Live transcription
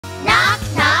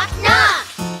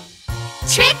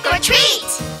Trick or treat!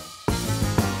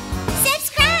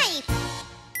 Subscribe!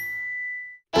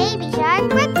 Baby Shark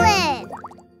Brooklyn!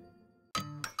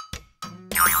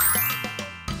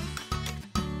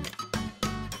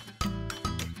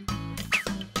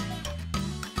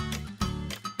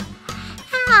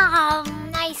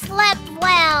 I slept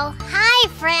well. Hi,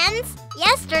 friends!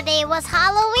 Yesterday was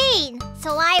Halloween,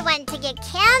 so I went to get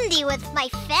candy with my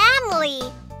family.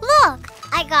 Look,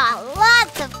 I got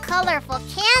lots of colorful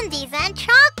candies and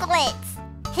chocolates.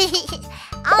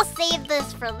 I'll save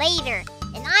this for later,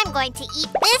 and I'm going to eat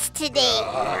this today.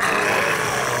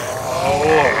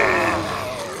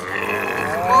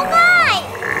 Oh my!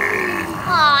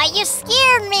 Aw, you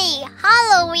scared me!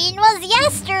 Halloween was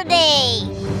yesterday!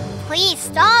 Please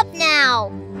stop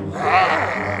now!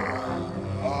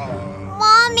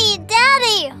 Mommy,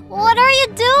 Daddy, what are you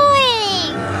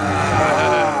doing?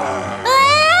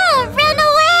 Run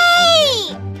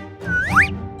away!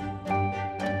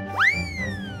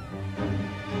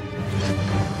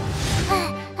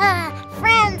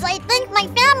 Friends, I think my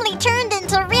family turned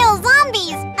into real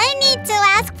zombies. I need to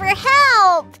ask for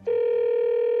help.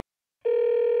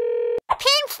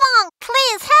 Ping Fong,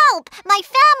 please help! My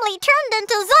family turned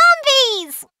into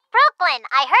zombies! Brooklyn,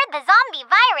 I heard the zombie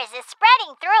virus is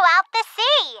spreading throughout the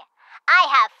sea. I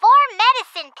have 4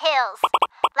 medicine pills.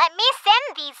 Let me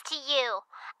send these to you.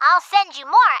 I'll send you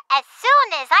more as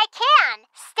soon as I can.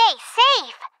 Stay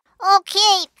safe.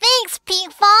 Okay, thanks, Ping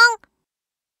Fong.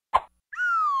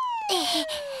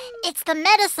 It's the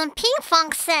medicine Ping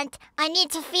Fong sent. I need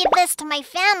to feed this to my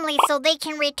family so they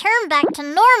can return back to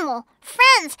normal.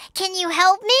 Friends, can you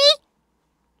help me?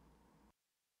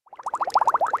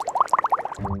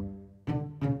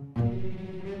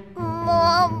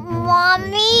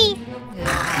 Mommy?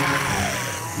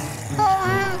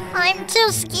 I'm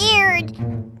too scared.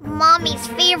 Mommy's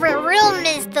favorite room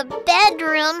is the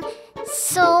bedroom,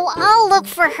 so I'll look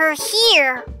for her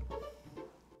here.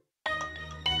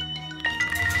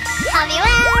 Have you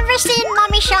ever seen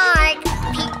Mommy Shark?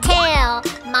 Pink tail,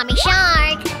 Mommy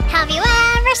Shark. Have you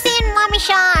ever seen Mommy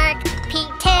Shark?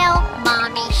 Pink tail,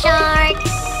 Mommy Shark.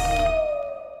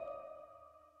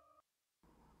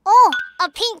 Oh, a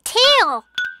pink tail.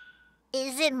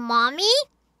 Is it Mommy?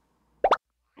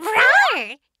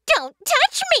 Rawr! Don't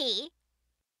touch me!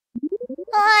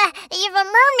 Even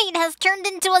Mermaid has turned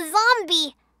into a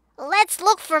zombie. Let's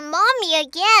look for Mommy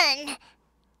again.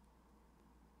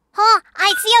 Huh,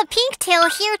 I see a pink tail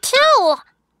here too.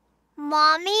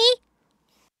 Mommy?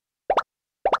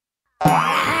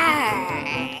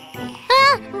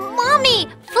 Mommy,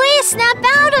 please snap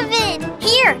out of it.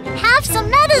 Here, have some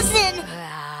medicine.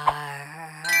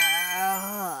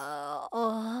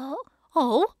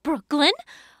 Oh, Brooklyn?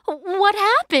 What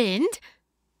happened?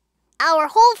 Our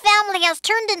whole family has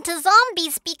turned into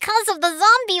zombies because of the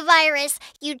zombie virus.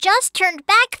 You just turned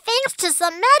back thanks to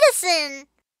some medicine.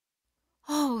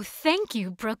 Oh, thank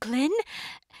you, Brooklyn.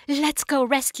 Let's go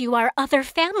rescue our other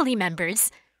family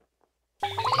members.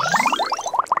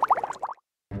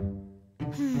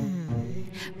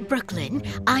 Brooklyn,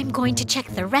 I'm going to check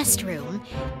the restroom.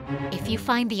 If you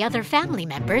find the other family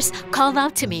members, call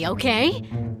out to me, okay?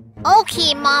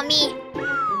 Okay, Mommy.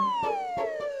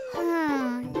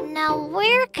 Now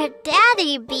where could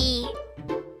Daddy be?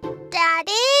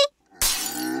 Daddy?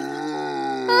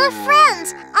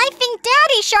 Friends, I think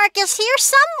Daddy Shark is here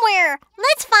somewhere.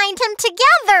 Let's find him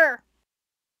together.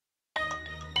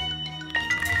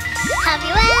 Have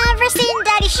you ever seen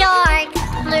Daddy Shark?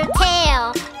 Blue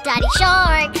tail, Daddy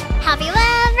Shark. Have you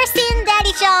ever seen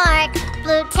Daddy Shark?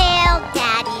 Blue tail,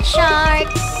 Daddy Shark.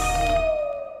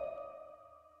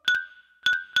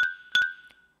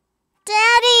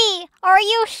 Daddy, are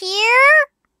you here?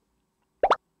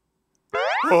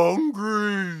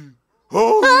 Hungry!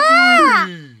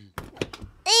 Hungry!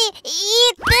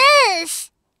 Eat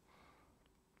this!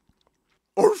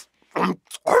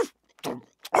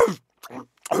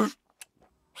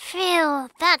 Phew,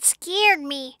 that scared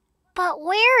me. But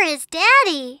where is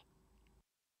Daddy?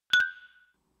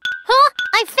 Huh?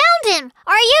 I found him!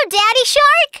 Are you Daddy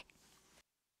Shark?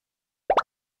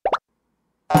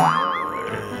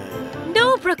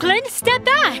 No, Brooklyn, step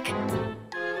back!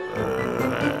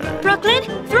 Brooklyn,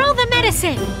 throw the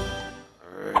medicine!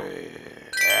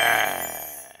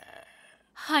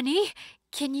 Honey,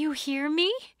 can you hear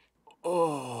me?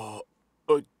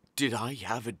 Did I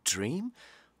have a dream?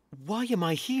 Why am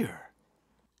I here?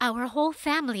 Our whole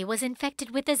family was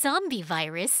infected with the zombie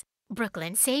virus.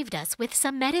 Brooklyn saved us with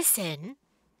some medicine.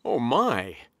 Oh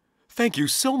my! Thank you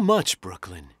so much,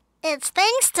 Brooklyn. It's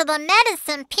thanks to the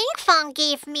medicine Ping Fong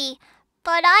gave me.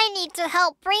 But I need to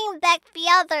help bring back the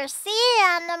other sea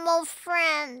animal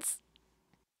friends.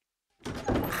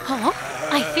 Oh,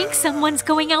 I think someone's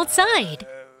going outside.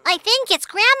 I think it's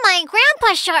Grandma and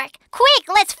Grandpa Shark. Quick,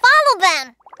 let's follow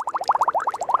them.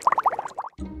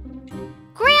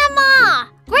 Grandma!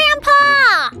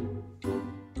 Grandpa!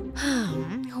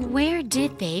 Where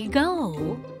did they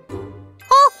go?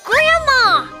 Oh,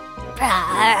 Grandma!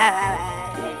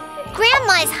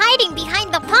 Grandma is hiding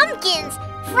behind the pumpkins.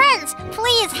 Friends,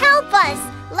 please help us.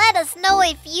 Let us know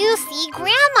if you see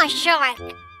Grandma Shark.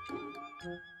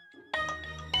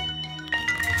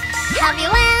 Have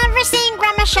you ever seen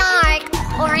Grandma Shark?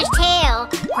 Orange tail,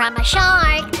 Grandma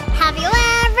Shark. Have you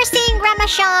ever seen Grandma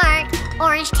Shark?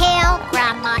 Orange tail,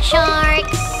 Grandma Shark.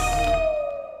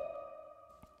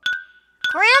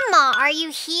 Grandma, are you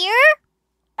here?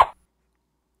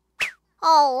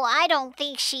 Oh, I don't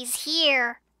think she's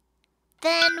here.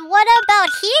 Then what about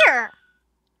here?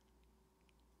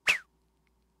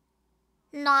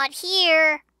 Not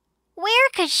here. Where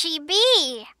could she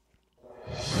be?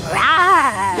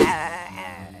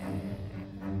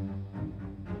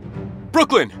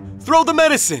 Brooklyn, throw the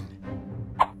medicine!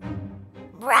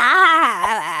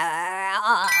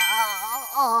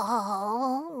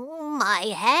 Oh, my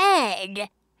head.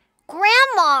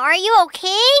 Grandma, are you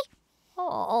okay?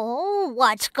 Oh,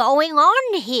 what's going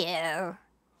on here?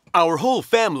 Our whole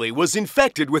family was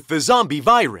infected with the zombie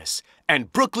virus,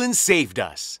 and Brooklyn saved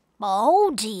us.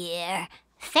 Oh, dear.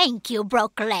 Thank you,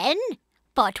 Brooklyn.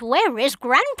 But where is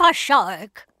Grandpa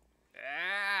Shark?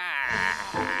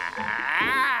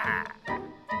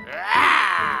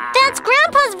 That's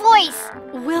Grandpa's voice!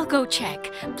 We'll go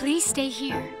check. Please stay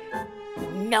here.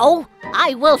 No,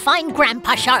 I will find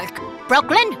Grandpa Shark.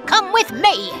 Brooklyn, come with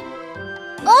me.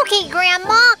 Okay,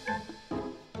 Grandma.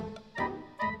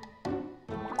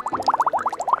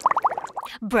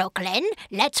 Brooklyn,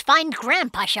 let's find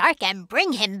Grandpa Shark and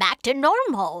bring him back to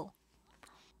normal.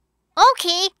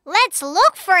 Okay, let's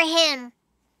look for him.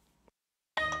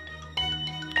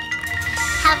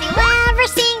 Have you ever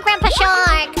seen Grandpa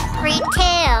Shark? Green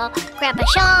tail, Grandpa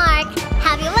Shark.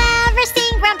 Have you ever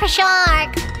seen Grandpa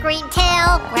Shark? Green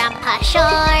tail, Grandpa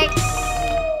Shark.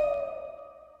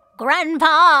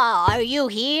 Grandpa, are you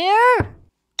here?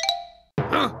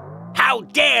 How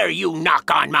dare you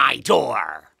knock on my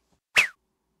door?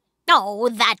 Oh,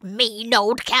 that mean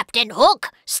old Captain Hook.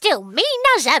 Still mean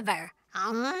as ever.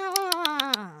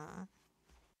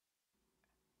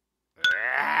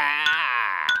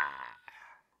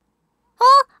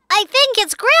 Oh, I think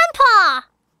it's Grandpa.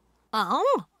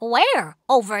 Oh, where?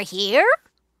 Over here?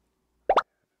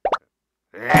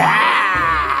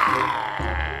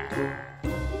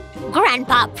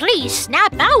 Grandpa, please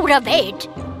snap out of it.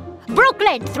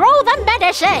 Brooklyn, throw the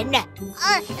medicine.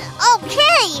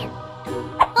 Okay.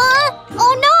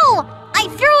 Oh no! I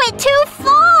threw it too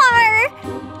far!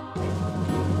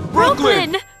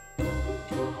 Brooklyn!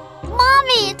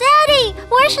 Mommy, Daddy,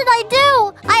 what should I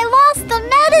do? I lost the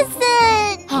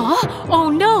medicine! Huh? Oh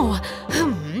no!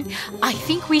 I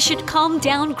think we should calm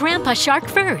down Grandpa Shark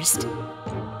first.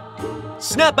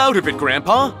 Snap out of it,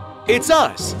 Grandpa. It's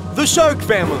us, the Shark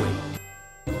family.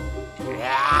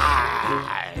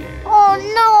 Oh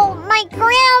no, my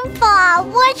grandpa!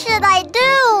 What should I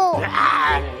do?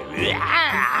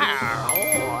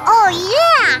 Oh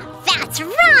yeah, that's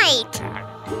right!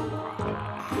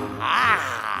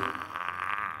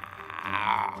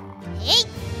 Hey,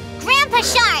 Grandpa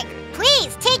Shark,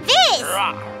 please take this!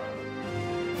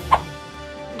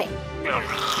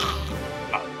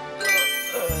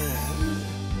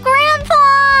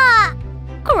 Grandpa!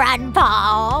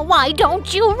 Grandpa, why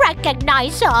don't you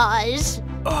recognize us?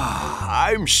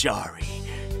 I'm sorry.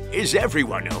 Is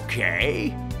everyone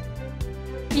okay?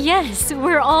 Yes,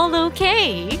 we're all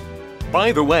okay.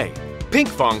 By the way,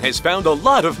 Pinkfong has found a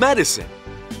lot of medicine.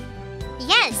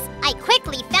 Yes, I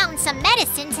quickly found some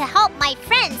medicine to help my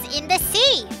friends in the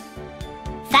sea.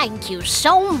 Thank you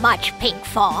so much,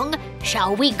 Pinkfong.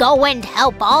 Shall we go and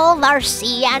help all our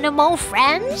sea animal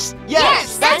friends?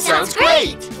 Yes, that sounds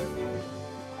great!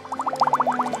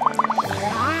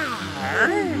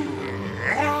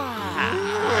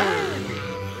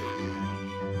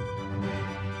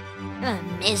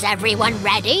 Is everyone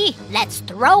ready? Let's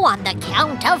throw on the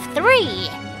count of 3.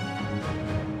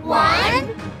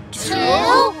 1,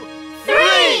 2,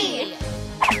 3!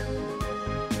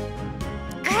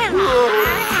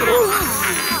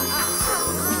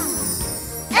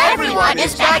 Everyone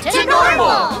is back to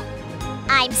normal!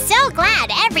 I'm so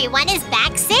glad everyone is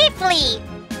back safely!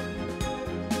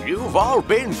 You've all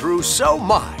been through so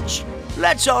much.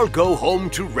 Let's all go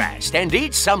home to rest and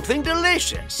eat something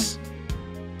delicious.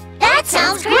 That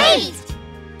sounds great!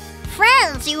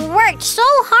 Friends, you worked so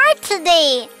hard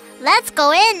today. Let's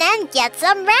go in and get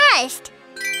some rest.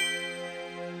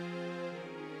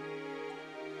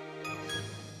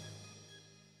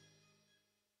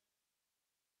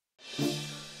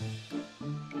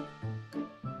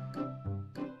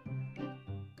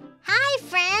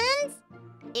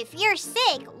 If you're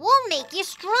sick, we'll make you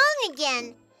strong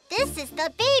again. This is the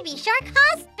Baby Shark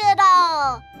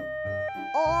Hospital.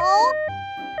 Oh?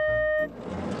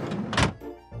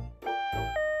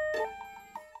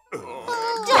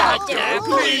 Doctor,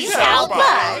 please help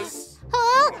us!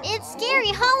 Huh? It's scary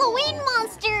Halloween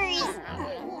monsters!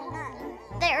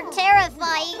 They're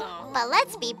terrifying, but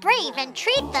let's be brave and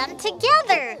treat them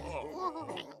together.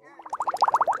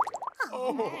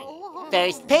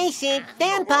 First patient,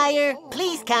 vampire,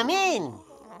 please come in.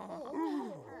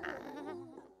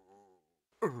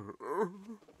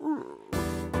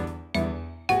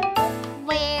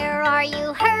 Where are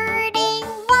you hurting?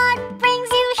 What brings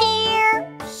you here?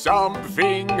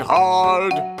 Something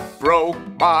hard broke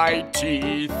my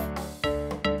teeth.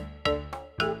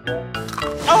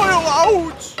 Oh,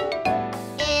 ouch!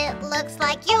 It looks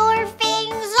like your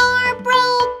fangs are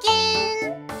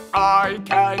broken. I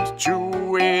can't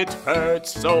chew, it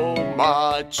hurts so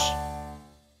much.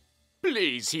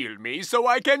 Please heal me so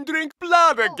I can drink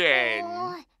blood again.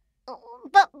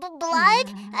 Blood?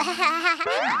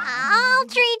 I'll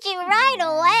treat you right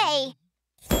away.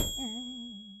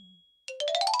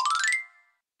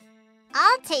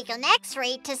 I'll take an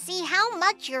x-ray to see how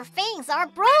much your fangs are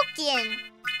broken.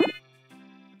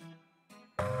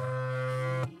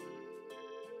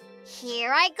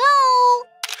 Here I go.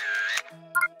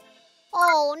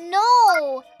 Oh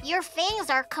no! Your fangs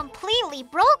are completely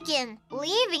broken.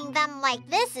 Leaving them like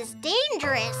this is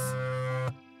dangerous.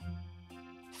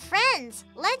 Friends,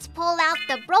 let's pull out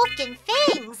the broken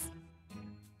fangs.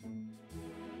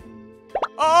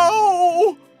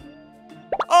 Oh!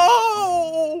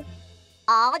 Oh!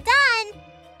 All done.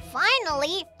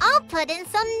 Finally, I'll put in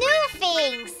some new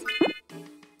fangs.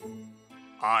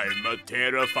 I'm a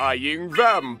terrifying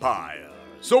vampire,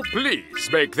 so please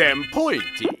make them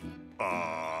pointy.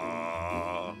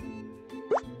 Wow!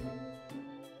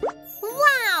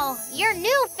 Your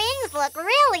new fangs look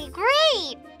really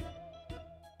great!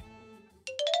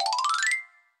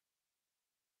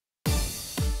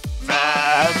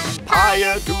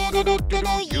 Vampire,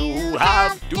 doo-doo-doo-doo-doo, you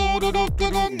have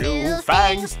doo-doo-doo-doo-doo, new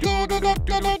fangs,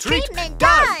 doo-doo-doo-doo-doo, treatment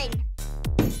done!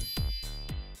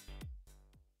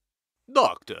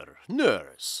 Doctor,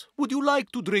 nurse, would you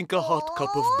like to drink a hot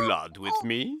cup of blood with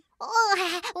me?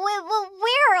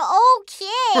 We're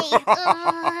okay.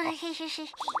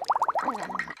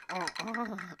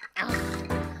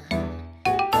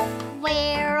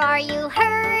 Where are you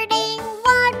hurting?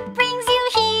 What brings you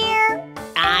here?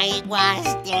 I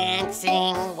was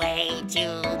dancing way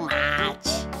too much.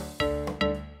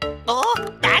 Oh,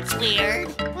 that's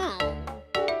weird.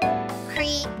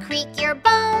 Creak, creak, your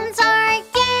bones are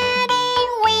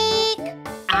getting weak.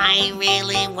 I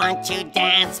really want to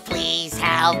dance, please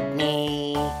help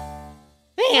me.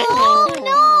 Oh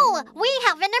no! We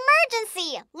have an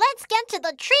emergency! Let's get to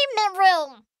the treatment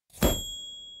room!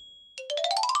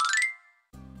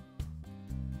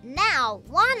 Now,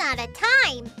 one at a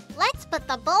time, let's put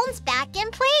the bones back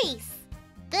in place.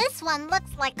 This one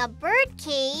looks like a bird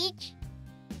cage.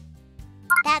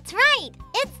 That's right,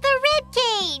 it's the rib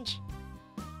cage.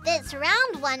 This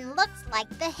round one looks like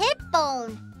the hip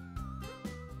bone.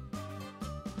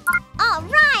 All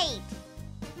right!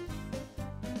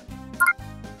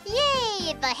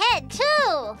 Yay, the head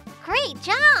too! Great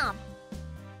job!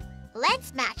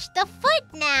 Let's match the foot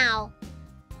now.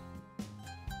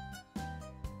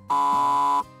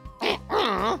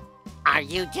 Are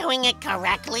you doing it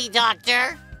correctly,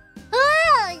 Doctor?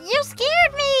 Ah, you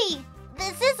scared me!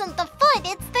 This isn't the foot,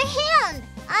 it's the hand!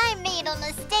 I made a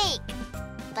mistake.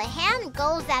 The hand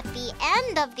goes at the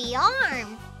end of the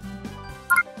arm.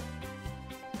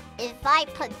 If I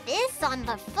put this on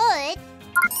the foot...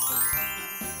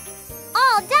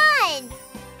 All done!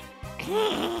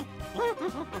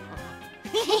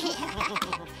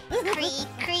 Creak,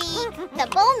 creak, the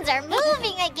bones are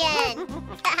moving again.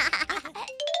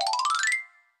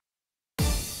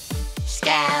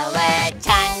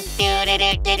 Skeleton,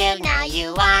 do-do-do-do-do, now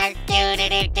you are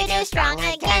do-do-do-do-do, strong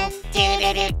again,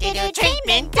 do-do-do-do-do,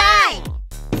 treatment done!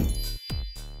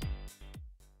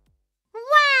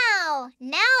 Wow!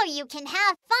 Now you can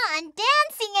have fun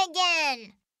dancing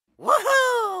again!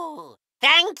 Woohoo!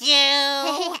 Thank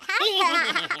you!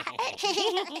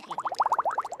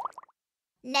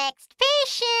 Next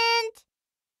patient!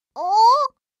 Oh?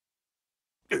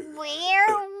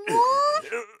 Werewolf?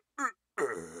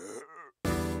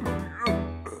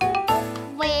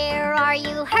 Where are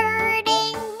you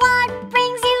hurting? What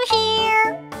brings you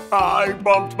here? I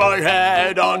bumped my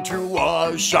head onto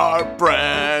a sharp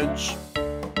branch.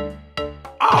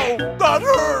 Ow, that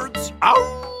hurts! Ow!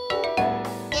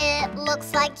 It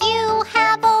looks like you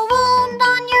have a wound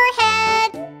on your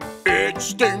head. It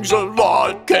stings a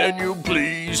lot. Can you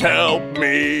please help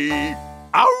me?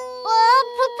 Ow!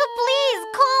 Please,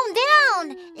 calm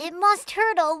down. It must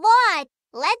hurt a lot.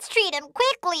 Let's treat him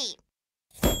quickly.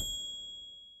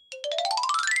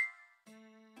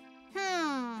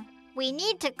 We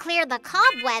need to clear the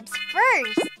cobwebs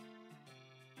first.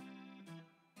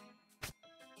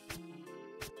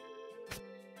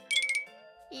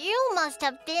 You must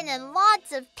have been in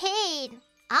lots of pain.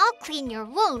 I'll clean your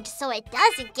wound so it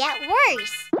doesn't get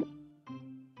worse.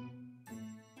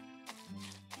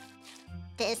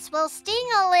 This will sting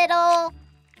a little.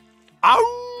 Ow!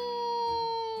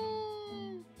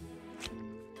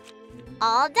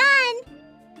 All done.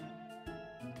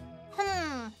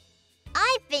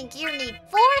 I think you need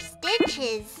 4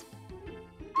 stitches.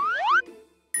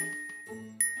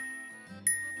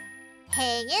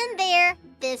 Hang in there.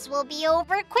 This will be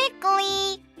over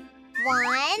quickly.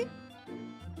 1,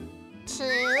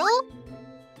 2,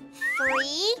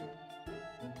 3,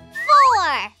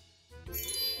 4.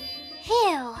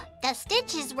 Phew, the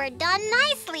stitches were done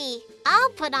nicely. I'll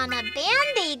put on a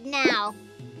Band-Aid now.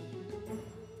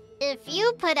 If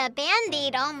you put a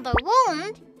Band-Aid on the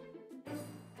wound,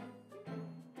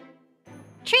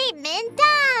 treatment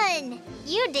done!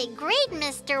 You did great,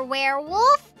 Mr.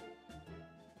 Werewolf.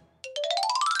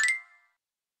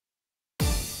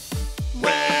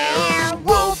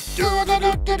 Werewolf,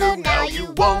 do-do-do-do-do, now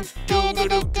you won't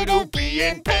do-do-do-do-do, be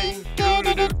in pain,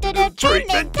 do-do-do-do-do,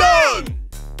 treatment done!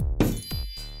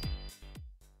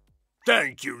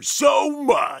 Thank you so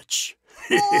much.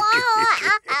 You're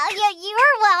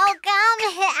welcome.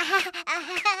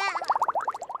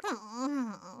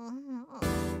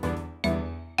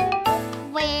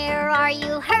 Where are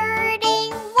you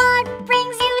hurting? What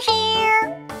brings you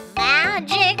here?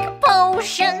 Magic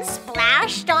potion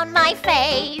splashed on my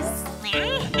face.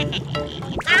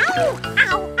 Ow,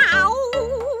 ow, ow.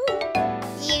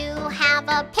 You have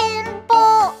a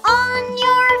pimple on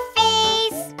your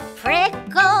face.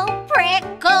 Prickle,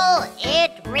 prickle,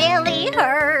 it really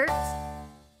hurts.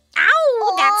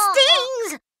 Ow, that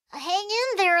stings. Hang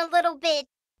in there a little bit.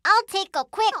 I'll take a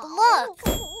quick look.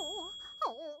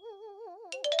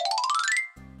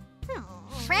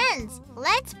 Friends,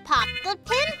 let's pop the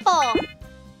pimple.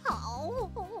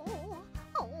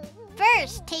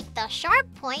 First, take the sharp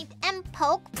point and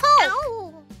poke.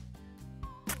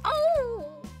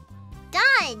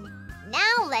 Done.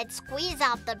 Now let's squeeze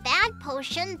out the bad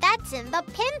potion that's in the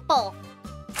pimple.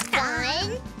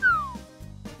 1,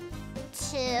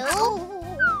 2.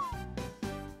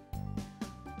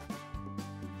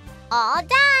 All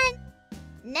done.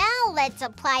 Now let's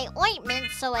apply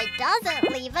ointment so it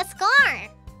doesn't leave a scar.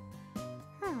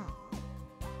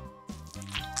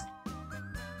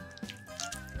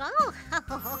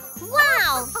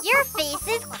 Wow, your face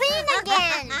is clean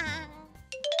again.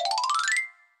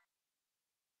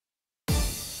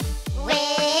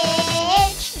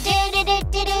 Which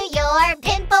do-do-do-do-do, your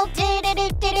pimple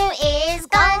do-do-do-do-do is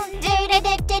gone.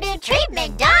 Do-do-do-do-do,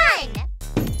 treatment done.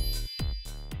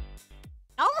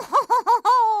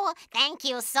 Oh, thank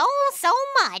you so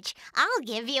much. I'll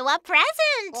give you a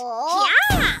present.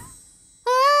 Yeah.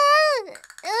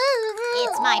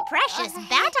 It's my precious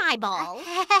bat eyeball.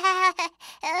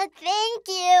 Thank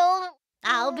you.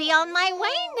 I'll be on my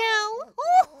way now.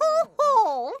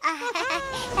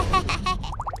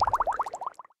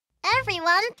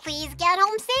 Everyone, please get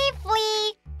home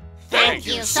safely. Thank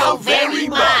you so very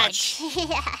much.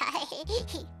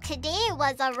 Today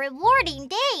was a rewarding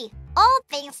day. All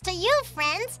thanks to you,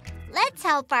 friends. Let's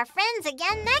help our friends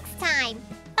again next time.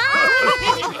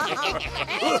 Bye!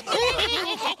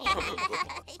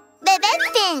 Bebe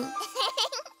fin.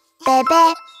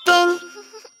 Bebe fin.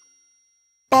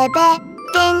 Bebe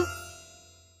fin.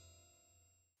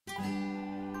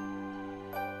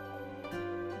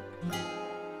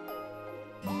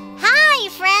 Hi,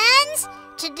 friends!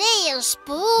 Today is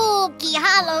Spooky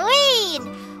Halloween.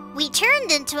 We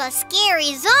turned into a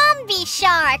scary zombie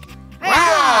shark.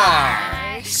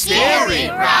 Rawr! Scary,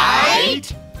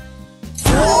 right?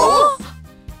 Oh?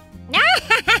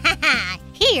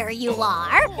 Here you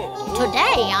are.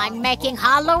 Today I'm making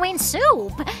Halloween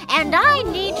soup, and I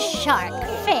need shark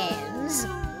fins.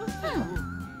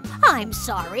 I'm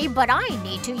sorry, but I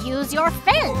need to use your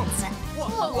fins.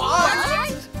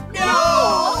 What?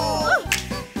 No!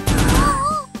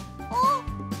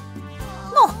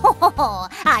 Oh,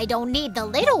 I don't need the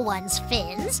little one's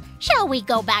fins. Shall we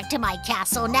go back to my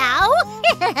castle now?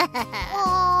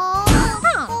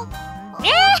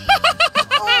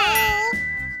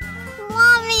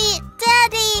 Mommy,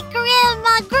 Daddy,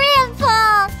 Grandma,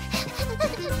 Grandpa!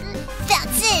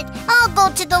 That's it! I'll go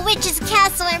to the witch's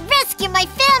castle and rescue my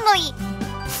family!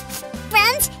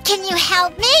 Friends, can you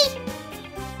help me?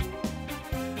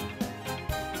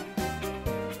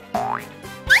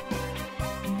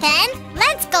 Then,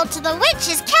 let's go to the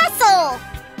witch's castle!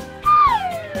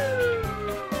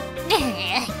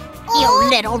 You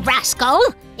little rascal!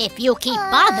 If you keep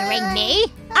bothering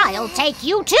me, I'll take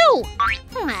you too!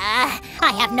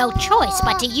 I have no choice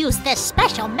but to use this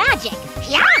special magic.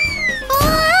 Yeah!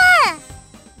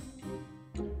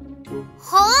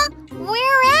 Huh?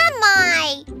 Where am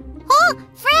I? Oh,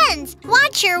 friends,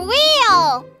 watch your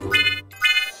wheel!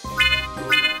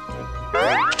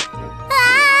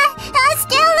 A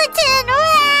skeleton!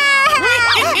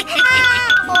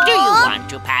 Do you want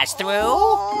to pass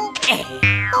through?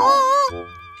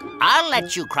 I'll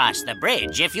let you cross the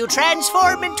bridge if you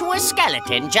transform into a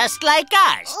skeleton just like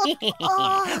us.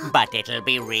 But it'll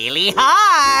be really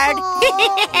hard.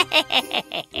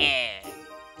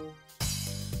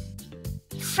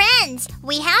 Friends,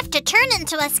 we have to turn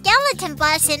into a skeleton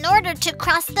bus in order to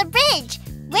cross the bridge.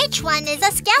 Which one is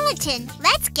a skeleton?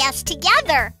 Let's guess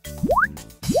together.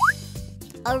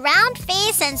 A round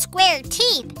face and square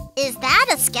teeth. Is that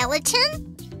a skeleton?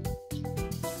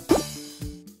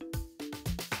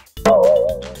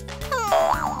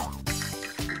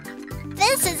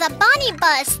 This is a bunny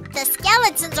bus. The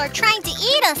skeletons are trying to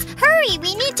eat us. Hurry,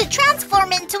 we need to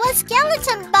transform into a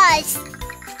skeleton bus.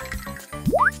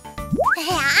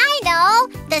 I know!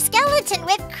 The skeleton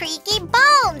with creaky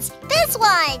bones! This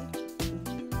one!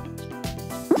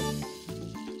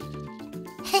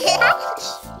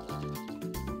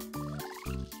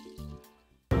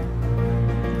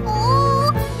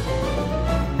 Oh.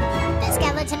 The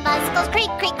skeleton bus goes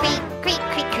creak, creak, creak, creak,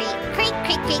 creak, creak, creak,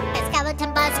 creak, creak. The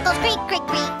skeleton bus goes creak, creak,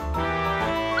 creak.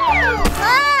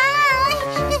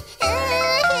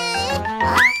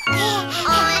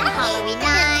 On Halloween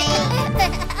night.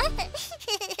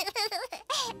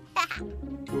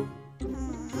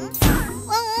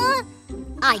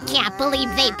 I can't believe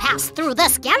they passed through the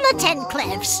skeleton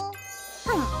cliffs.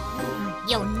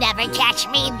 You'll never catch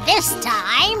me this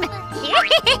time.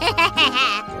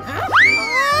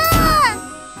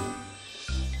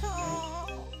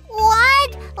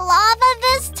 What? Lava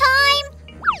this time?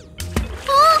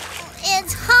 Oh,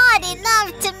 it's hot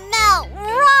enough to melt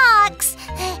rocks.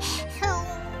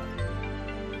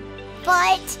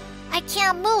 But I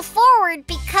can't move forward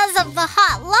because of the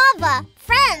hot lava.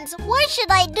 Friends, what should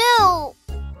I do?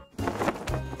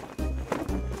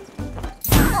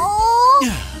 Oh.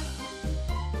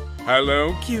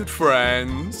 Hello, cute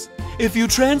friends. If you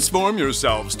transform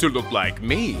yourselves to look like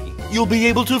me, you'll be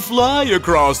able to fly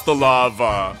across the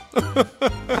lava.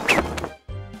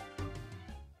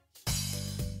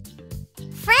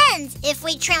 Friends, if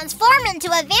we transform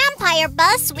into a vampire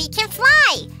bus, we can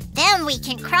fly. Then we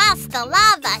can cross the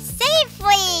lava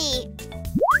safely.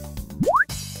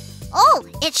 Oh,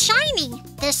 it's shining.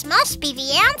 This must be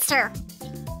the answer.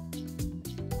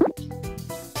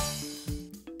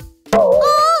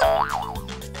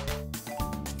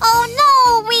 Oh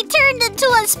no, we turned into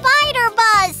a spider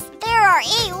bus. There are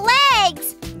 8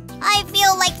 legs. I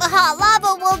feel like the hot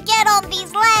lava will get on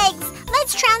these legs.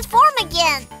 Let's transform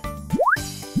again.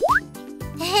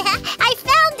 I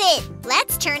found it.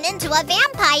 Let's turn into a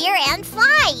vampire and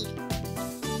fly.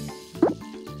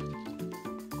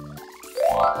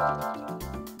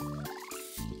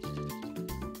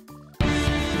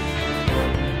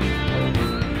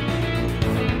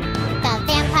 The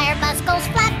vampire bus goes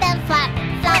flap and flap,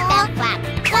 flap and flap,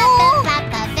 flap and flap.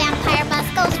 The vampire bus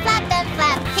goes flap and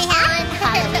flap on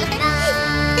Halloween night.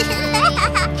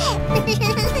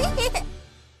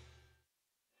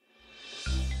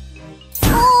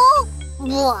 Oh,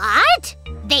 What?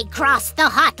 They crossed the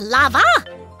hot lava?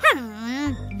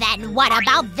 Then what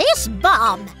about this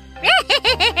bomb?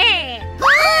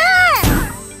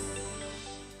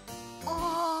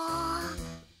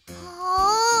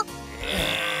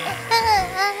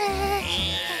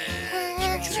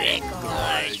 Trick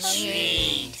or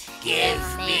treat, give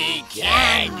me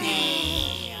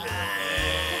candy.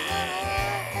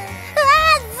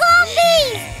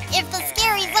 Zombies! If the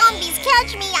scary zombies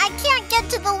catch me, I can't get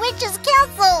to the witch's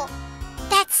castle.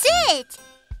 That's it!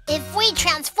 If we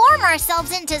transform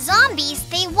ourselves into zombies,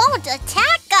 they won't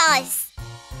attack us.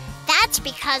 That's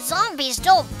because zombies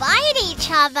don't bite each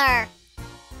other.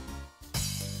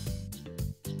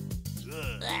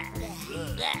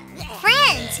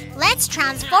 Friends, let's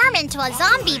transform into a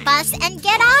zombie bus and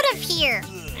get out of here.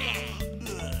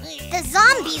 The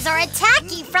zombies are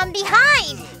attacking from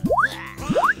behind.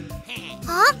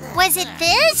 Huh? Was it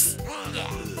this?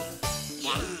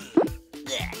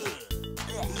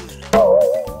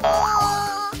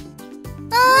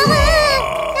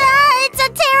 It's a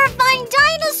terrifying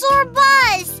dinosaur bus!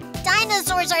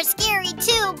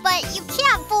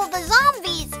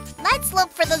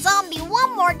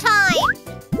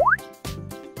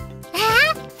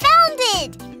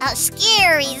 A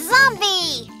scary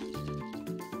zombie!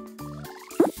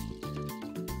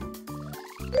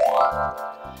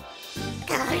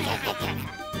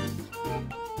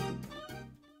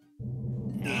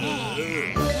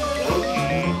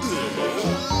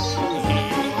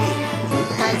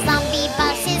 The zombie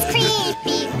bus is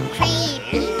creepy,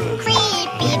 creepy,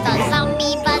 creepy. The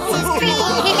zombie bus is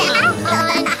creepy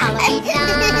on Halloween night.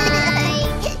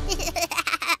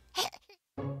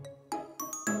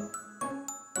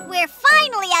 We're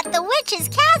finally at the witch's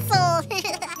castle.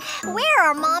 Where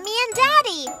are Mommy and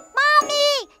Daddy?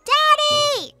 Mommy!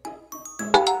 Daddy!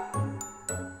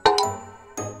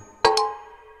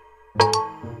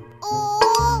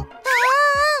 Oh!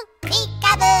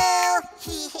 Peekaboo!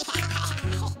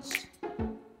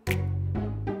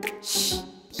 Shh!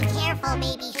 Be careful,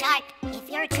 baby shark. If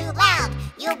you're too loud,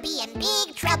 you'll be in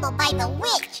big trouble by the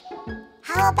witch.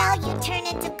 How about you turn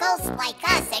into ghosts like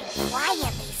us and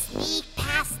quietly sneak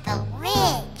past the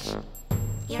witch?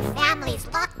 Your family's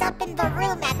locked up in the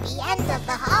room at the end of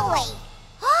the hallway.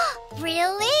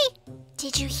 Really?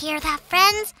 Did you hear that,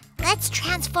 friends? Let's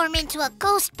transform into a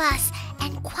ghost bus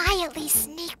and quietly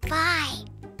sneak by.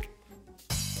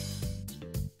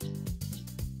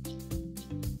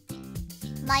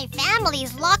 My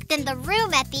family's locked in the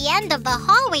room at the end of the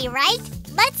hallway, right?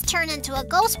 Let's turn into a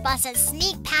ghost bus and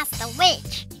sneak past the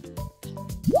witch.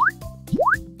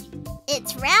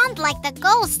 It's round like the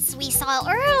ghosts we saw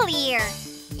earlier.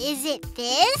 Is it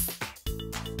this?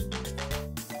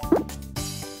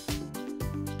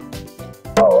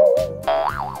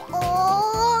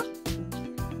 Oh!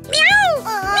 Meow!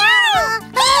 Meow!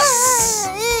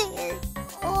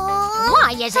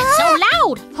 Why is it so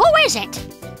loud? Who is it?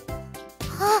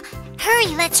 Hurry,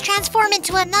 let's transform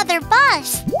into another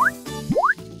bus.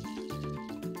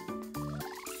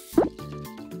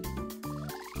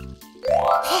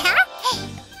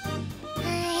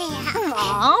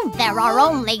 Oh, there are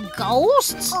only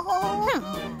ghosts?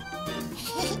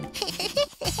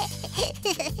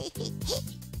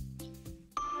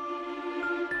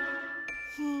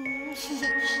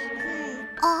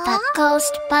 The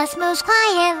ghost bus moves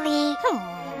quietly.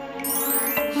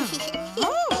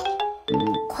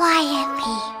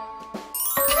 Quietly.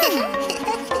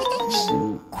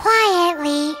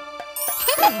 Quietly.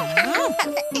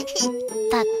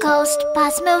 The ghost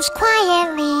bus moves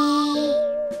quietly.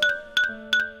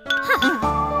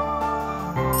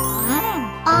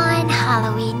 On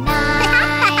Halloween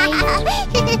night.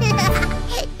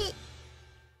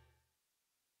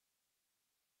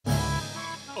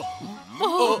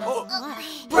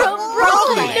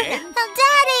 Brooklyn!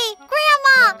 Daddy!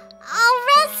 Grandma! I'll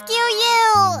rescue you!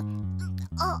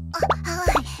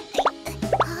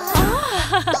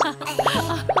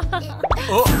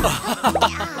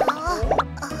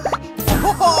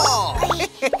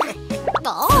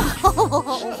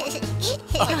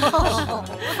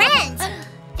 Friends,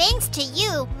 thanks to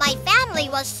you, my family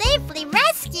was safely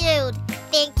rescued.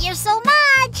 Thank you so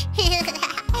much.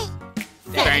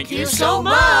 Thank you so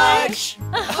much!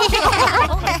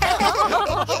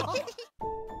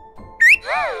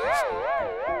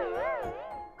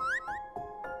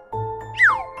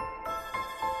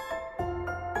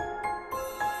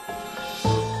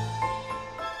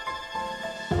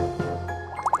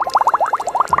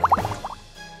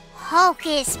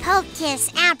 Hocus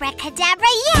pocus, abracadabra,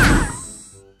 yeah!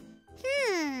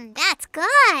 That's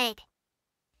good.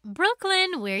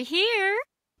 Brooklyn, we're here.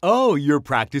 Oh, you're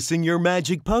practicing your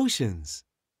magic potions.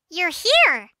 You're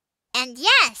here. And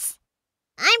yes,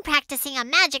 I'm practicing a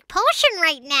magic potion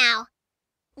right now.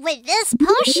 With this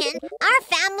potion, our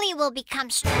family will become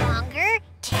stronger,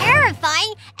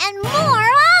 terrifying, and more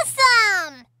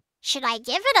awesome. Should I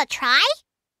give it a try?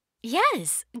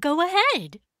 Yes, go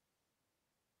ahead.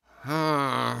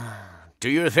 Do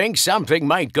you think something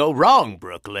might go wrong,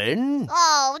 Brooklyn?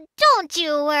 Oh, don't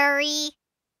you worry.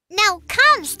 Now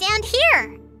come, stand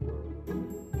here.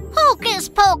 Hocus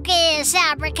pocus,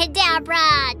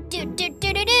 abracadabra,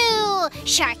 do-do-do-do-do.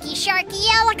 Sharky, sharky,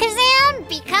 alakazam,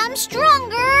 become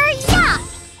stronger, yeah!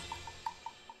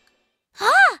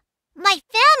 Ah, my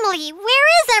family, where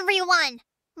is everyone?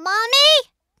 Mommy?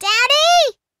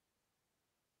 Daddy?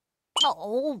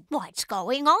 Oh, what's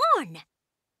going on?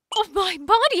 Oh, my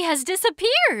body has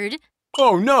disappeared.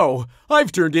 Oh no,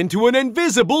 I've turned into an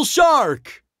invisible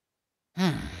shark.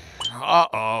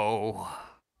 Uh-oh.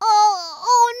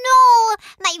 Oh no!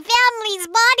 My family's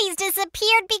bodies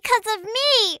disappeared because of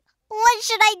me! What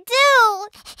should I do?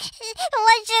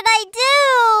 What should I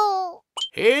do?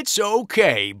 It's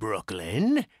okay,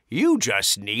 Brooklyn. You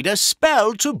just need a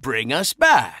spell to bring us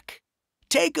back.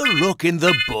 Take a look in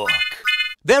the book.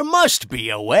 There must be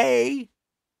a way.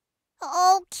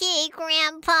 Okay,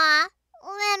 Grandpa.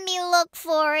 Let me look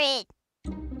for it.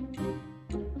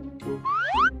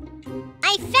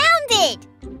 I found it!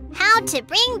 How to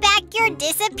bring back your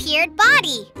disappeared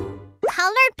body.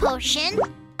 Colored potion,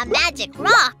 a magic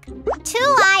rock,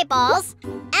 2 eyeballs,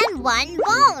 and 1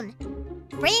 bone.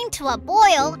 Bring to a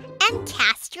boil and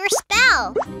cast your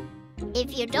spell.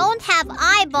 If you don't have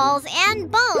eyeballs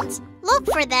and bones, look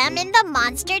for them in the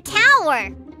monster tower.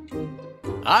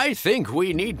 I think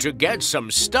we need to get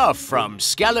some stuff from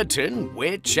skeleton,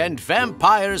 witch, and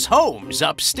vampire's homes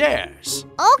upstairs.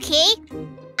 Okay,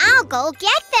 I'll go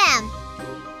get them.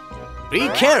 Be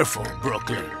careful,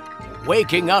 Brooklyn.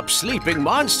 Waking up sleeping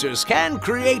monsters can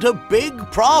create a big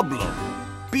problem.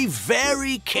 Be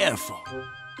very careful.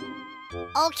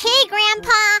 Okay,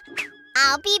 Grandpa.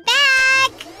 I'll be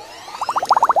back.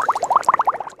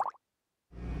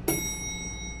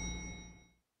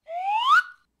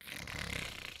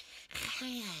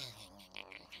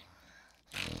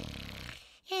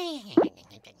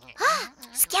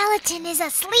 Skeleton is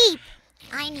asleep.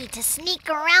 I need to sneak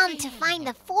around to find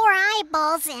the 4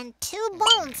 eyeballs and 2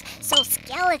 bones so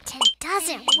Skeleton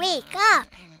doesn't wake up.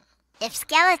 If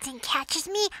Skeleton catches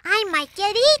me, I might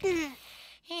get eaten.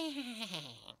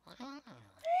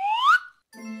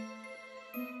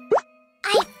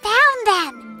 I found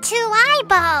them! 2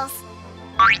 eyeballs!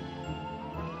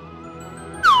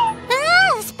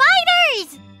 Ah,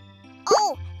 spiders!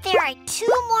 Oh, there are 2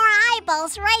 more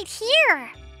eyeballs right here.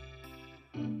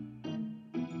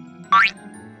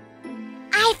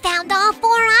 I found all 4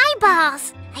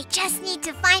 eyeballs. I just need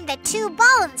to find the 2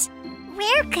 bones.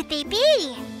 Where could they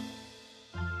be?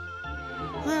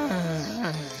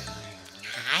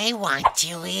 I want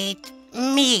to eat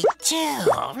meat too.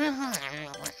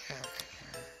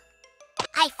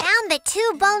 I found the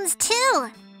 2 bones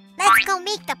too. Let's go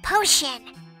make the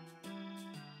potion.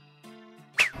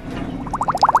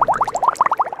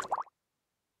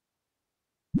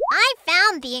 I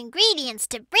found the ingredients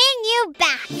to bring you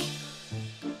back.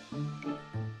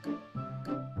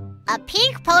 A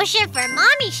pink potion for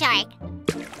Mommy Shark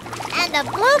and a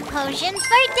blue potion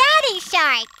for Daddy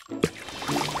Shark.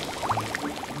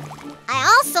 I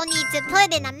also need to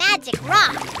put in a magic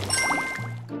rock.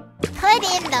 Put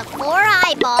in the 4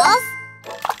 eyeballs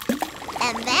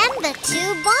and then the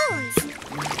 2 bones.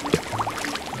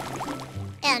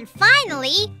 And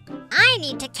finally, I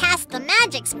need to cast the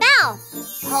magic spell.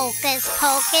 Hocus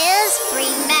pocus,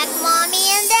 bring back Mommy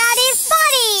and Daddy's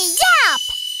body! Yap!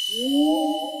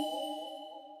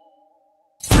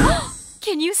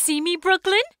 Can you see me,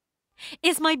 Brooklyn?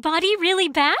 Is my body really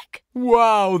back?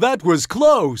 Wow, that was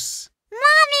close.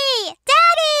 Mommy!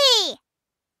 Daddy!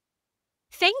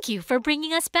 Thank you for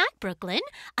bringing us back, Brooklyn.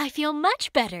 I feel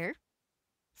much better.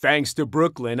 Thanks to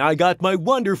Brooklyn, I got my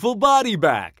wonderful body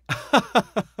back.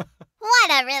 What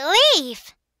a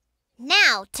relief!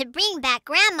 Now, to bring back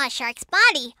Grandma Shark's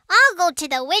body, I'll go to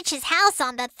the witch's house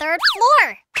on the 3rd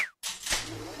floor.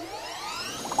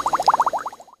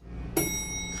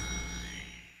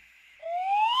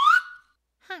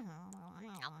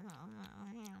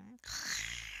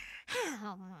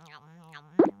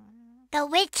 The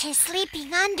witch is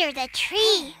sleeping under the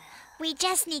tree. We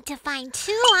just need to find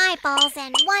 2 eyeballs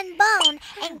and 1 bone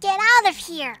and get out of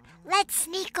here. Let's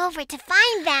sneak over to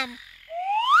find them.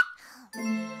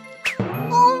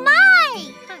 Oh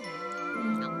my!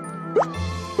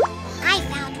 I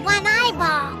found 1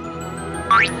 eyeball.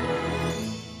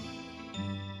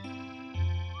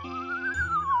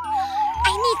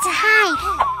 I need to hide.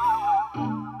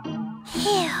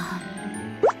 Phew.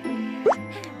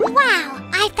 Wow,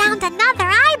 I found another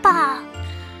eyeball.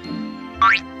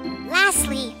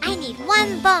 Lastly, I need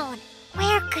 1 bone.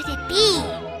 Where could it be?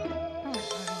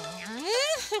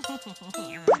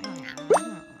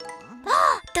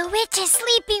 The witch is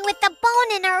sleeping with the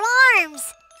bone in her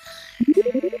arms.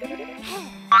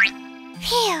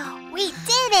 Phew, we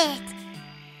did it.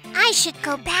 I should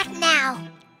go back now.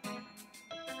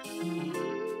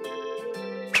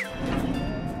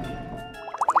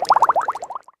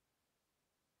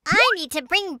 I need to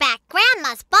bring back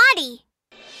Grandma's body.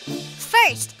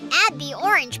 First, add the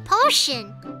orange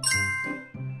potion.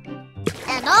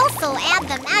 And also add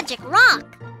the magic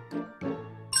rock.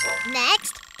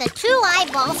 Next, the 2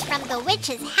 eyeballs from the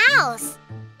witch's house.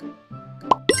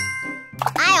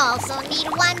 I also need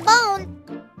 1 bone.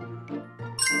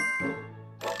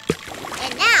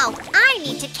 And now, I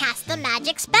need to cast the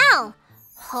magic spell.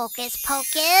 Hocus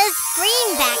pocus,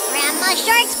 bring back Grandma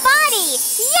Shark's body!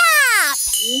 Yap!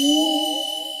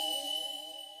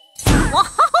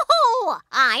 Whoa!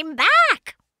 I'm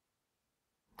back!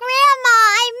 Grandma,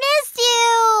 I missed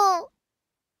you!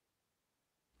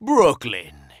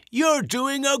 Brooklyn, You're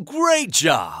doing a great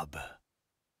job.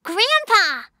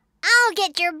 Grandpa, I'll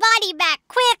get your body back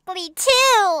quickly,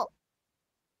 too.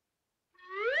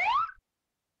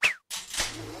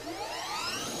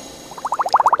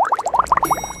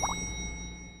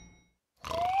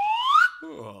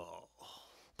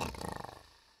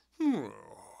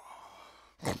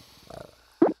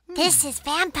 This is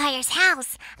Vampire's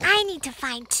house. I need to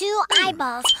find 2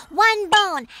 eyeballs, 1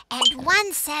 bone, and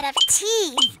 1 set of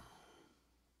teeth.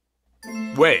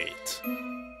 Wait.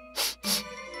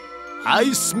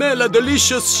 I smell a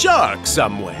delicious shark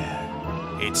somewhere.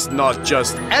 It's not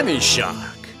just any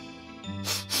shark.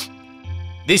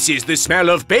 This is the smell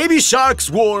of baby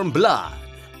shark's warm blood.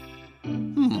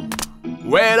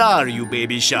 Where are you,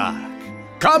 baby shark?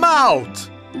 Come out!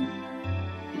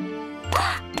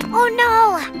 Oh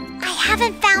no! I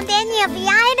haven't found any of the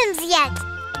items yet.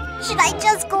 Should I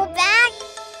just go back?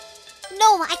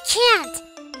 No, I can't.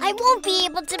 I won't be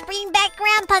able to bring back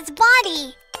Grandpa's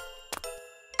body.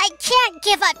 I can't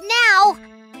give up now.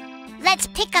 Let's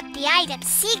pick up the items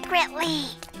secretly.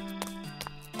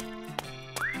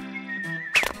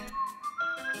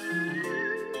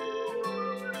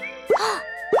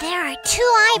 There are 2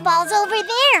 eyeballs over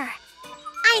there.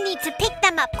 I need to pick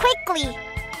them up quickly.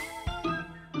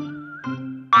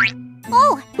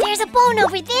 Oh, there's a bone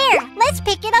over there. Let's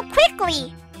pick it up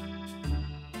quickly.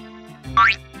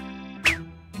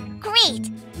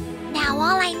 Great. Now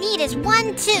all I need is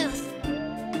 1 tooth.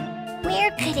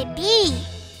 Where could it be?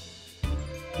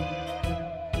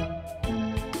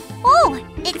 Oh,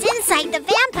 it's inside the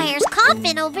vampire's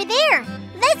coffin over there.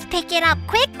 Let's pick it up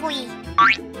quickly.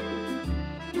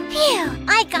 Phew,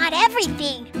 I got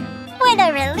everything. What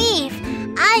a relief.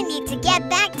 I need to get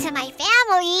back to my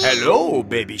family. Hello,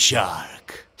 baby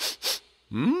shark.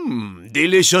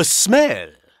 Delicious smell.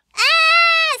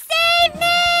 Ah! Save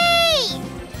me!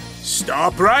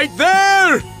 Stop right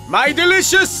there! My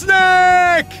delicious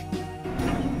snack!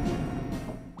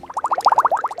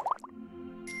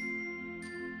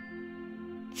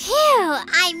 Phew,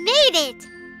 I made it.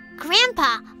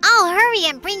 Grandpa, I'll hurry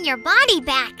and bring your body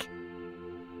back.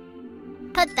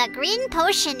 Put the green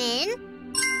potion in.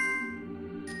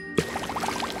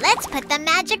 Let's put the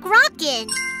magic rock in.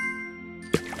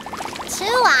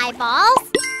 2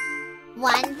 eyeballs,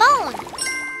 1 bone,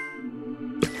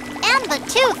 and the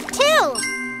tooth too.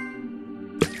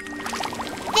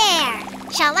 There.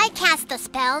 Shall I cast the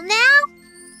spell now?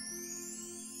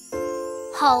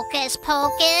 Hocus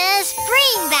pocus,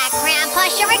 bring back Grandpa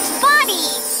Shark's body!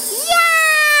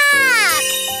 Yuck!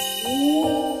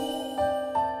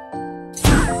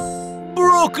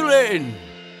 Brooklyn!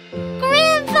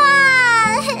 Grandpa!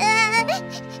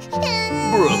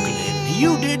 Brooklyn,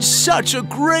 you did such a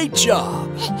great job.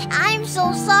 I'm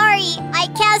so sorry. I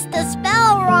cast the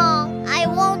spell wrong. I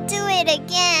won't do it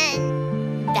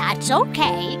again. That's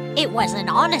okay. It was an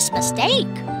honest mistake.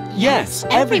 Yes,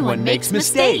 everyone makes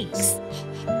mistakes.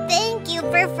 Thank you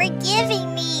for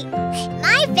forgiving me.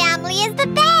 My family is the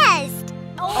best.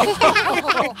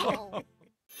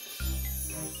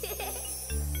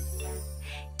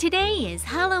 Today is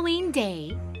Halloween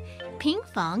Day. Ping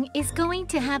Fong is going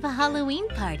to have a Halloween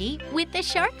party with the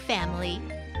shark family.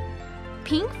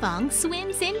 Ping Fong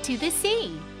swims into the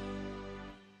sea.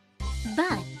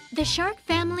 But the shark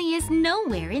family is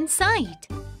nowhere in sight.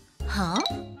 Huh?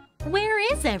 Where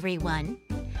is everyone?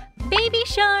 Baby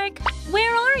shark,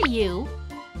 where are you?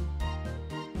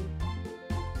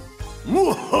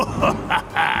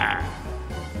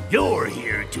 You're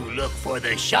here to look for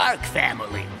the shark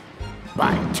family.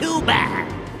 But too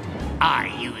bad.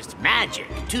 I used magic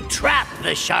to trap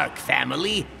the shark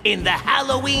family in the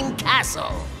Halloween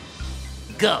castle.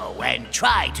 Go and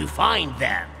try to find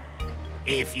them.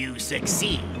 If you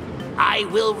succeed, I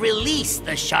will release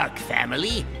the shark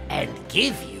family and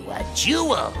give you a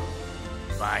jewel.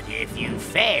 But if you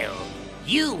fail,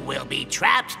 you will be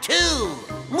trapped too.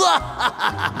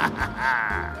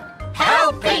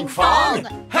 Help, Ping Fong!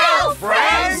 Help,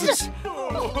 friends!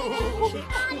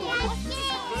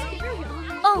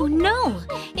 Oh no,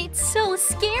 it's so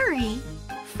scary.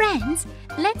 Friends,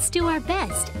 let's do our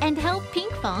best and help Ping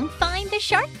Fong find the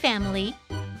shark family.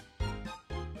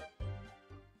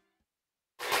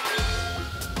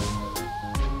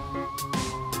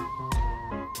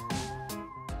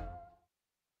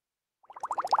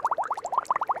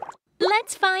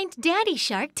 Let's find Daddy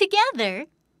Shark together.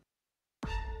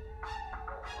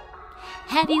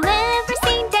 Have you ever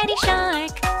seen Daddy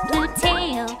Shark? Blue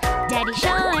tail, Daddy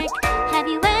Shark. Have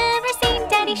you ever seen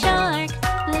Daddy Shark?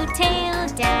 Blue tail,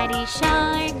 Daddy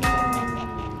Shark.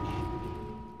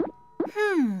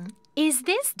 Is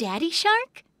this Daddy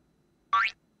Shark?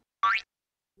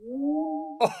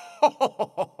 Oh,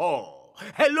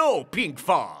 hello, Pink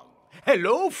Fong.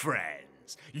 Hello,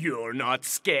 friends. You're not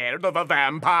scared of a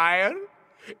vampire?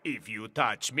 If you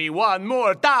touch me one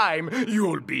more time,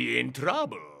 you'll be in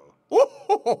trouble.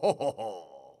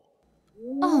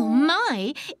 Oh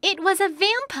my, it was a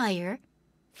vampire.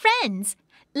 Friends,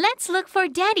 let's look for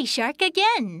Daddy Shark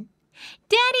again.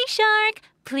 Daddy Shark,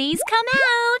 please come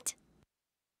out.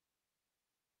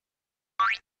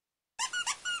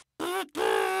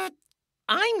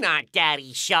 I'm not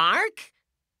Daddy Shark.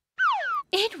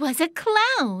 It was a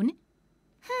clown.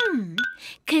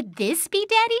 Could this be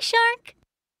Daddy Shark?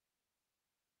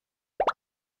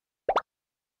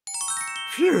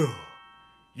 Phew!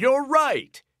 You're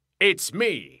right. It's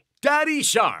me, Daddy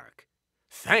Shark.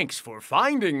 Thanks for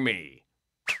finding me.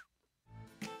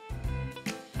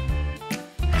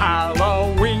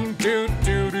 Halloween, do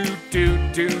do do do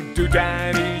do do,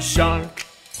 Daddy Shark.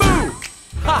 Boo!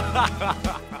 Ha ha ha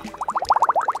ha!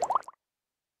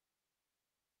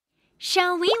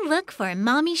 Shall we look for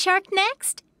Mommy Shark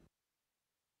next?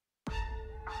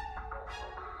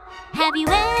 Have you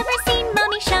ever seen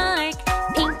Mommy Shark?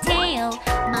 Pink tail,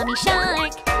 Mommy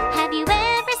Shark. Have you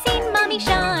ever seen Mommy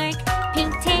Shark?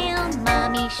 Pink tail,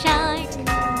 Mommy Shark.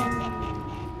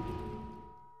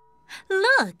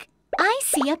 Look, I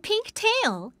see a pink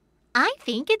tail. I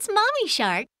think it's Mommy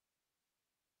Shark.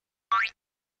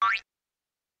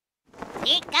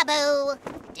 Peekaboo!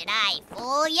 Did I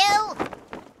fool you?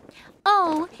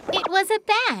 Oh, it was a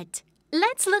bat.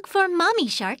 Let's look for Mommy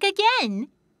Shark again.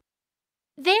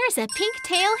 There's a pink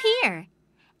tail here,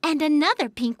 and another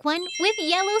pink one with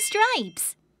yellow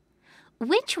stripes.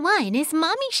 Which one is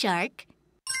Mommy Shark?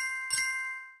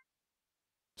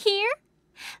 Here?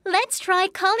 Let's try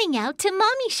calling out to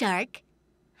Mommy Shark.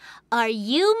 Are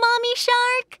you Mommy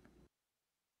Shark?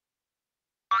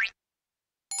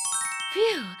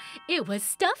 Phew, it was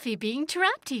stuffy being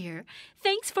trapped here.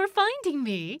 Thanks for finding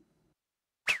me.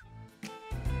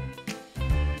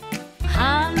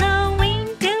 Halloween,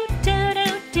 do do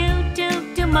do do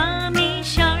do do, Mommy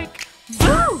Shark.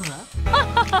 Boo!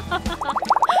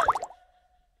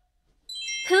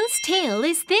 Whose tail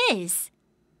is this?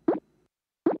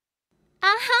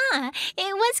 Aha!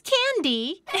 It was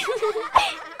Candy.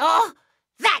 Oh,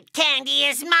 that candy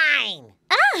is mine.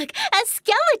 Ugh! A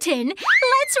skeleton!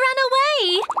 Let's run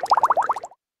away!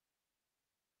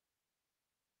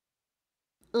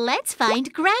 Let's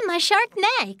find Grandma Shark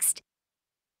next.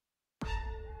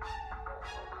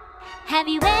 Have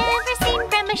you ever seen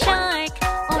Grandma Shark?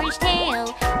 Orange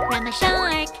tail, Grandma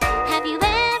Shark. Have you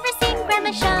ever seen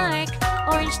Grandma Shark?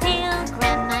 Orange tail,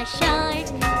 Grandma Shark.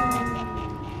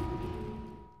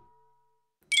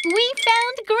 We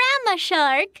found Grandma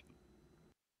Shark.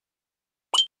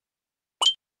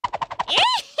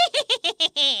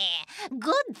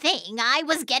 Good thing I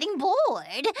was getting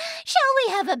bored. Shall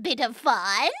we have a bit of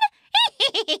fun?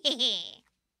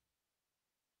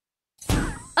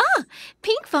 Oh,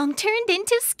 Pink Fong turned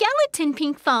into Skeleton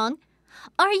Pink Fong.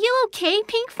 Are you okay,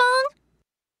 Pink Fong?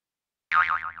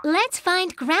 Let's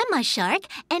find Grandma Shark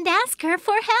and ask her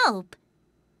for help.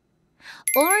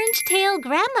 Orange tail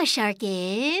Grandma Shark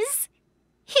is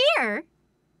here.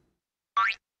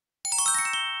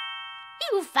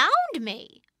 You found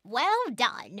me. Well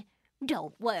done.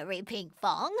 Don't worry, Pink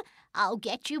Fong. I'll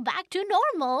get you back to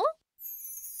normal.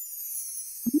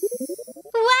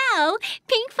 Wow,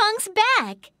 Pink Fong's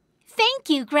back. Thank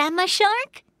you, Grandma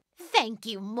Shark. Thank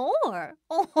you more.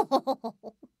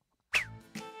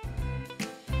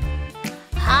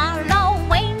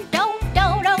 Halloween, do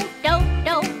do do do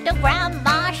do do,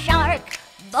 Grandma Shark.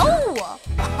 Boo!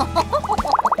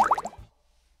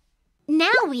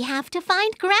 Now we have to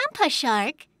find Grandpa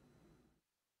Shark.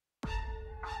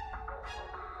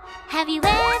 Have you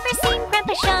ever seen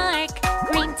Grandpa Shark?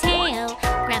 Green tail,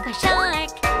 Grandpa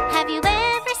Shark. Have you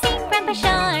ever seen Grandpa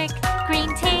Shark?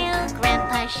 Green tail,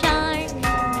 Grandpa Shark.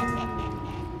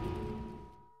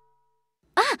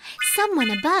 Ah, someone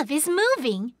above is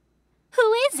moving.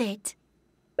 Who is it?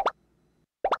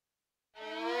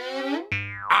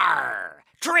 Arr!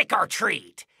 Trick or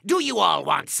treat! Do you all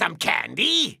want some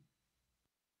candy?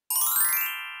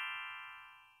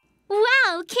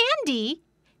 Wow, candy!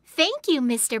 Thank you,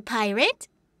 Mr. Pirate.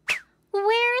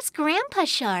 Where's Grandpa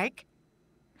Shark?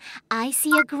 I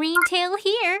see a green tail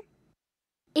here.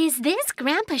 Is this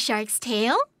Grandpa Shark's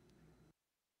tail?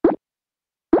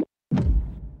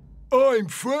 I'm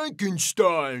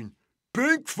Frankenstein.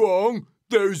 Pink Fong,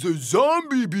 there's a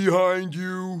zombie behind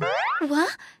you.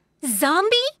 What?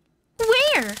 Zombie?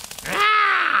 Where?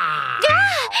 Ah!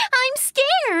 Ah! I'm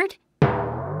scared!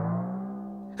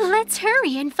 Let's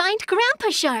hurry and find Grandpa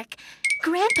Shark.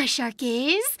 Grandpa Shark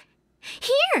is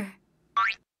Here!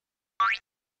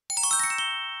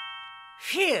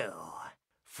 Phew!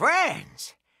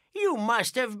 Friends, you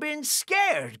must have been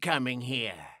scared coming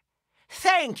here.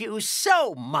 Thank you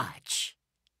so much.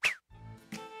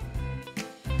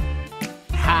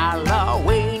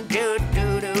 Halloween, do,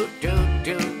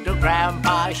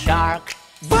 Grandpa Shark.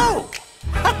 Boo!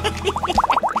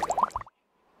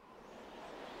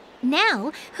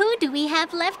 Now, who do we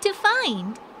have left to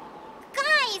find?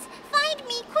 Guys, find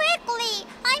me quickly!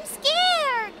 I'm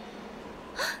scared!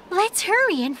 Let's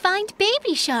hurry and find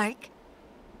Baby Shark.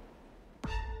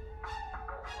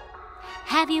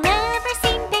 Have you ever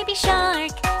seen Baby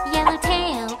Shark?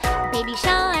 Yellowtail, Baby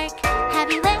Shark.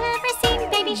 Have you ever seen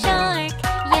Baby Shark?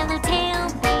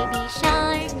 Yellowtail, Baby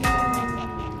Shark.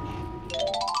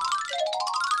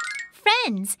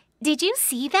 Friends, did you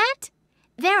see that?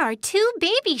 There are 2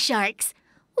 baby sharks.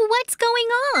 What's going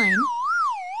on?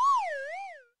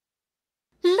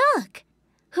 Look,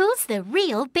 who's the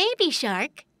real baby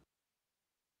shark?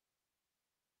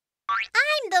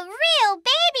 I'm the real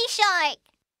baby shark!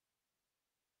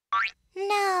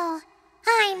 No,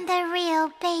 I'm the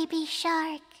real baby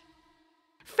shark.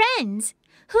 Friends,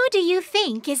 who do you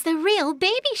think is the real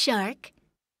baby shark?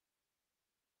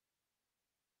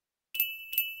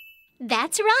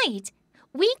 That's right.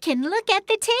 We can look at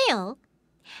the tail.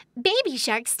 Baby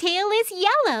shark's tail is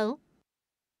yellow.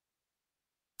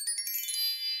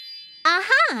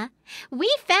 Aha!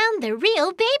 We found the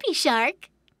real baby shark.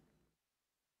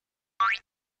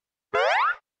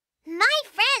 My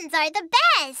friends are the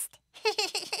best!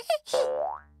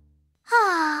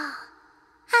 Oh,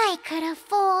 I could have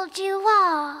fooled you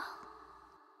all.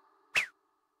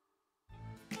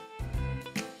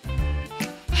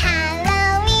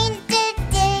 Halloween,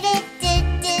 baby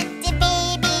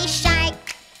shark,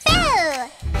 boo!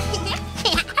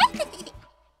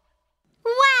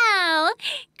 Wow!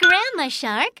 Grandma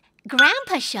shark,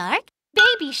 Grandpa shark,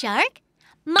 Baby shark,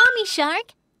 Mommy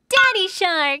shark, Daddy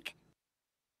shark.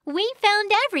 We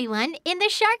found everyone in the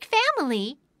shark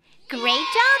family. Great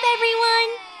job, everyone!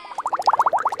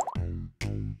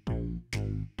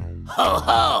 Ho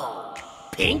ho!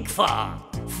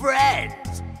 Pinkfong,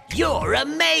 friends, you're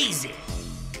amazing!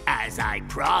 As I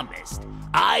promised,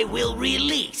 I will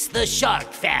release the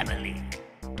shark family.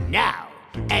 Now,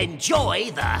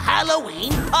 enjoy the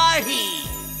Halloween party!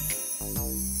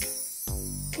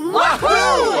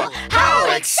 Wahoo!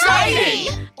 How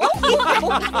exciting!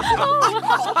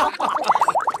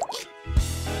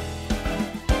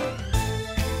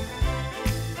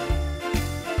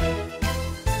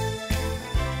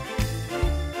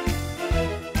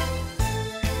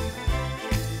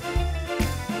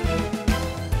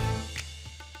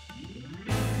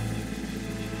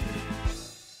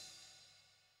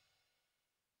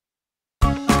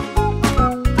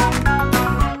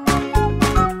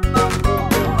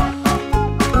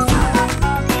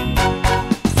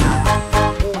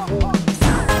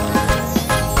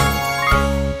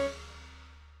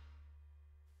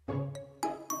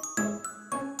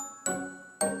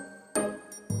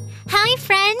 Hi,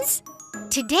 friends!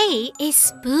 Today is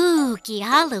Spooky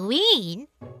Halloween.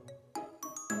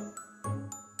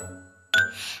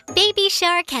 Baby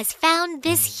Shark has found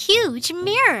this huge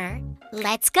mirror.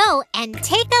 Let's go and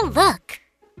take a look.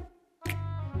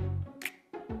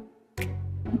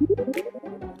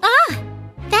 Ah!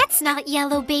 That's not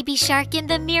yellow Baby Shark in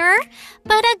the mirror,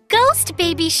 but a ghost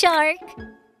Baby Shark.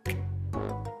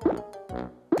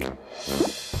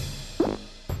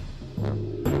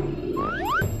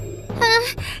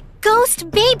 Ghost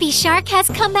Baby Shark has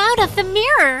come out of the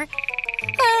mirror.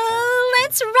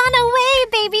 Let's run away,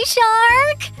 Baby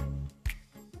Shark!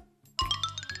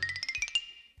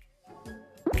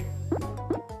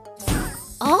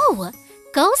 Oh,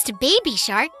 Ghost Baby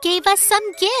Shark gave us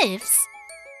some gifts.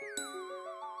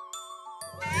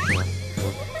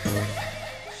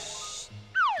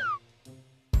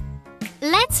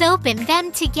 Let's open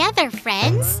them together,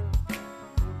 friends.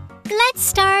 Let's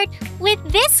start with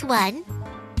this one.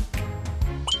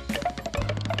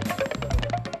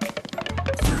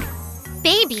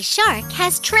 Baby Shark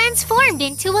has transformed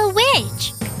into a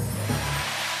witch.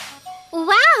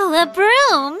 Wow, a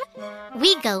broom!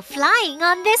 We go flying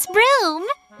on this broom.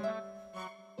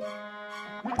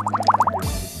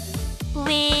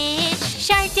 Witch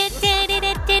Shark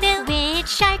do-do-do-do-do-do. Witch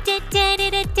Shark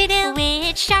do-do-do-do-do-do.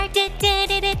 Witch Shark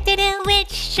do-do-do-do-do-do.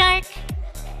 Witch Shark.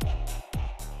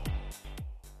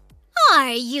 Are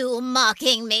you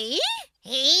mocking me?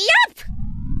 Yup!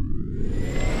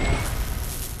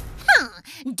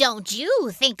 Don't you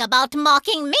think about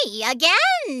mocking me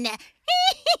again!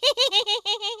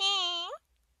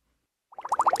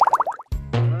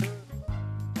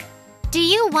 Do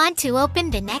you want to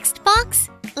open the next box?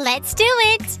 Let's do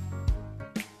it!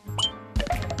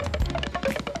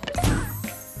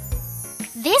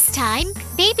 This time,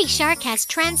 Baby Shark has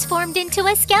transformed into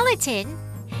a skeleton.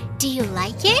 Do you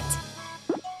like it?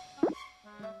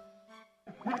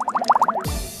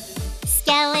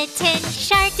 Skeleton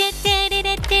shark,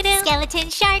 skeleton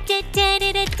shark,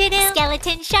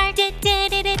 skeleton shark,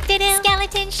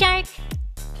 skeleton shark.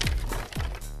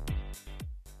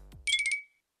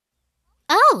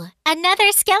 Oh,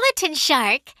 another skeleton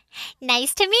shark.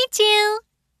 Nice to meet you.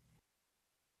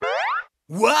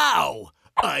 Wow!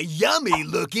 A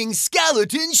yummy-looking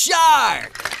skeleton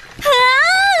shark!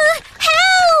 Ah!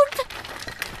 Help!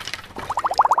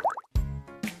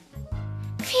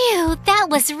 Phew, that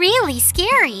was really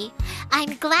scary.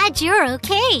 I'm glad you're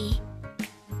okay.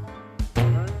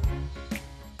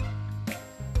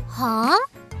 Huh?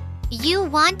 You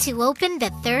want to open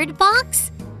the third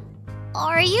box?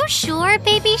 Are you sure,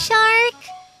 Baby Shark?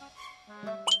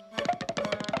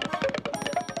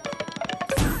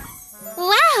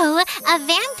 Wow! A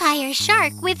vampire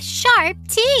shark with sharp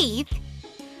teeth!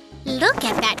 Look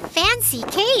at that fancy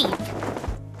cape!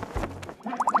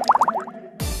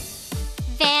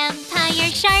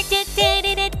 Vampire shark,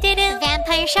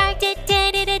 vampire shark,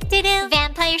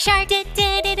 vampire shark,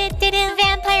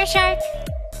 vampire shark.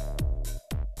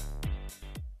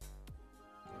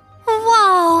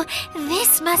 Whoa!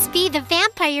 This must be the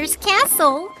vampire's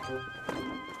castle.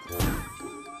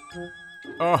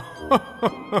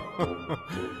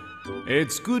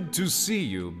 It's good to see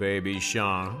you, Baby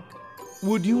Shark.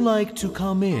 Would you like to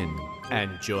come in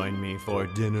and join me for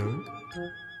dinner?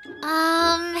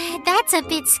 That's a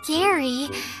bit scary.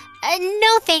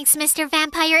 No thanks, Mr.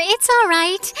 Vampire. It's all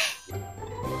right.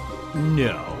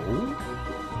 No.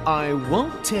 I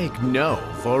won't take no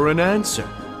for an answer.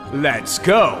 Let's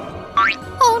go.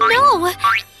 Oh, no!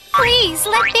 Please,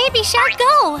 let Baby Shark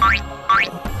go!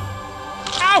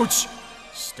 Ouch!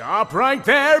 Stop right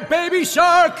there, Baby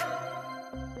Shark!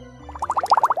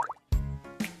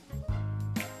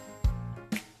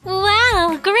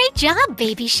 Wow, great job,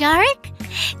 Baby Shark!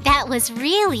 That was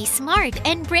really smart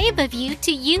and brave of you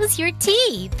to use your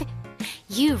teeth.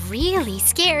 You really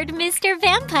scared Mr.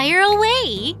 Vampire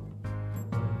away.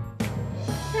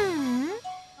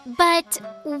 But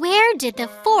where did the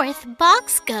fourth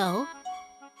box go?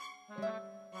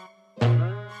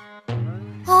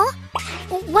 Huh?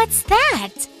 What's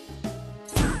that?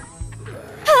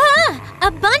 Ah!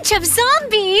 A bunch of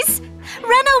zombies!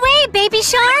 Run away, Baby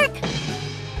Shark!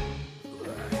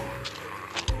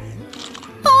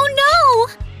 Oh no!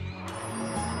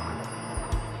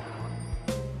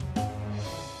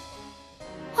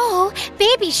 Oh,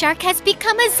 Baby Shark has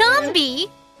become a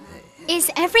zombie! Is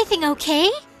everything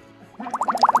okay?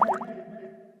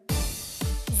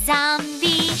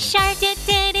 Zombie shark,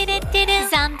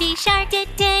 zombie shark,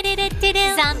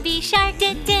 zombie shark,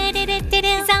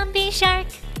 zombie shark.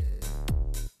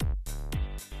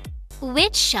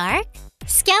 Which shark?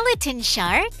 Skeleton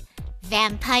shark?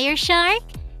 Vampire shark?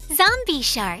 Zombie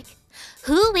shark?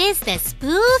 Who is the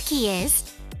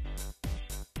spookiest?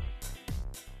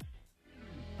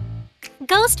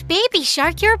 Ghost Baby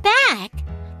Shark, you're back.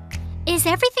 Is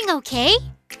everything okay?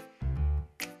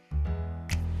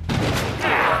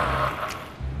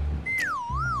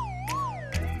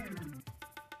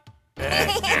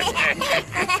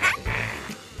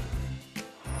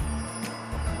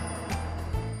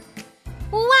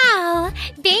 Wow!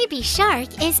 Baby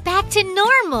Shark is back to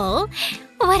normal.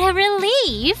 What a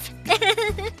relief!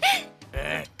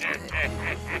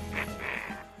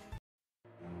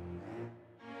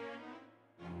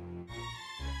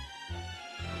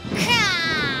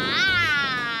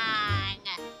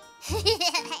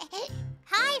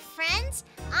 Hi, friends.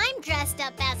 I'm dressed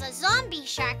up as a zombie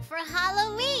shark for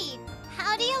Halloween.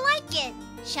 How do you like it?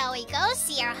 Shall we go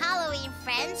see our Halloween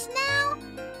friends now?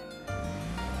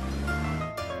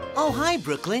 Oh, hi,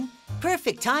 Brooklyn.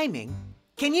 Perfect timing.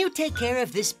 Can you take care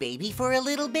of this baby for a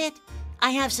little bit?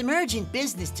 I have some urgent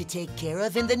business to take care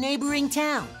of in the neighboring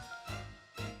town.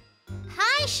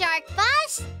 Hi, Shark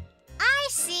Bus. I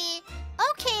see.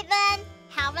 Okay, then.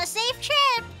 Have a safe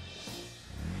trip.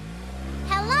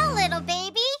 Hello, little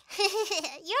baby.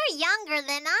 You're younger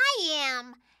than I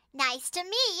am. Nice to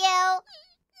meet you.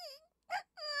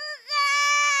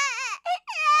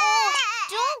 Oh,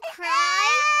 don't cry.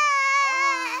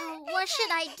 Oh, what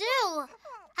should I do?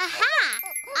 Aha!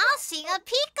 I'll sing a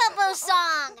peekaboo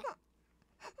song.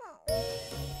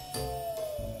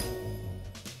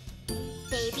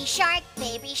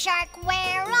 Baby shark,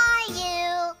 where are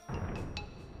you?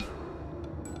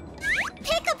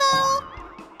 Peekaboo!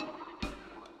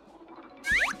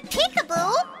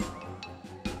 Peekaboo?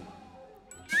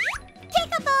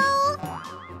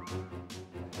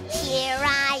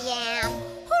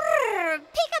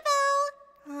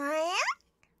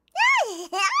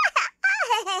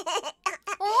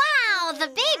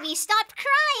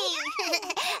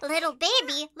 little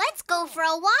baby, let's go for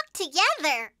a walk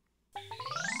together.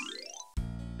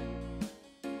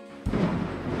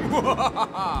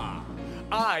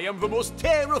 I am the most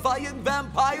terrifying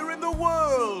vampire in the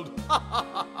world!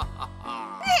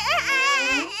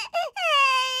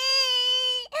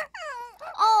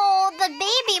 Oh, the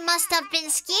baby must have been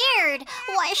scared.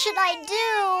 What should I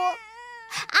do?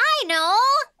 I know!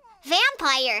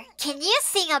 Vampire, can you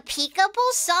sing a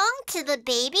peekaboo song to the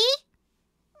baby?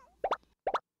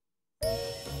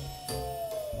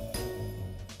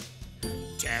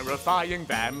 Terrifying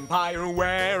vampire,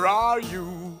 where are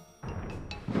you?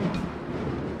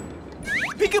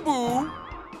 Peekaboo!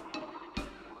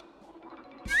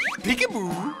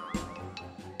 Peekaboo!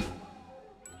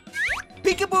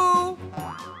 Peekaboo!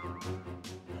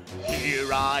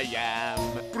 Here I am.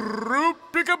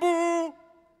 Peekaboo!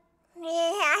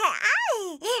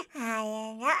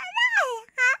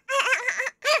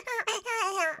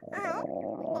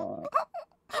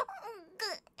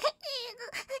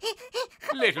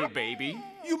 Little baby,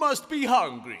 you must be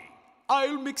hungry.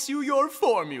 I'll mix you your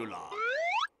formula.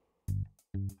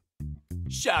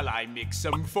 Shall I mix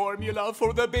some formula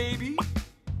for the baby?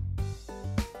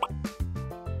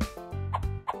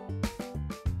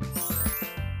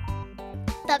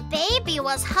 The baby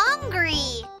was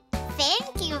hungry.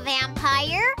 Thank you,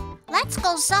 Vampire. Let's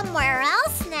go somewhere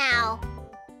else now.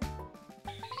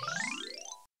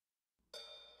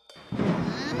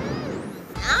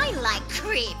 I like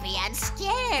creepy and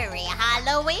scary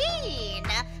Halloween.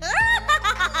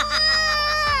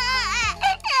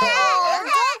 Oh,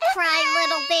 don't cry,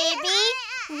 little baby.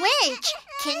 Witch,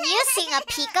 can you sing a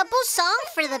peekaboo song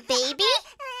for the baby?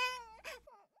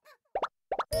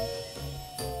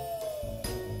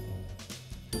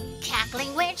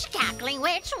 Cackling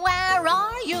witch, where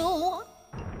are you?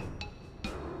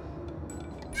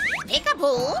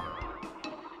 Peekaboo!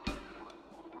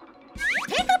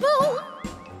 Peekaboo!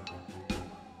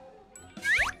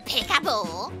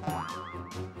 Peekaboo!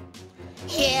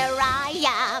 Here I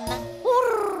am!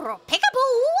 Peekaboo!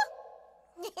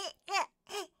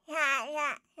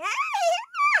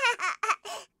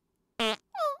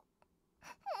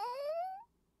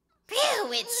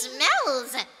 Phew, it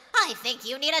smells! I think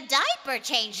you need a diaper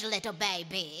change, little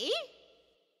baby.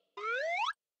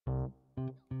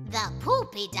 The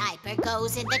poopy diaper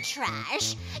goes in the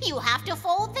trash. You have to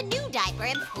fold the new diaper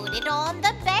and put it on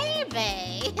the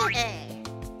baby.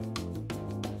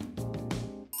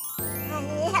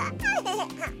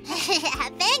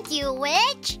 Thank you,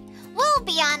 Witch. We'll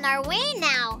be on our way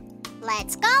now.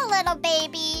 Let's go, little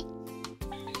baby.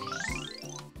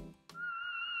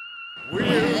 We're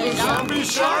the Zombie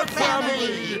Shark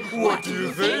Family! What do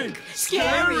you think?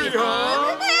 Scary,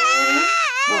 huh?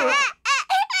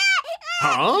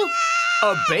 Huh?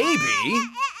 A baby?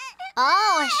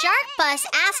 Oh, Shark Bus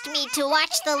asked me to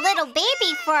watch the little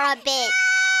baby for a bit.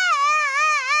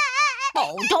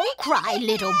 Oh, don't cry,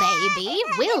 little baby.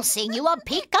 We'll sing you a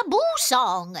peekaboo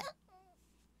song.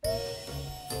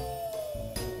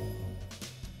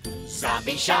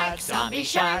 Zombie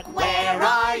shark, where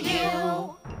are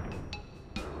you?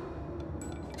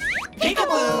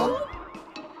 Peekaboo!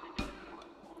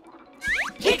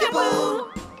 Peekaboo!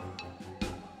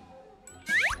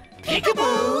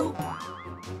 Peekaboo!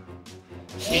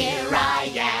 Here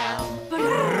I am!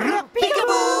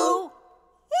 Peekaboo!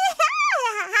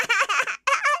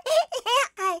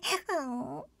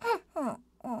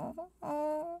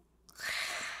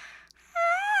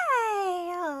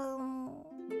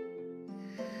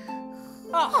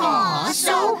 Aw,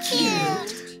 so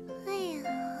cute.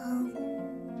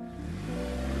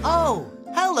 Oh,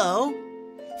 hello.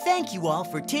 Thank you all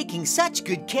for taking such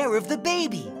good care of the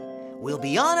baby. We'll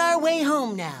be on our way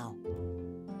home now.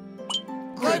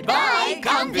 Goodbye!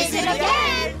 Come visit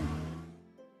again!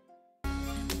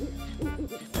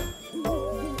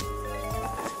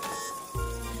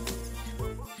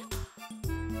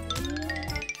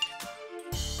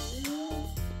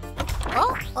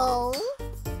 Uh-oh.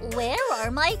 Where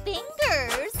are my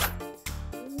fingers?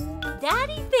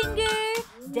 Daddy Finger!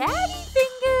 Daddy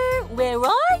Finger! Where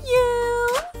are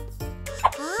you?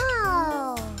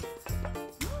 Oh.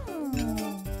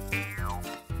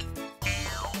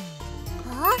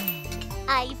 Huh?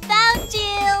 I found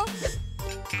you!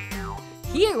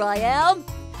 Here I am!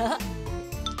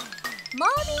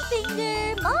 Mommy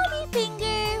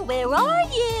Finger, where are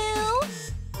you?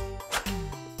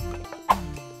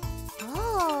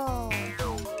 Oh.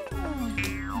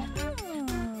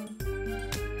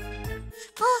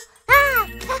 Oh, ah!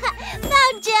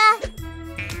 Found ya!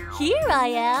 Here I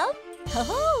am!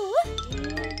 Oh!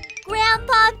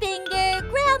 Grandpa Finger,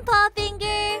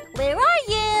 where are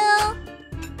you?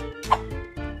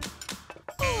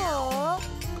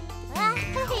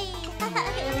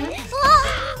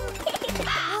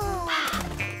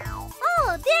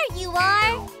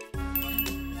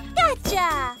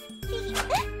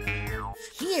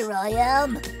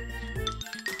 am!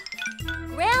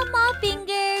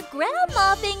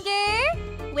 Grandma Finger,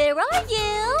 where are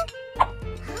you?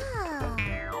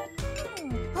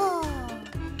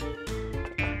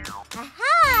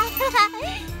 Aha!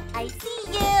 I see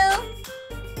you!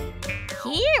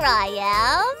 Here I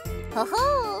am! Ho ho!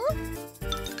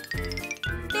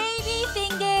 Baby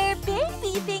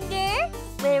Finger,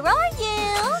 where are you?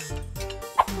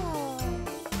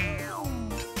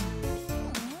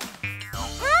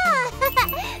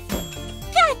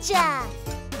 Gotcha!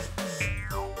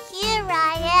 Here I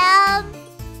am!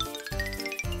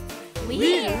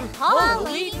 We're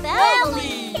Halloween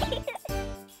Family!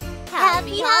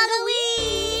 Happy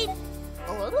Halloween!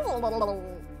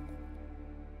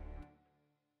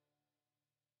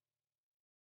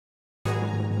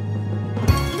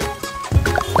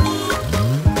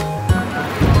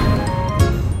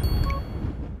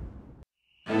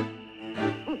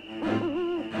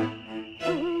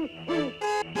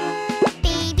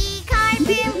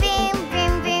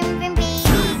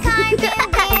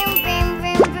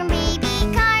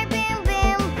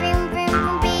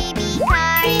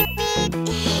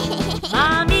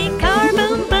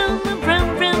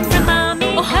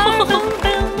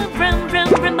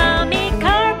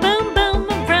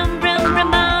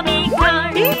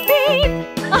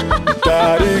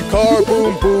 Daddy car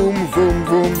boom boom vroom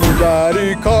vroom vroom.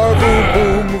 Daddy car boom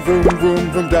boom vroom vroom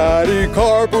vroom. Daddy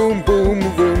car boom boom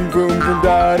vroom vroom vroom.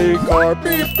 Daddy car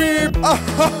beep beep.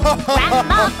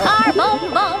 Grandma car boom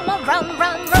boom vroom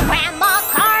vroom vroom. Grandma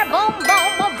car boom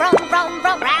boom vroom vroom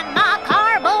vroom. Grandma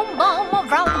car boom boom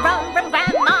vroom vroom vroom.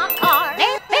 Grandma car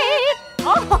beep beep.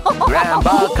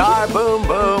 Grandpa car boom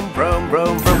boom vroom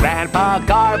vroom vroom. Grandpa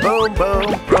car boom boom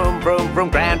vroom vroom vroom.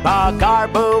 Grandpa car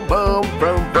boom boom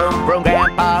vroom vroom vroom.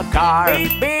 Grandpa car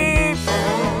beep beep.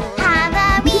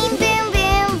 Halloween boom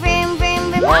boom vroom vroom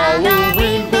vroom.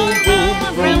 Halloween boom boom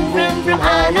vroom vroom vroom.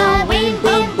 Halloween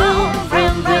boom boom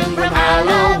vroom vroom vroom.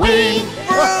 Halloween.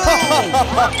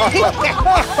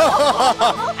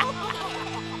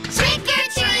 Trick or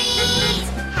treat!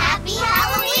 Happy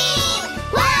Halloween!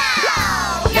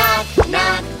 Wow! Knock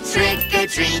knock, trick or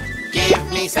treat. Give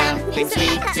me something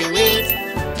sweet to eat.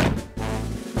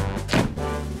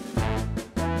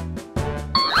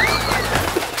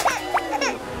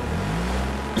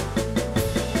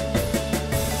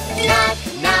 Knock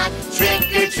knock, trick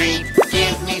or treat.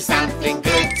 Give me something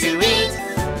good to eat.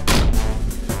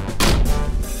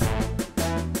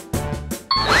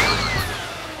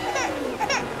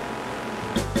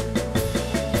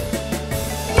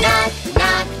 Knock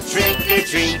knock, trick or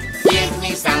treat. Give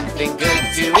me something good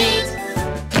to eat.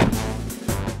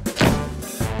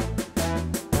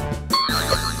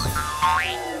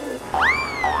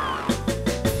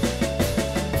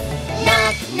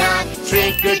 Knock knock,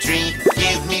 trick or treat.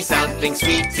 Give me something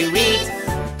sweet to eat.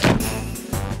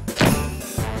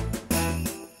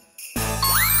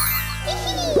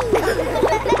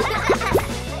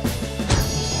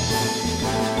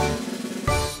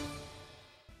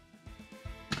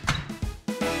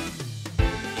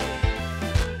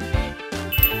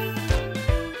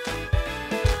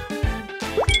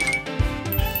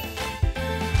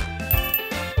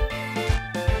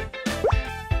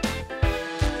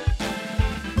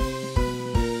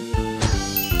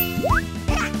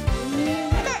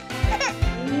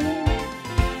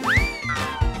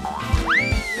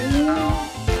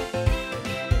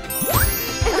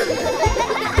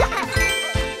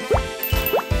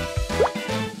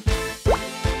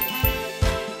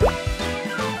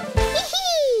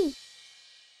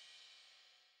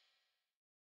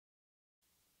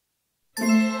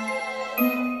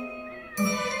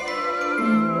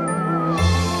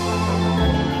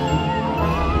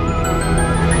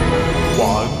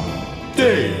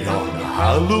 Day on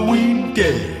Halloween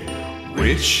Day,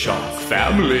 with Shark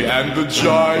Family and the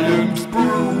giant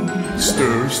brew.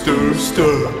 Stir, stir,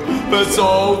 stir, that's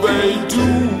all they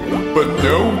do. But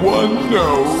no one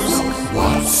knows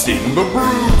what's in the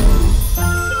brew.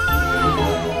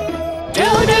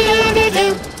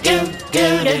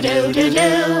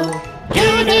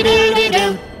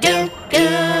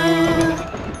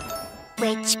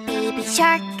 Which baby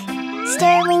shark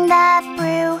stirring the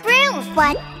brew?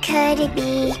 What could it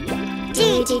be?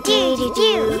 Do do do do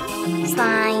do.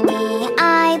 Slimy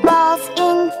eyeballs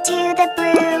into the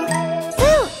brew.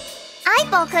 Ooh,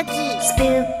 eyeball cookie.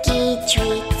 Spooky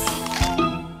treats.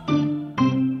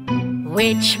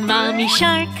 Which mommy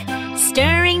shark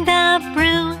stirring the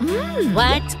brew?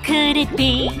 What could it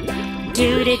be?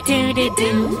 Do do do do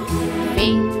do.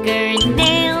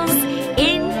 Fingernails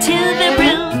into the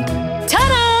brew.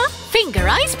 Ta-da! Finger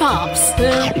ice pops.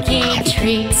 Spooky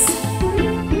treats.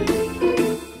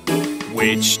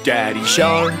 Rich Daddy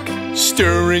Shark,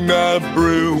 stirring the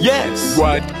brew. Yes.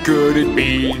 What could it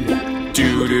be?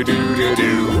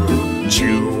 Do-do-do-do-do.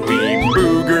 Chewy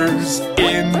boogers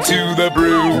into the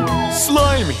brew.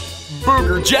 Slimy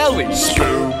booger jelly.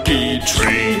 Spooky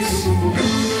trees.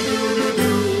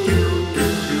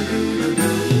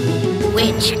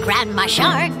 Witch Grandma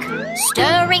Shark,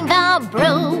 stirring the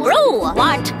brew.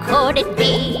 What could it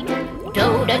be?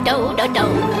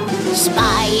 Do-do-do-do-do.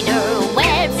 Spider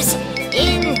webs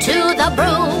into the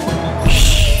brew.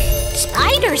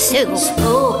 Spider soup.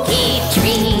 Spooky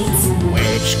trees.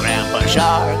 Witch Grandpa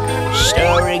Shark,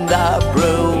 stirring the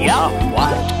brew. Yup,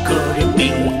 what could it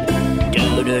be?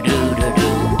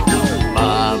 Do-do-do-do-do.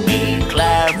 Mommy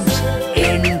clams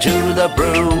into the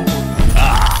brew.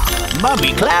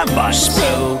 Mummy Clam Bun.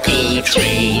 Spooky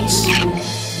treats.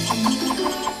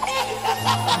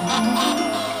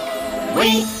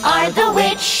 We are the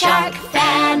Witch Shark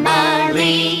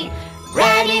family,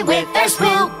 ready with our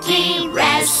spooky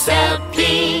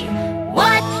recipe.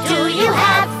 What do you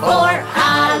have for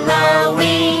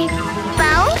Halloween?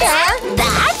 Bones?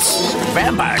 That's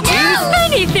Vampire teeth.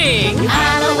 anything.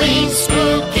 Halloween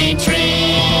spooky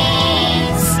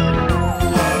treats.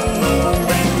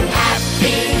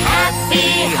 Happy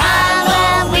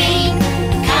Halloween.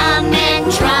 Come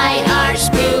and try our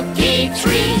spooky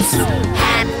treats.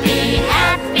 Happy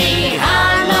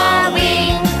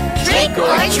Halloween. Trick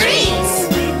or treats.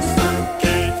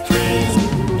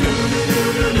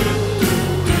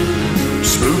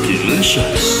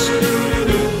 Spookylicious.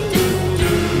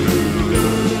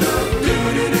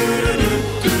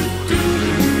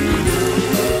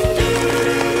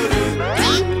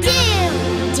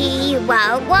 Do you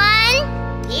want one?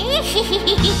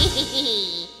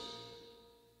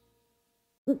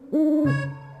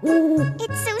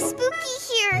 It's so spooky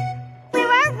here. Where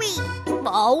are we?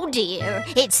 Oh dear,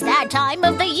 it's that time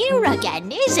of the year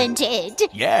again, isn't it?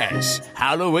 Yes,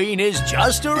 Halloween is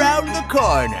just around the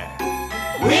corner.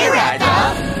 We're at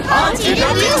the Haunted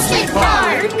Amusement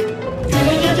Park.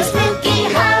 Do-do-do-do spooky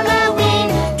Halloween.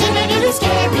 Do-do-do-do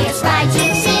scariest ride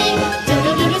you've seen.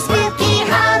 Do-do-do-do spooky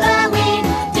Halloween.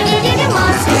 Do-do-do-do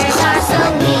monsters are so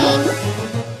mean.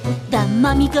 The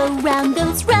mummy go round,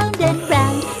 goes round and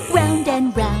round, round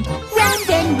and round, round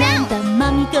and round. The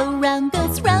mummy go round,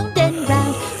 goes round and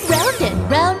round, round and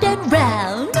round and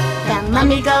round. The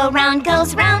mummy go round,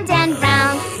 goes round and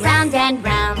round, round and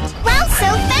round. Wow, so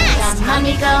fast! The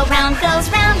mummy go round, goes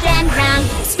round and round.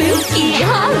 Spooky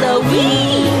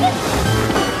Halloween!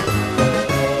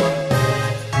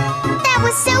 That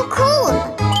was so cool!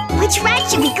 Which ride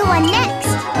should we go on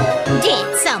next?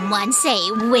 Did someone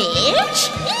say witch?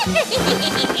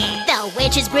 The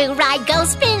witch's brew ride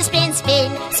goes spin, spin,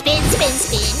 spin, spin, spin,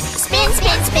 spin, spin,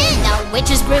 spin, spin. The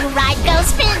witch's brew ride goes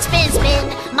spin, spin,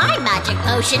 spin. My magic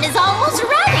potion is almost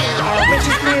ready. The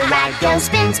witch's brew ride goes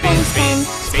spin, spin, spin,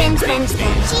 spin, spin,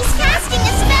 spin. She's casting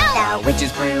a spell! The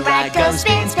witch's brew ride goes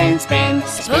spin, spin, spin.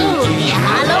 Spooky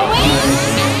Halloween!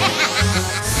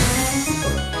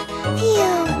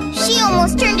 Phew, she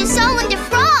almost turned us all into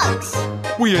frogs!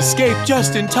 We escaped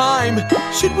just in time.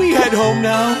 Should we head home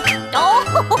now? Oh,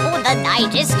 the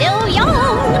night is still young.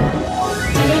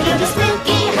 Do-do-do-do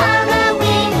spooky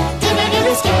Halloween.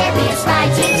 Do-do-do-do scariest ride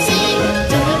you've seen.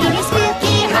 Do-do-do-do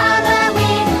spooky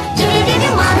Halloween. Do-do-do-do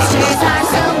monsters are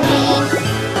so mean.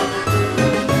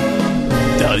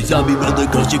 The zombie roller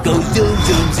coaster goes zoom,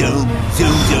 zoom, zoom,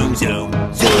 zoom, zoom, zoom,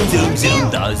 zoom, zoom, zoom.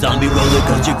 The zombie roller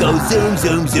coaster goes zoom,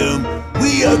 zoom, zoom.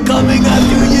 We are coming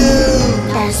after you.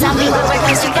 The zombie roller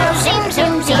coaster goes zoom,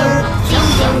 zoom, zoom, zoom,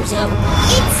 zoom, zoom.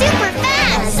 It's super The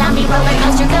fast! zombie roller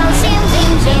coaster goes zoom,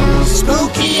 zoom, zoom.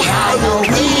 Spooky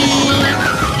Halloween.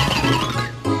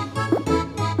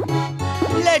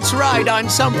 Let's ride on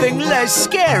something less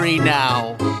scary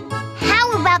now.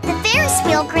 How about the Ferris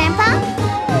wheel, Grandpa?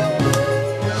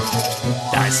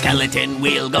 The skeleton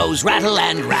wheel goes rattle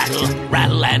and rattle,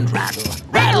 rattle and rattle,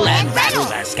 rattle and rattle.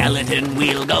 The skeleton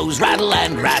wheel goes rattle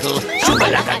and rattle,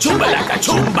 chumbalaka, chumbalaka,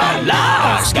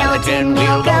 chumbala. The skeleton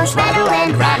wheel goes rattle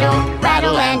and rattle,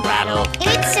 rattle and rattle.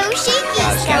 It's so shaky!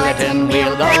 The skeleton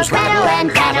wheel goes rattle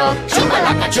and rattle,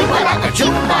 chumbalaka, chumbalaka,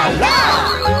 chumbala.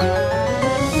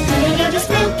 Do-do-do-do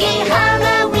spooky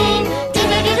Halloween.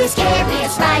 Do-do-do-do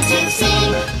scariest ride you've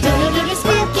seen. Do-do-do-do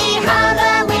spooky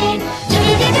Halloween.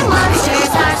 Do-do-do-do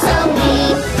monsters are so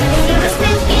mean. Do-do-do-do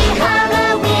spooky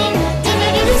Halloween.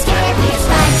 Do-do-do-do scariest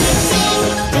ride you've seen.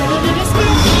 Do-do-do-do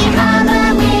spooky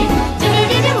Halloween.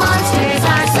 Do-do-do-do monsters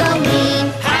are so mean.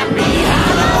 Happy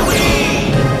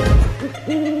Halloween!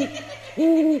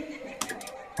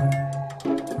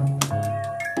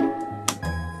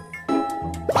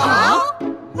 Huh?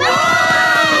 Run!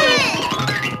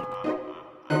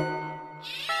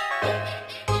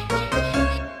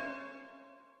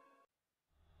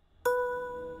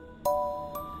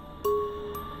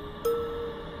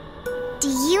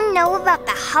 you know about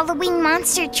the Halloween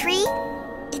monster tree?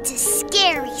 It's a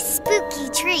scary, spooky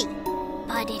tree.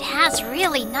 But it has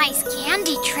really nice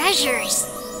candy treasures.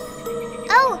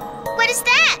 Oh, what is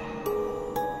that?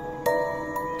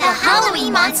 The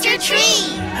Halloween monster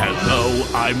tree! Hello,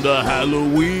 I'm the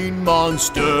Halloween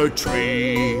monster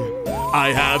tree.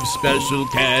 I have special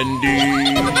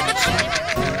candy.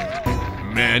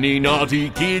 Many naughty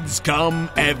kids come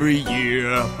every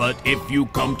year, but if you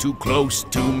come too close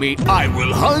to me, I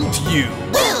will hunt you.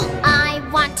 I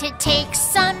want to take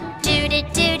some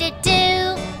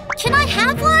do-do-do-do-do. Can I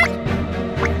have one?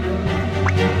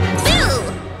 Boo!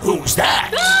 Who's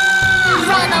that?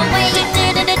 Run away,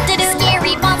 do-do-do-do-do.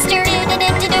 Scary monster,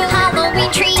 do-do-do-do-do. Halloween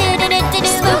tree, do-do-do-do-do.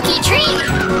 Spooky tree.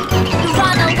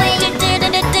 Run away,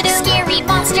 do-do-do-do-do. Scary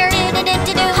monster,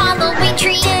 do-do-do-do-do. Halloween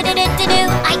tree, do-do-do-do-do.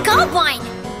 I got one.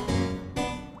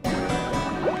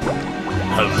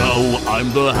 Hello,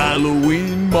 I'm the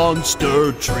Halloween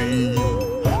monster tree.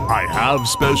 I have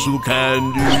special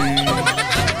candy.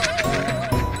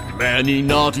 Many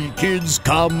naughty kids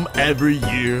come every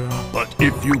year, but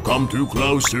if you come too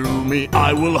close to me,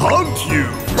 I will hunt you.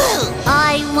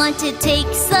 I want to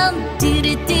take some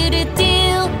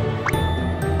do-do-do-do-do.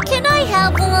 Can I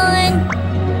have one?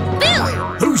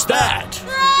 Boo! Who's that?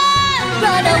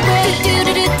 Run away,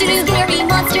 do-do-do-do-do. Scary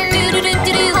monster,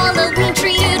 do-do-do-do-do. Halloween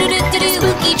tree, do-do-do-do-do.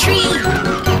 Spooky tree.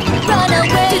 Run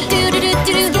away,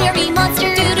 do-do-do-do-do. Scary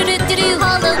monster, do-do-do-do-do.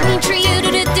 Halloween tree,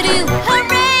 do-do-do-do-do.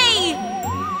 Hooray!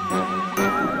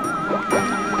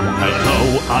 Hello,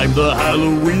 I'm the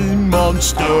Halloween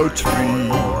monster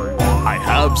tree. I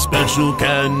have special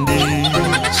candy.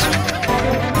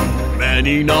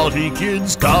 Many naughty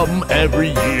kids come every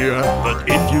year, but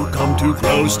if you come too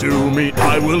close to me,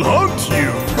 I will hunt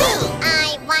you.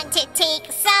 I want to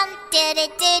take some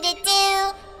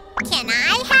do-do-do-do-do. Can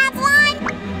I have one?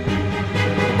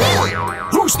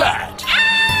 Who's that?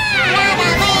 Run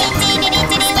away,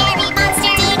 do-do-do-do-do. Scary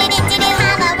monster, do-do-do-do-do.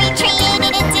 Halloween tree,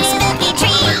 do-do-do-do-do. Spooky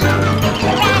tree.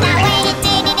 Run away,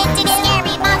 do-do-do-do-do.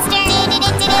 Scary monster,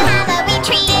 do-do-do-do-do. Halloween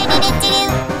tree, do-do-do-do-do.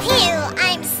 Phew,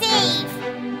 I'm safe.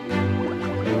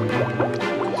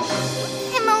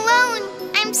 I'm alone.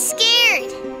 I'm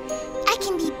scared. I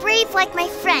can be brave like my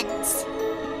friends.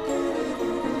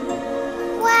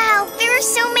 Wow, there are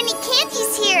so many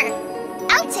candies here.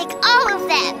 I'll take all of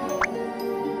them.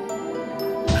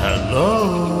 Hello.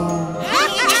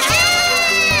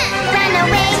 Run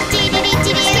away,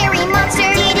 do-do-do-do-do. Scary monster,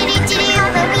 do-do-do-do-do.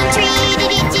 Halloween tree,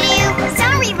 do-do-do-do-do.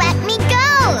 Sorry, let me go.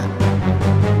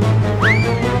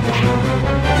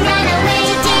 Run away,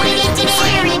 do-do-do-do-do.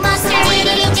 Scary monster,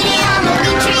 do-do-do-do-do.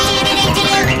 Halloween tree,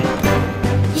 do-do-do-do-do.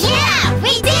 Yeah,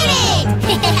 we did it!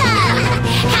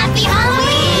 Happy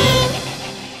Halloween!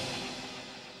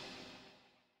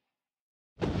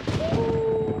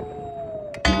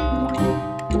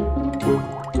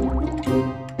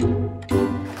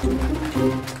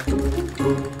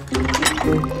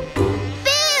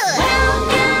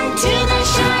 Welcome to the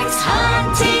shark's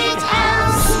haunted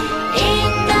house.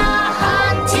 In the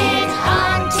haunted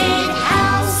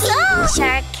house.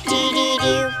 Shark,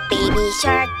 doo-doo-doo. Baby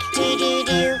shark,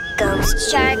 doo-doo-doo. Ghost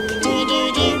shark,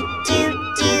 doo-doo-doo.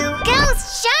 Doo-doo.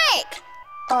 Ghost shark!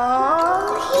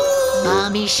 Oh,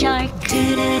 Mommy shark,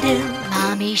 doo-doo-doo.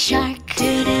 Mommy shark,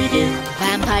 doo-doo-doo.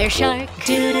 Vampire shark,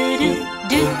 doo-doo-doo.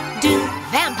 Doo-doo.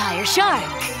 Vampire shark.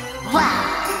 Wow.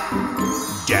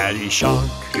 Daddy shark,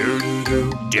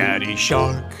 doo-doo-doo. Daddy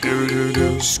shark,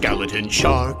 doo-doo-doo. Skeleton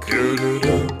shark,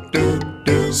 doo-doo-doo.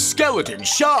 Doo-doo. Skeleton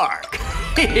shark.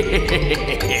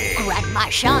 Grandma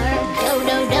shark, no,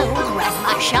 no, no.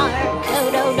 Grandma shark, no,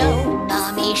 no, no.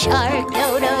 Mommy shark,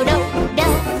 no, no, no. No,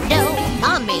 no.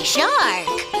 Mommy shark.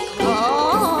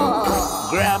 Oh.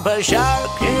 Grandpa shark,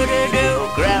 doo-doo-doo.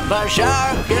 Grandpa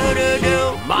shark,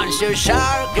 doo-doo-doo. Monster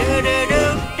shark,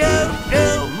 doo-doo-doo.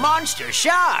 Doo-doo. Monster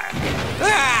shark.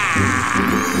 Ah!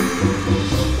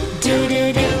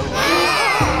 Do-do-do.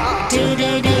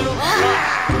 Do-do-do.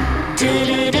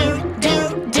 Do-do-do.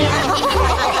 Do-do.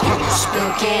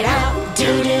 Spook it up.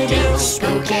 Do-do-do.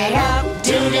 Spook it up.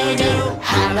 Do-do-do.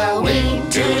 Halloween.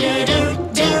 Do-do-do.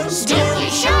 Do. Spooky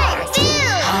shark.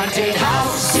 Haunted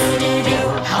house. Do-do-do.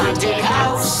 Haunted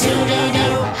house.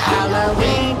 Do-do-do.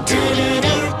 Halloween.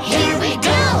 Do-do-do. Here we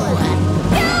go.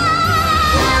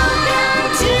 Welcome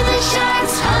to the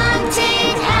shark's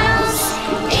haunted house.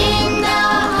 In the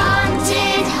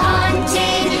haunted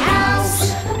house.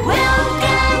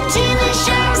 Welcome to the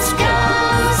shark's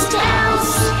ghost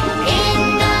house. In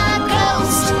the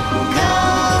ghost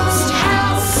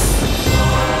house.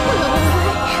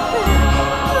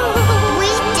 we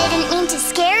didn't mean to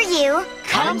scare you.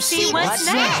 Come see what's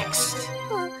next.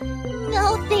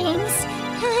 No thanks.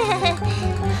 Spook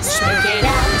it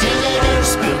out, doo-doo-doo,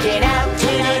 spook it out,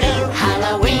 doo-doo-doo.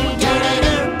 Halloween,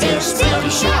 doo-doo-doo, doo, spooky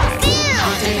shark.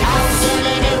 Haunted house,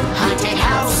 doo-doo-doo, haunted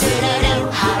house, doo-doo-doo.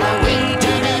 Halloween,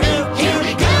 doo-doo-doo, here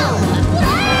we go.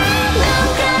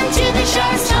 Welcome to the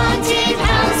shark's haunted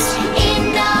house.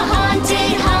 In the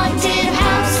haunted, haunted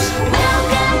house.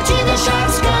 Welcome to the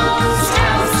shark's ghost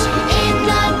house. In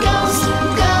the ghost,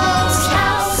 ghost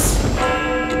house.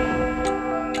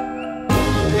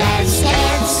 Let's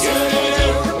dance,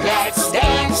 doo-doo-doo. Let's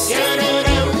dance,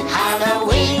 doo-doo-doo.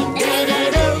 Halloween,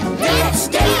 doo-doo-doo. Let's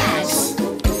dance.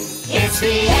 It's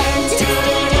the end,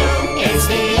 doo-doo-doo. It's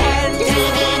the end,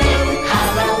 doo-doo-doo.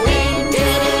 Halloween,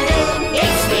 doo-doo-doo.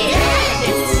 It's the end.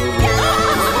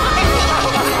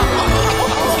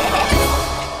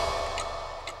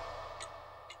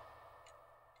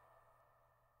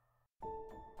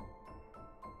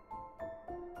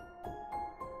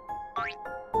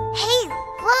 Hey,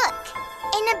 look!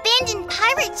 An abandoned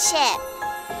pirate ship!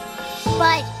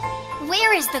 But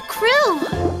where is the crew?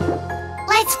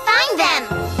 Let's find them!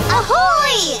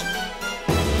 Ahoy!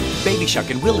 Baby Shark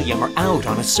and William are out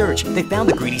on a search. They found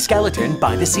the greedy skeleton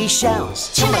by the seashells.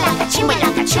 Chumbalaka,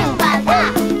 chumbalaka,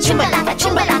 chumbala! Chumbalaka,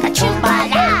 chumbalaka,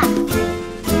 chumbala!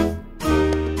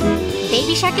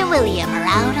 Baby Shark and William are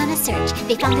out on a search.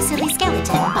 They found the silly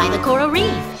skeleton by the coral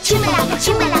reef. Chumbalaka,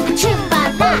 chumbalaka,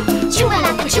 chumbala!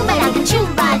 Chumbalaka, chumbalaka,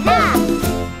 chumbala!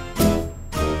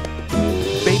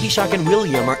 Baby Shark and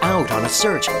William are out on a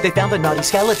search. They found the naughty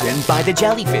skeleton by the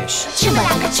jellyfish.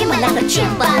 Chumbalaka, chumbalaka,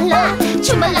 chumbala!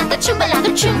 Chumbalaka,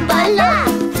 chumbalaka, chumbala!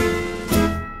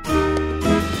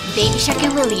 Baby Shark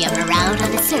and William are out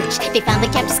on a search. They found the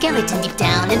captive skeleton deep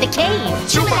down in the cave.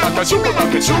 Chumbalaka,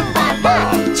 chumbalaka,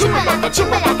 chumbala! Chumbalaka,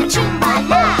 chumbalaka,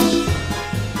 chumbala!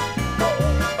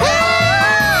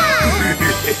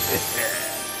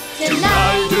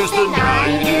 Tonight is the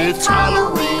night, it's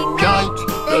Halloween night.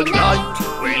 The night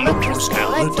we look for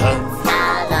skeletons.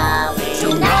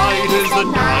 Tonight is the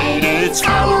night, it's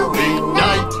Halloween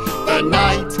night. The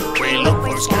night we look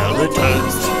for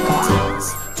skeletons.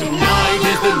 Tonight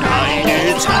is the night,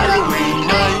 it's Halloween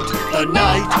night. The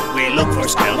night we look for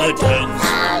skeletons.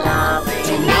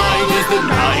 Tonight is the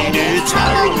night, it's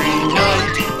Halloween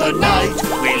night. The night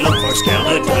we look for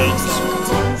skeletons.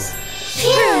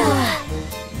 Phew!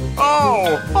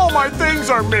 Oh, all my things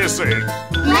are missing.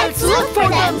 Let's look for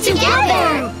them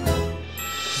together!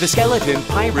 The skeleton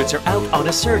pirates are out on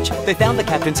a search. They found the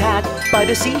captain's hat by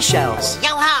the seashells.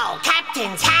 Yo-ho,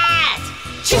 Captain's hat!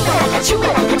 Chumbalaka,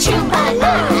 chumbalaka,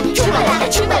 chumbala! Chumbalaka,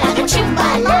 chumbalaka,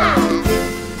 chumbala!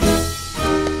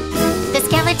 The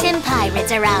skeleton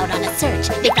pirates are out on a search.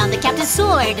 They found the captain's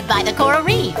sword by the coral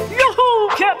reef.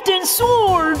 Yo-ho, Captain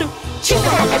Sword!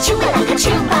 Chumbalaka, chumbalaka,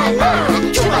 chumbala!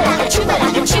 Chumbalaka,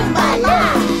 chumbalaka, chumbala!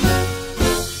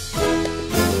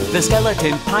 The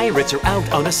skeleton pirates are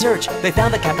out on a search. They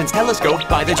found the captain's telescope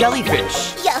by the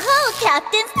jellyfish. Yo-ho,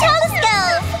 Captain's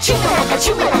telescope! Chumbalaka,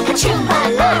 chumbalaka,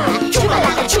 chumbala!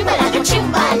 Chumbalaka, chumbalaka,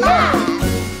 chumbala!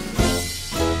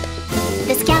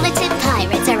 The skeleton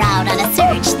pirates are out on a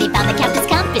search. They found the captain's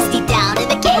compass deep down in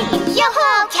the cave.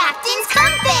 Yo-ho, Captain's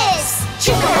compass!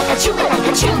 Chumbalaka,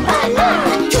 chumbalaka, chumbala!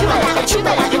 Chumbalaka,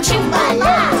 chumbalaka,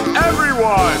 chumbala!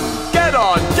 Everyone, get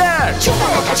on deck!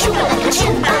 Chumbalaka, chumbalaka,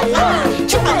 chumbala!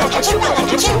 Chumbalaka,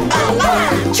 chumbalaka, chumbala!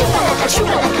 Chumbalaka,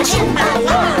 chumbalaka,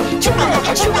 chumbala!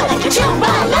 Chumbalaka, chumbalaka,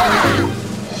 chumbala!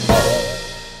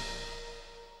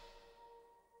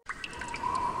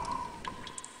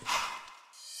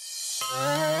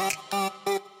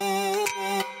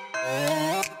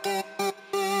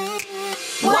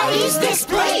 What is this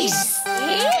place?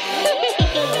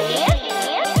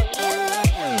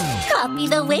 Copy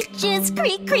the witch's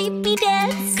creepy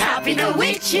dance. Copy the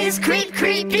witch's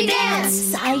creepy dance.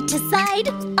 Side to side,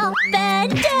 up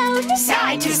and down.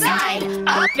 Side to side,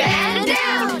 up and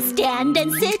down. Stand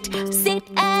and sit, sit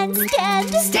and stand.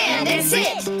 Stand and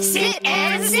sit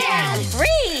and stand.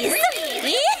 Freeze!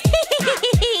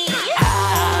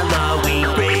 Halloween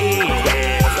freeze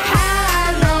dance.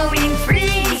 Halloween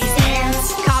freeze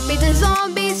dance. Copy the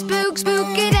zombie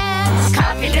spooky dance.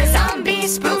 Copy the zombie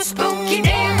spooky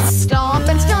dance. Stomp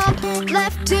and stomp,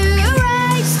 left to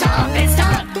right. Stomp and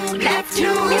stomp, left to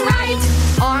right.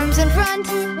 Arms in front,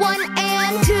 1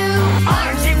 and 2.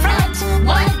 Arms in front,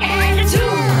 1 and 2.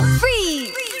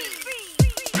 Freeze!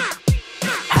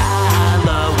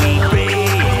 Halloween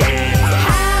freeze dance.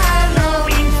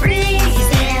 Halloween freeze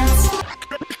dance.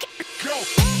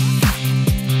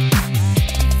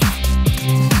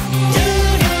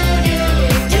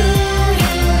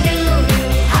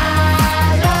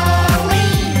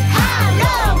 Halloween,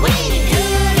 Halloween.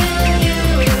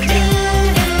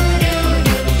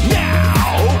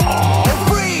 Now,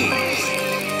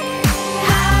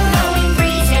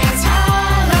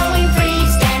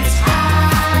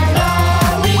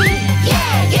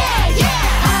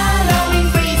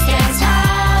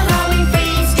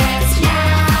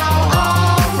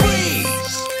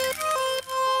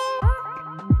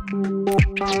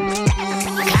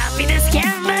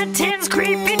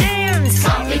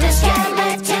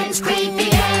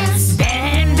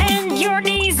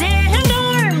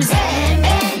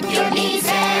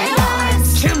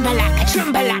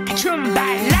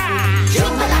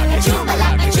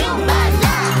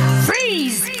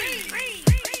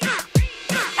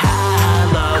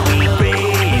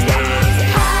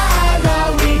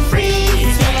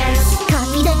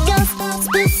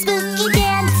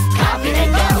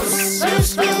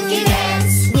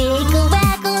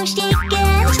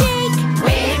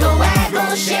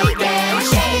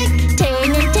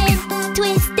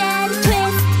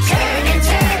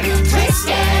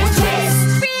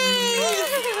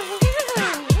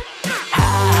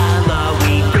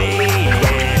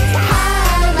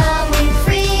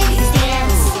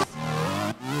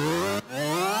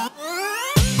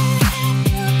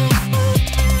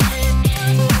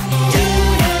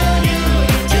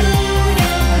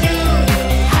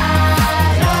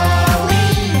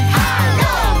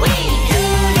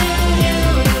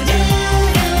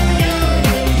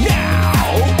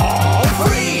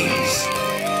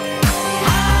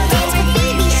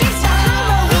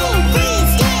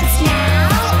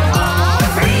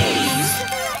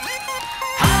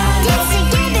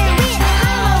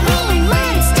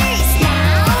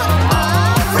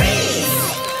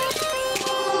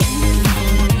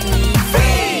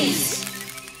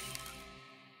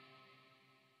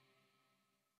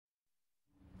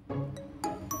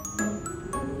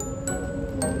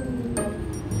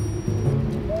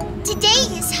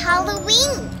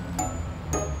 Halloween.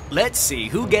 Let's see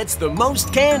who gets the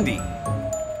most candy.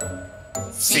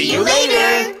 See you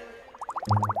later!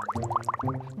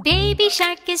 Baby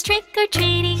shark is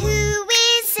trick-or-treating. Who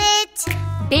is it?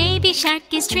 Baby shark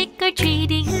is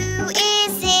trick-or-treating. Who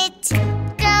is it?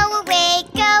 Go away,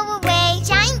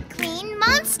 giant green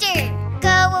monster.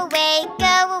 Go away,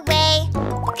 go away,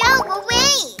 go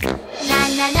away. Na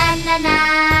na na na na.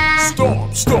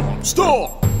 Stop, stop,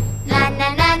 stop! Na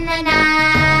na na na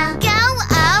na. Go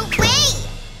away.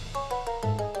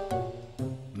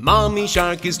 Mommy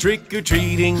shark is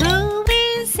trick-or-treating. Who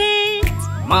is it?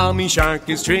 Mommy shark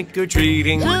is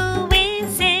trick-or-treating. Who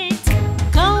is it?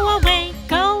 Go away,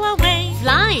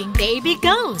 flying baby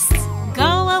ghosts.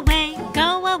 Go away,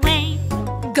 go away.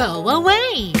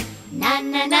 Na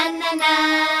na na na na.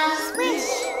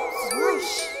 Swish,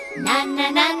 swoosh. Na na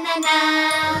na na na.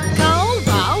 Go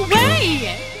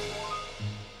away.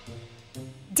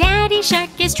 Daddy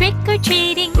shark is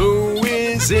trick-or-treating. Who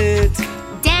is it?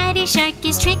 Daddy shark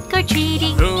is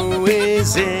trick-or-treating. Who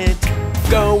is it?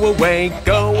 Go away,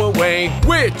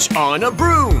 witch on a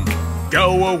broom.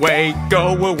 Go away,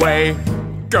 go away.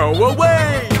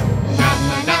 Na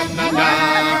na na na na.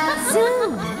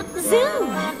 Zoom, zoom.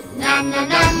 Na na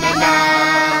na na na.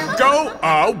 Go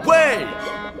away!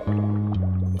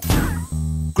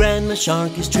 Grandma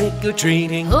shark is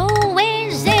trick-or-treating. Who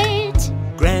is it?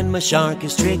 Grandma shark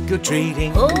is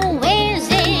trick-or-treating. Who is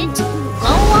it?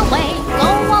 Go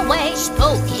away,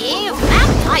 spooky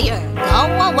vampire. Go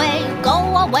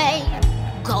away,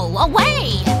 go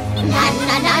away. Na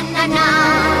na na na na.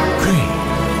 Creep,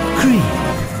 creep.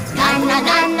 Na na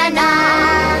na na na.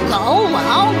 Go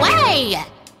away.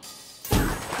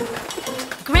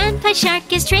 Grandpa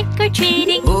shark is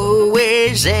trick-or-treating. Who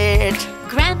is it?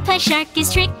 Grandpa shark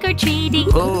is trick-or-treating.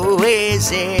 Who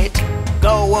is it?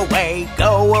 Go away,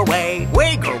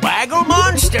 wiggle waggle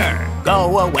monster!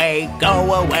 Go away,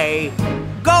 go away.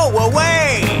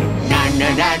 Na na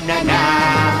na na na.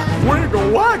 Wiggle,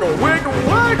 waggle, wiggle,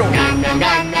 waggle! Na na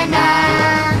na na na.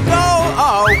 Go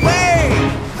away!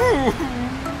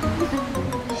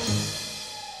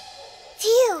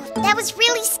 Phew, that was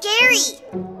really scary.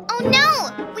 Oh no,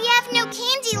 we have no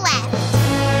candy left.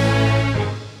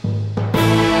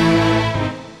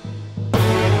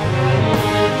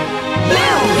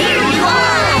 Here we are!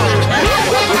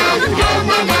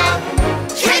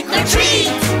 Trick or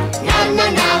treat! Na na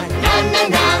na na na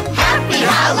na. Happy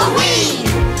Halloween!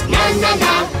 Na na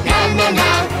na na na na.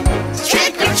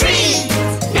 Trick or treat!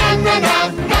 Na na na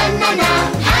na na na.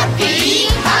 Happy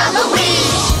Halloween!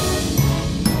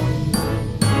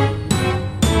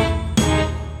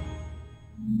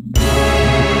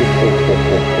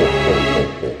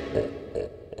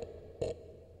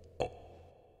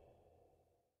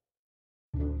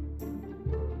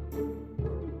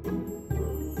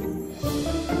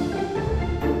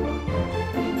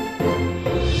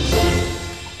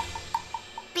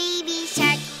 Baby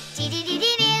shark,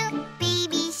 doo-doo-doo-doo-doo.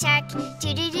 Baby shark,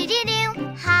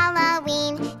 doo-doo-doo-doo-doo.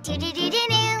 Halloween,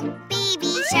 doo-doo-doo-doo-doo.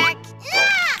 Baby shark.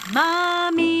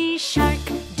 Mommy shark,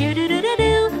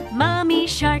 do-do-do-do-do. Mommy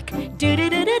shark,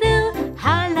 do-do-do-do-do.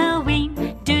 Halloween,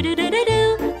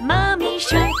 do-do-do-do-do. Mommy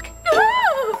shark.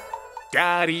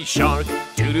 Daddy shark,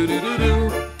 doo-doo-doo-doo-doo.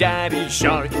 Daddy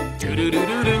shark,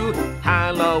 doo-doo-doo-doo-doo.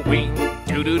 Halloween,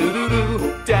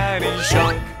 doo-doo-doo-doo-doo. Daddy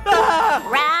shark.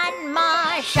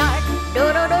 Grandma shark,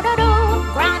 do-do-do-do-do.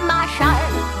 Grandma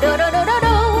shark,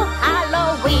 do-do-do-do-do.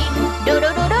 Halloween,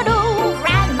 do-do-do-do-do.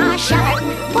 Grandma shark.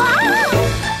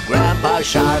 Grandpa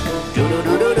shark,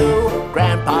 doo-doo-doo-doo-doo.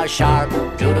 Grandpa shark,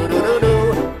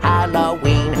 doo-doo-doo-doo-doo.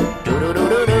 Halloween,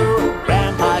 doo-doo-doo-doo-doo.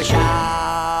 Grandpa shark.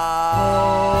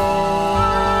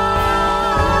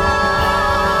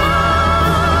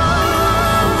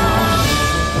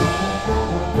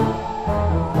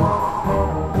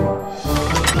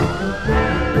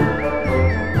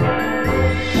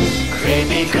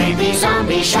 Creepy, creepy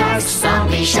zombie sharks,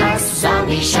 zombie sharks,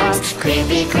 zombie sharks.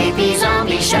 Creepy, creepy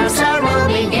zombie sharks are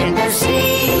roaming in the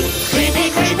sea. Creepy,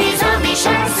 creepy zombie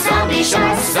sharks, zombie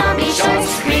sharks, zombie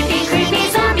sharks. Creepy, creepy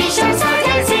zombie sharks are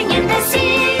dancing in the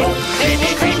sea.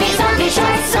 Creepy, creepy zombie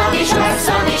sharks, zombie sharks,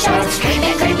 zombie sharks.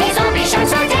 Creepy, creepy zombie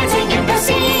sharks are dancing in the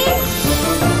sea.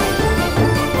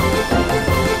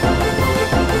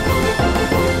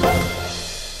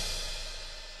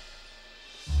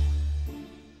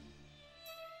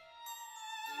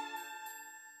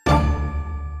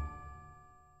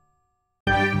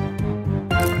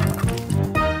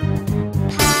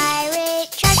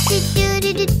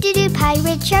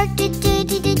 Pirate shark, do do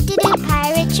do do do do.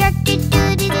 Pirate shark, do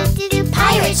do do do do do.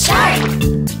 Pirate shark.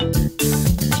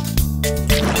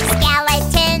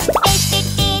 Skeleton fish,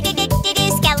 do do do do do do.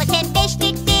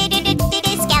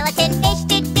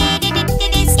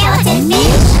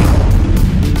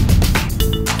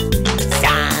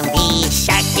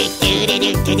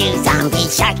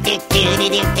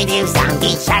 do-do-do-do-do,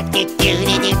 zombie shark,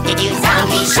 do-do-do-do-do,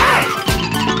 zombie shark.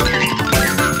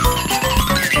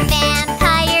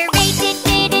 Vampire raid,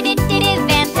 do-do-do-do-do,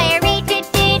 vampire raid,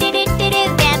 do-do-do-do-do,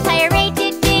 vampire raid,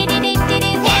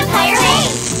 do-do-do-do-do, vampire raid.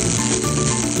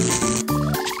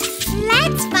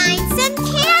 Let's find some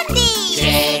candy.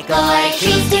 Trick or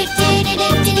treat,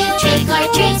 do-do-do-do-do, trick or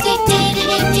treat,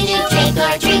 do-do-do-do-do, trick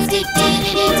or treat,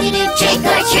 do-do-do-do-do, trick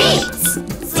or treats.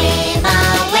 Swim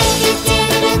away,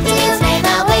 do-do-do-do-do, swim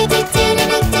away,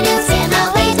 do-do-do-do-do, swim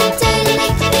away,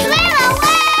 do-do-do-do-do, swim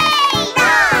away.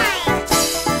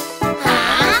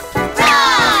 Huh?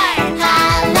 Roar!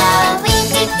 Halloween,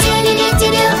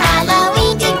 do-do-do-do-do,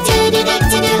 Halloween,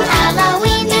 do-do-do-do-do,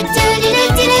 Halloween,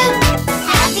 do-do-do-do-do.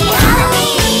 Happy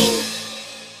Halloween!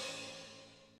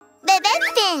 Bebe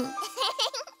fin.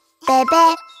 Bebe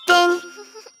fin.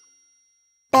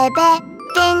 Bebe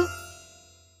fin.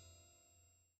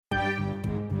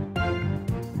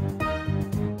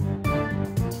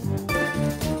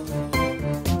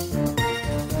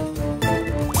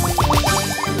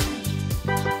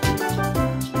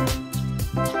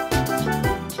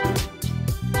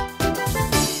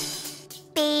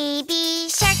 Baby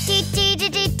shark,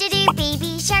 do-do-do-do-do,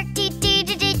 baby shark,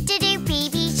 do-do-do-do-do,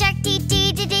 baby shark,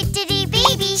 do-do-do-do-do,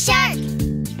 baby shark.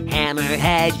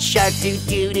 Hammerhead shark,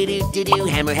 do-do-do-do-do,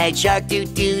 hammerhead shark,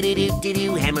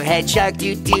 do-do-do-do-do, hammerhead shark,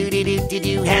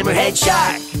 do-do-do-do-do, hammerhead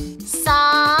shark.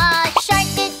 Saw shark,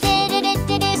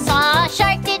 do-do-do-do-do, saw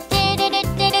shark,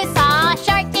 do-do-do-do-do, saw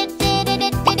shark,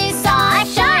 do-do-do-do-do, saw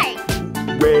shark.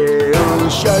 Whale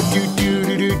shark,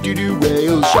 do-do-do-do-do,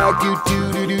 whale shark,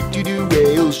 do-do-do-do-do,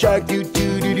 whale shark,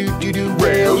 do-do-do-do-do,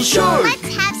 whale shark.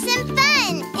 Let's have some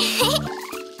fun.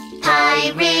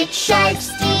 Pirate sharks,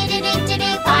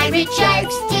 do-do-do-do-do, pirate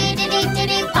sharks,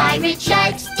 do-do-do-do-do, pirate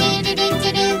sharks,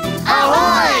 do-do-do-do-do,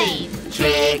 ahoy!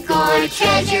 Trick or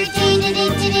treasure,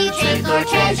 do-do-do-do-do, trick or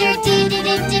treasure,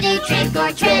 do-do-do-do-do, trick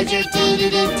or treasure,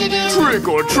 do-do-do-do-do. Trick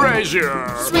or treasure.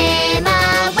 Swim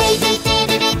away,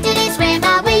 do-do-do-do-do, swim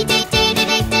away,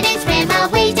 do-do-do-do-do, swim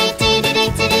away,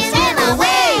 do-do-do-do-do, swim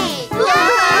away.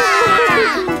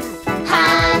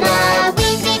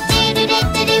 Halloween,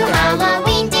 do-do-do-do-do,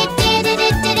 Halloween,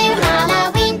 do-do-do-do-do,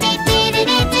 Halloween,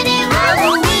 do-do-do-do-do,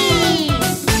 Halloween.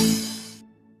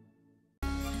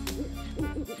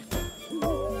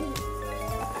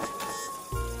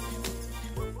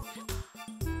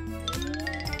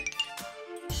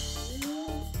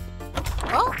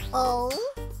 Uh-oh.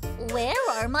 Where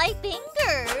are my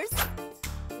fingers?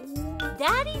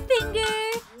 Daddy finger!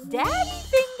 Daddy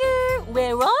finger!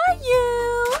 Where are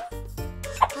you?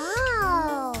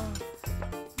 Oh.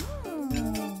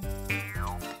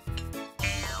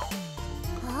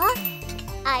 Huh?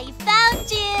 I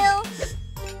found you!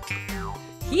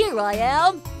 Here I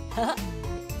am!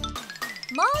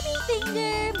 Mommy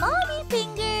finger,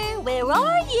 where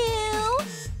are you?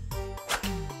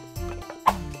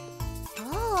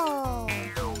 Oh.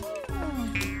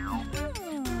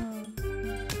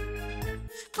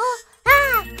 Oh,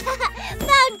 ah!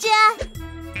 Found ya!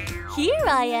 Here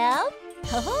I am!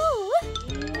 Oh.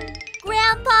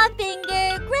 Grandpa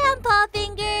finger,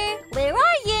 where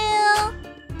are you?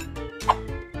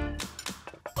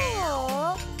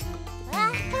 Oh.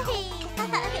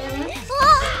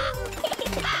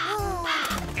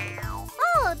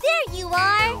 Oh, there you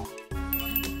are!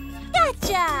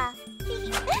 Gotcha!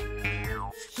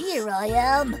 Here I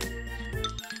am!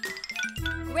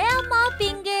 Grandma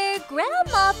finger,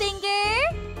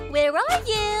 where are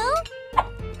you?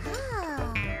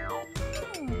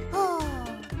 Oh.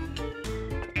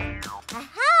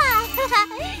 Aha!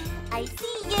 I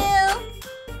see you!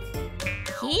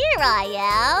 Here I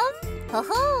am!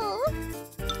 Ho-ho!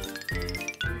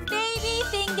 Baby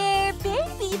finger,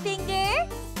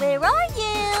 where are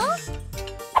you?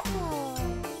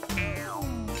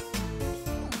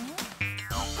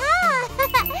 Aha!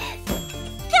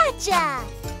 Gotcha!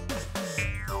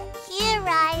 Here I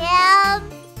am!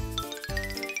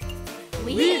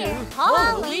 We're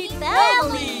Halloween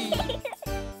family!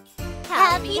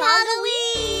 Happy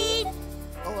Halloween!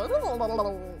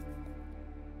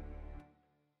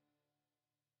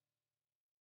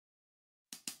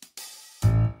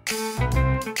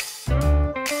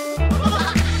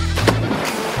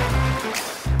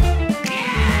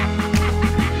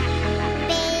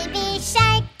 Baby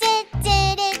shark,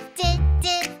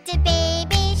 do-do-do-do-do,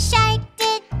 baby shark,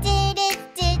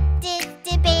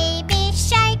 do-do-do-do-do, baby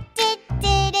shark,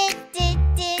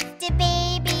 do-do-do-do-do,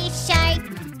 baby shark.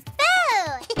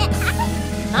 Boo!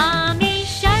 Mommy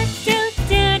shark, do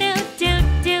do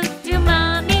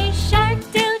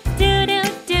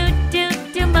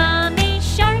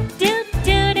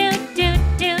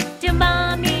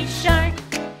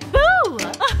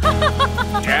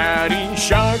Daddy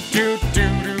shark, do do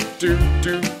do do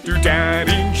do do.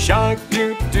 Daddy shark,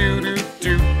 do do do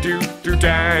do do do.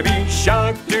 Daddy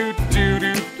shark, do do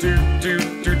do do do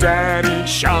do. Daddy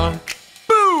shark.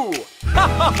 Boo!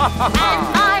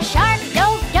 Grandma shark,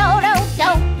 do do do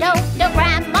do do do.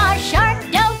 Grandma shark,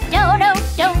 do do do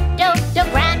do do do.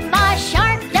 Grandma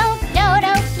shark, do do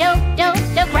do do do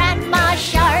do. Grandma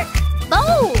shark.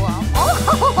 Boo!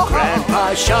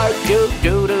 Grandpa Shark, do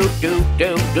do do do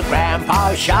do do.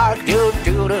 Grandpa Shark, do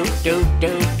do do do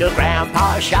do do.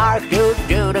 Grandpa Shark, do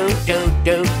do do do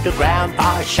do do.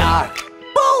 Grandpa Shark.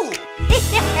 Boo!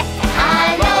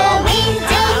 Halloween,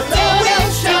 do do do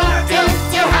do do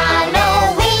do.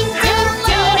 Halloween, do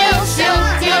do do do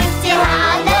do do.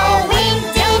 Halloween,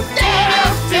 do do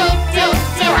do do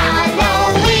do.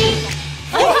 Halloween.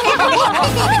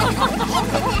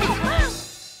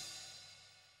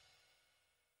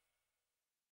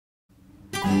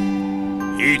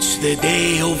 It's the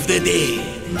Day of the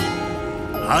Dead.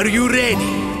 Are you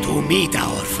ready to meet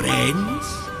our friends?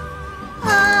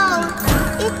 Oh,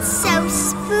 it's so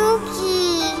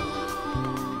spooky.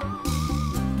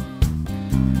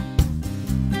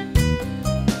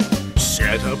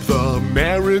 Set up the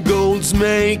marigolds,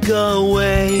 make a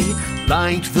way.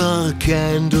 Light the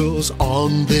candles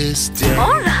on this day.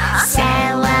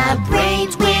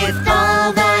 Celebrate with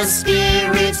all the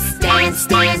spirits. Dance,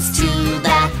 dance to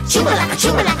the chumbalaka,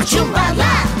 chumbalaka, chumbala.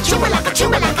 Chumbalaka,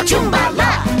 chumbalaka, chumbala.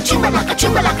 Chumbalaka,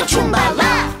 chumbalaka,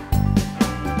 chumbala.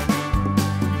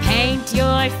 Paint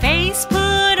your face,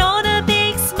 put on a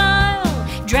big smile.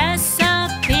 Dress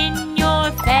up in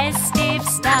your festive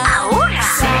style.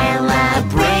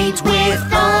 Celebrate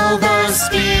with all the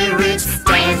spirits.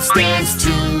 Dance, dance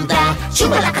to the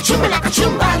chumbalaka, chumbalaka,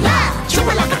 chumbala.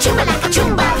 Chumbalaka, chumbalaka,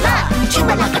 chumbala.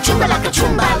 Chumbalaka, chumbalaka,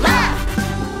 chumbala.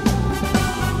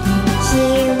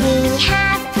 Here we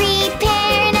have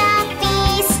prepared a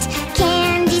feast.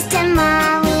 Candies,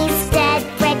 tamales, dead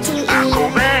bread to eat.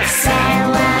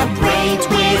 Celebrate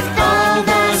with all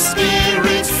the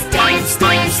spirits. Dance,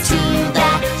 dance to the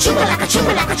chumbalaka,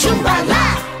 chumbalaka, chumbala.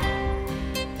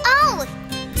 Oh,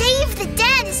 Day of the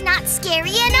Dead is not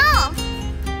scary at all.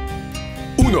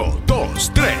 1, 2,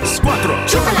 3, 4.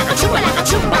 Chumbalaka, chumbalaka,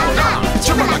 chumbala.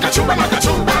 Chumbalaka, chumbalaka,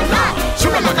 chumbala.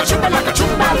 Chumbalaka, chumbalaka,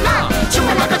 chumbala.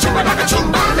 Chumbalaka, chumbalaka,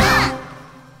 chumbala.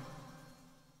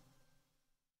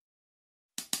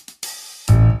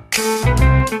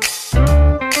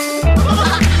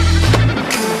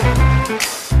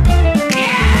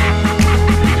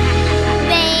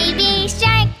 Baby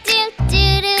shark, do do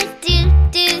do do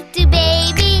do do.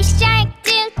 Baby shark,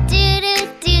 do do do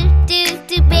do do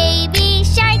do. Baby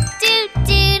shark, do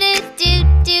do do do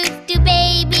do do.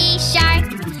 Baby shark.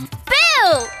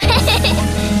 Boo!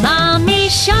 Mommy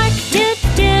shark, do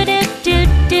do do do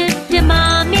do do.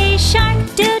 Mommy shark,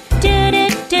 do do do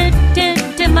do do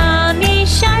do. Mommy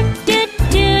shark, do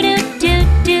do do do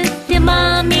do do.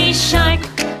 Mommy shark.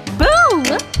 Boo!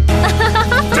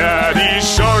 Daddy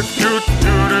shark, do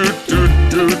do do do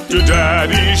do do.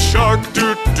 Daddy shark,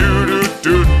 do do do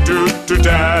do do do.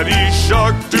 Daddy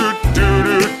shark, do do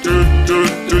do do do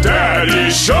do.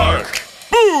 Daddy shark.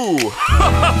 Boo!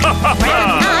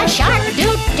 Grandma shark, do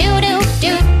do do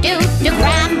do do do.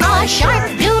 Grandma shark,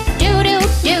 do do do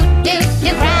do do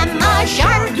do. Grandma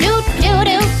shark, do do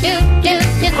do do do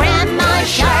do. Grandma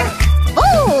shark.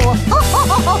 Ooh!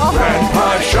 Grandpa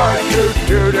shark, do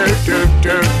do do do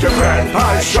do do. Grandpa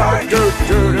shark, do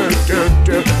do do do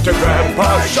do do. Grandpa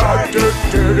shark, do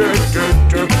do do do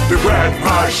do do.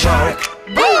 Grandpa shark.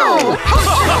 Boo!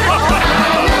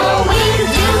 Halloween,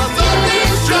 do do do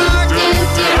do do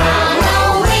do.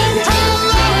 Halloween, do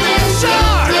do do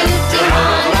do do.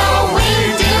 Halloween,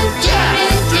 do do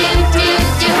do do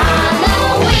do.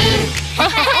 Halloween.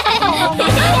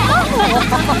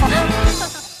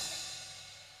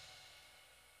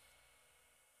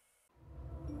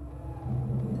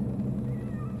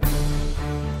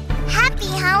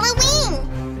 Happy Halloween!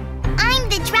 I'm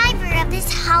the driver of this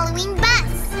Halloween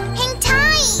bus. Hang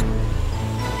tight!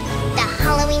 The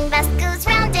Halloween bus goes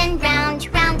round and round,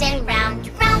 round and round,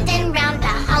 round and round. The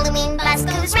Halloween bus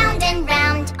goes round and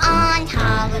round on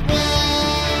Halloween.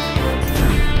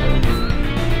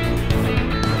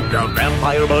 The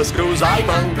vampire bus goes, I'm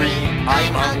hungry,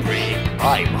 I'm hungry,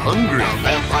 I'm hungry. The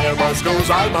vampire bus goes,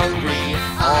 I'm hungry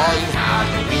on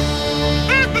Halloween.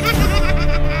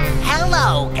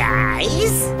 Hello,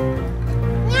 guys.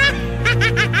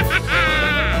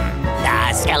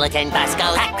 The skeleton bus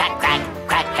goes crack, crack, crack,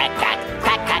 crack, crack, crack,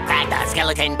 crack, crack, crack. The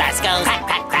skeleton bus goes crack,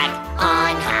 crack, crack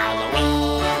on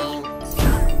Halloween.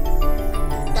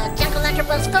 The jack-o'-lantern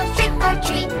bus goes trick or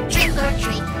treat, trick or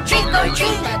treat, trick or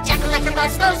treat. The jack-o'-lantern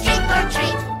bus goes trick or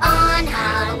treat on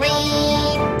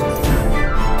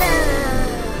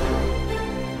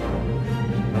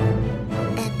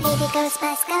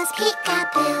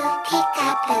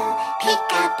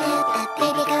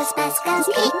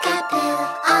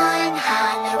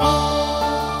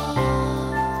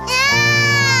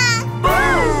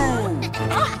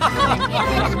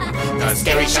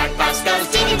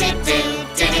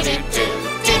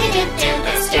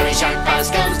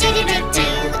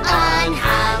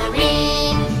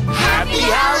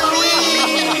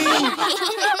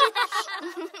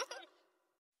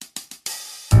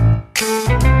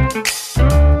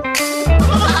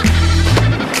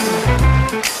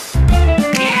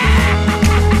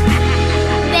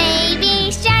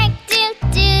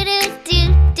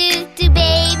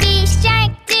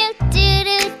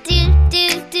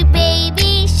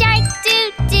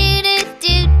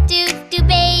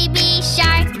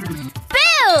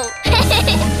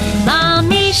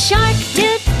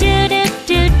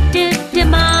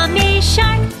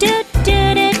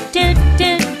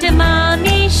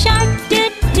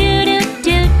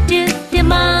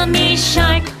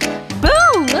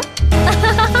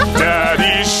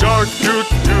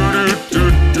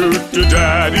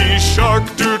Daddy shark,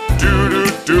 doot doot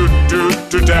doot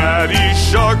doot doot. Daddy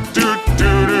shark, doot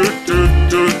doot doot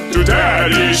doot doot.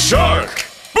 Daddy shark.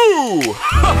 Boo!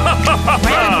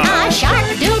 Grandma shark,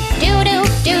 doot doot doot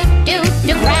doot doot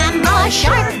doot. Grandma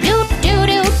shark, doot doot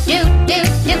doot doot doot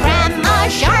doot. Grandma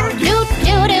shark, doot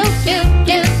doot doot doot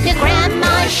doot doot.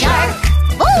 Grandma shark.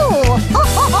 Ooh!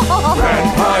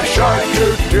 Grandpa shark,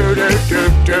 doot doot doot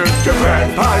doot doot doot.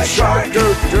 Grandpa shark,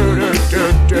 doot doot doot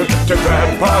doot doot doot.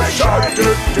 Grandpa shark,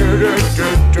 doot doot doot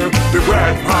doot doot. The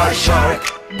grandpa shark.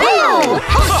 Boo!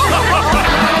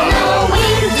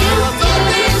 Halloween, doot doot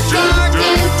doot doot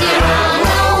doot doot.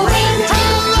 Halloween,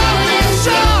 doot doot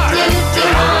doot doot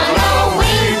doot.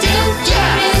 Halloween, doot doot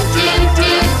doot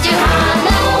doot doot.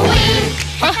 Halloween.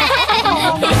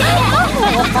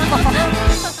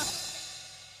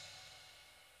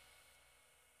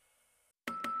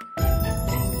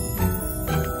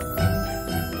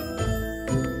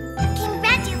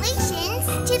 Congratulations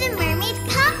to the mermaid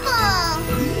couple!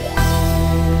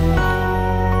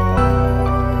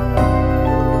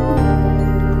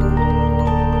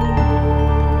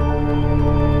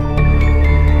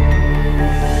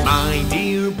 My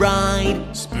dear bride,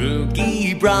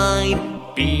 spooky bride,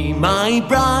 be my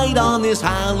bride on this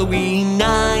Halloween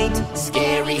night.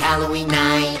 Scary Halloween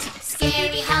night.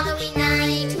 Scary Halloween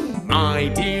night. My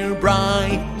dear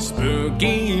bride,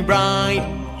 spooky bride,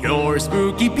 you're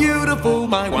spooky beautiful,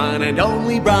 my one and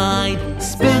only bride.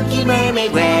 Spooky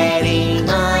mermaid wedding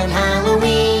on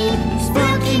Halloween.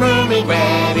 Spooky mermaid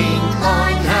wedding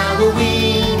on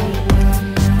Halloween.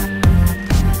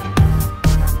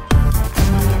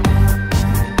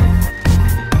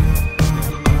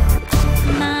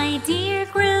 My dear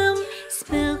groom,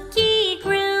 spooky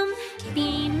groom,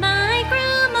 be my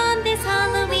groom on this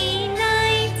Halloween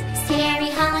night. Scary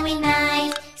Halloween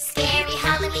night. Scary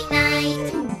Halloween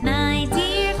night. My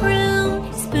dear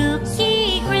groom,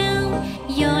 spooky groom,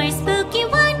 you're spooky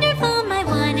wonderful, my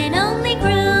one and only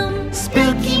groom.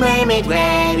 Spooky mermaid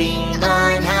wedding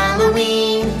on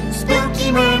Halloween.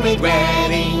 Spooky mermaid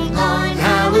wedding on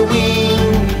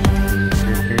Halloween.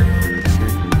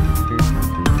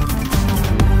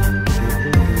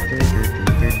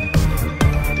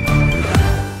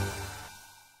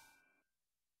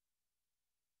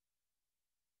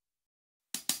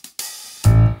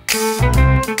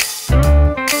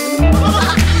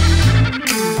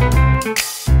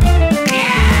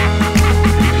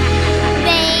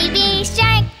 Baby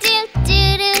shark, doo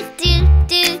doo doo doo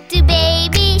doo doo.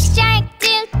 Baby shark,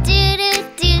 doo doo doo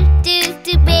doo doo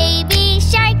doo. Baby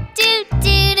shark, doo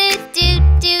doo doo doo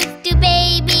doo doo.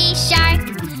 Baby shark.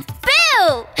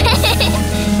 Boo!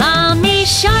 Mommy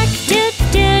shark, doot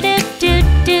doot doot doot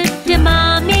doot doot.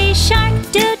 Mommy shark,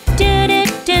 doot doot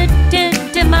doot doot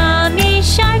doot doot. Mommy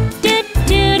shark, doot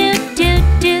doot doot doot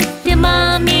doot doot.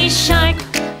 Mommy shark.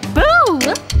 Boo!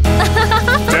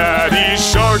 Daddy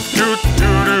shark, doot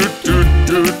doot doot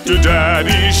doot doot.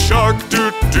 Daddy shark,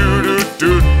 doot doot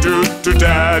doot doot doot.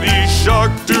 Daddy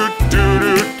shark, doot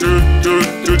doot doot doot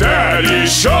doot. Daddy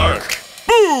shark.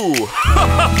 Boo!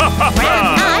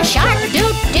 Grandma shark,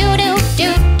 doot doot doot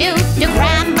doot doot doot.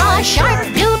 Grandma shark,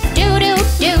 doot doot doot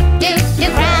doot doot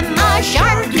doot. Grandma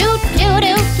shark, doot doot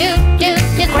doot doot doot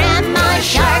doot. Grandma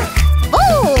shark.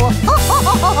 Ooh!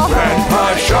 Grandpa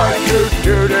shark, doot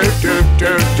doot doot doot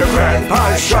doot doot. Grandpa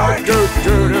shark, doot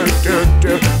doot doot doot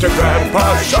doot doot. Grandpa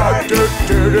shark, doot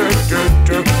doot doot doot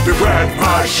doot. The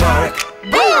grandpa shark.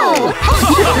 Boo!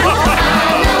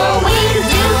 Halloween,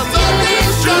 doot doot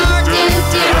doot doot doot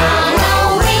doot.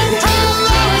 Halloween, doot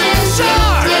doot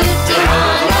doot doot doot.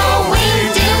 Halloween,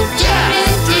 doot doot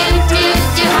doot doot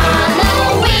doot.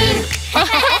 Halloween.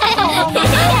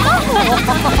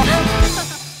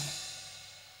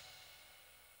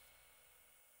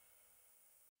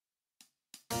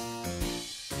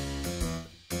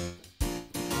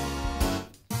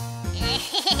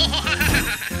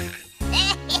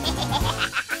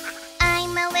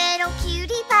 I'm a little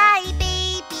cutie pie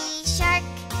baby shark.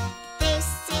 This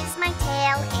is my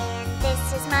tail and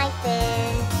this is my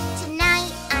fin.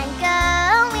 Tonight I'm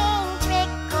going trick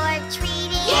or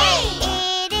treating. Yay!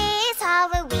 It is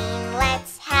Halloween,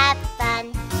 let's have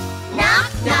fun.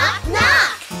 Knock, knock,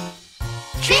 knock.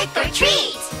 Trick or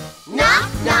treat. Knock,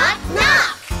 knock,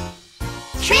 knock.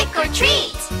 Trick or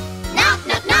treat. Knock,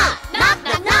 knock, knock. Knock,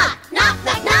 knock, knock. Knock,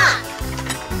 knock, knock.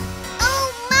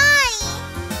 Oh my!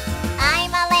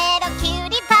 I'm a little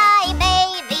cutie pie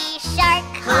baby shark.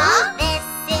 Huh? This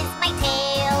is my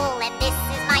tail and this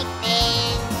is my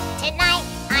fin. Tonight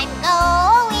I'm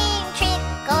going trick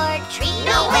or treating.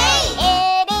 No way!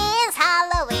 It is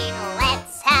Halloween,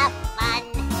 let's have fun.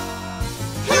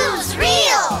 Who's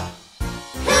real?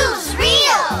 Who's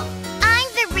real?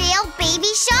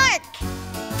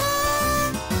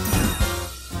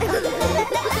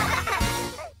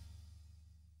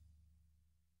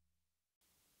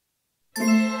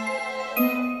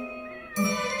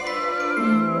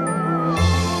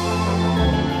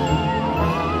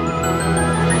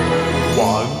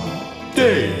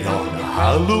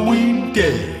 Halloween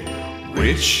Day.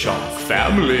 With Shark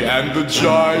Family and the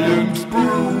Giant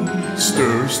Brew.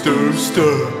 Stir, stir,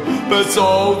 stir, that's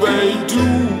all they do.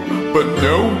 But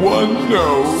no one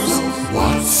knows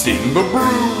what's in the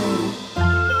brew.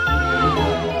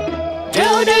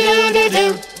 Do do do do do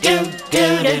do do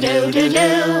do do do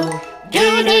do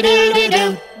do do do do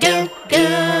do do.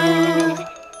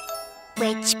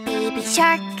 Which baby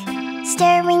shark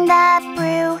stirring the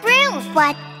brew?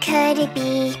 What could it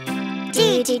be?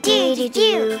 Do do do do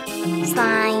do.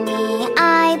 Slimy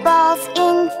eyeballs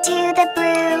into the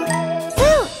brew.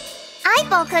 Ooh,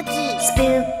 eyeball cookies.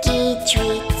 Spooky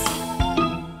treats.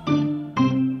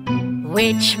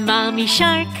 Which mommy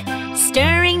shark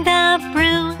stirring the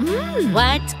brew?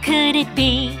 What could it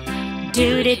be?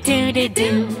 Do do do do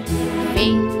do.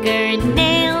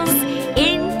 Fingernails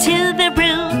into the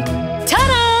brew.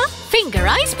 Ta-da! Finger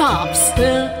ice pops.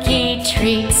 Spooky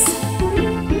treats.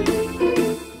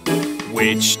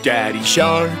 Which daddy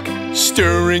shark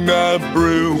stirring the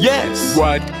brew? Yes!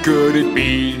 What could it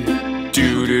be?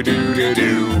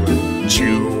 Do-do-do-do-do.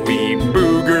 Chewy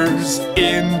boogers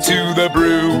into the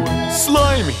brew.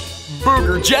 Slimy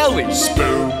booger jelly.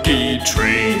 Spooky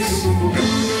treats.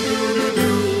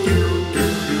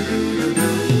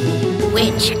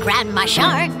 Which grandma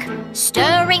shark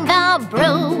stirring the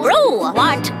brew?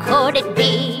 What could it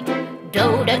be?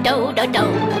 Do do do do do.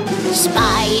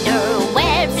 Spider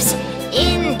webs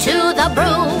into the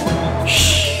brew.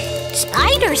 Shh!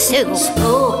 Spider soup.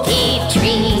 Spooky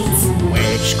treats.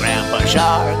 Which grandpa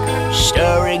shark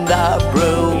stirring the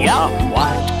brew? Yeah,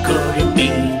 what could it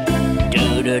be?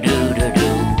 Do do do do do.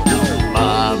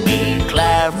 Mommy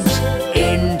clams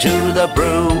into the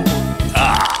brew.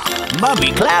 Ah,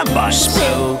 Mommy clam bus.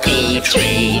 Spooky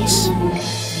treats.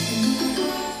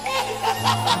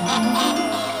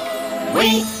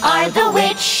 We are the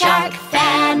Witch Shark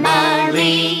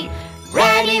family,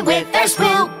 ready with our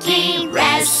spooky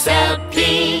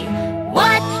recipe.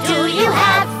 What do you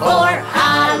have for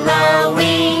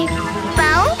Halloween?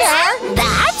 Founder?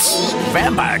 That's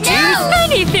Vampire teeth.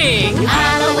 Anything!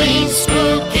 Halloween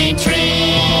spooky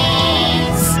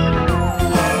treats.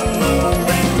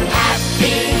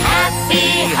 Happy, happy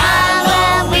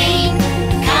Halloween.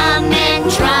 Come and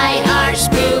try our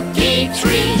spooky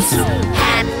treats.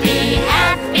 Happy,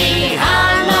 happy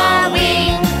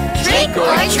Halloween. Trick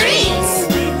or treats.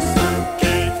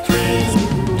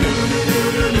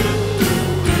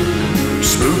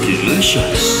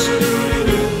 Spookylicious.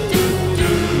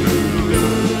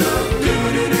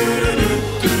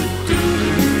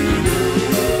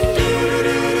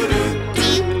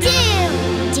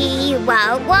 Do you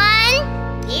want one?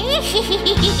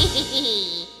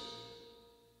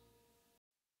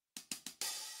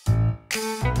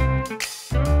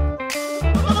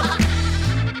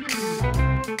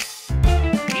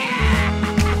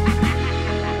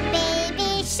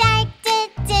 Baby shark, do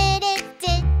do do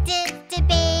do do do.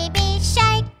 Baby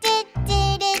shark, do do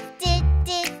do do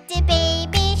do do.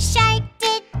 Baby shark,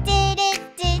 do do do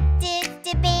do do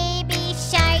do. Baby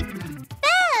shark.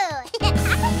 Boo!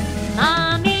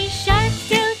 Mommy shark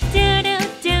do do do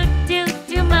do do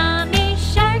do. Mommy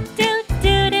shark do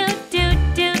do do do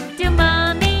do do.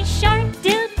 Mommy shark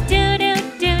do do do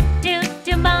do do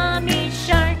do. Mommy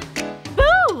shark.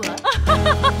 Boo!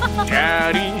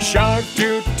 Daddy shark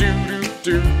do do do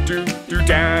do do do.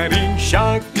 Daddy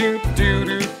shark do do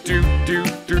do do do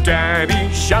do. Daddy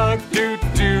shark do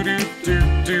do do do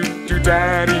do do.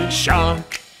 Daddy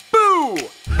shark. Boo!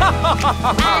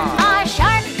 Grandma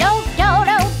shark, do do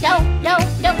do do do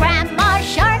do. Grandma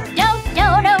shark, do do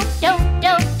do do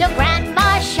do do.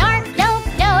 Grandma shark, do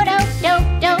do do do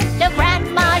do do.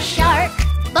 Grandma shark.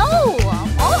 Boo!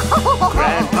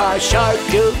 Grandpa shark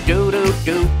do do do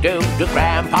do do do.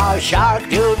 Grandpa shark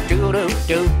do do do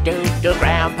do do do.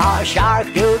 Grandpa shark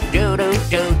do do do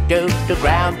do do do.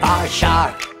 Grandpa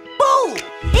shark. Boo!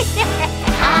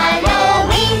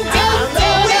 Halloween, do do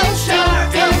do do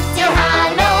do do.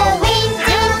 Halloween,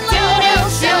 do do do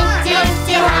do do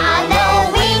do.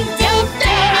 Halloween, do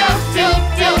do do do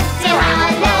do do.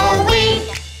 Halloween.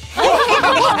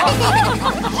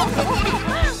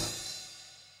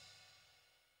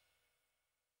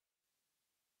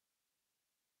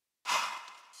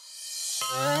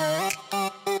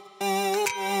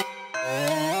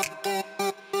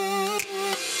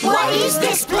 What is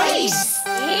this place?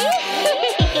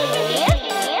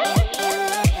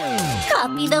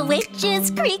 Copy the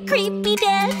witch's creepy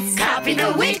dance. Copy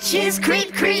the witch's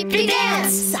creepy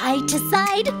dance. Side to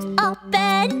side, up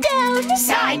and down.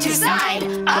 Side to side,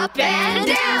 up and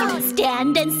down.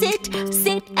 Stand and sit,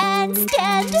 sit and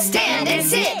stand. Stand and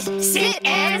sit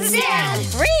and stand.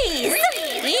 Freeze!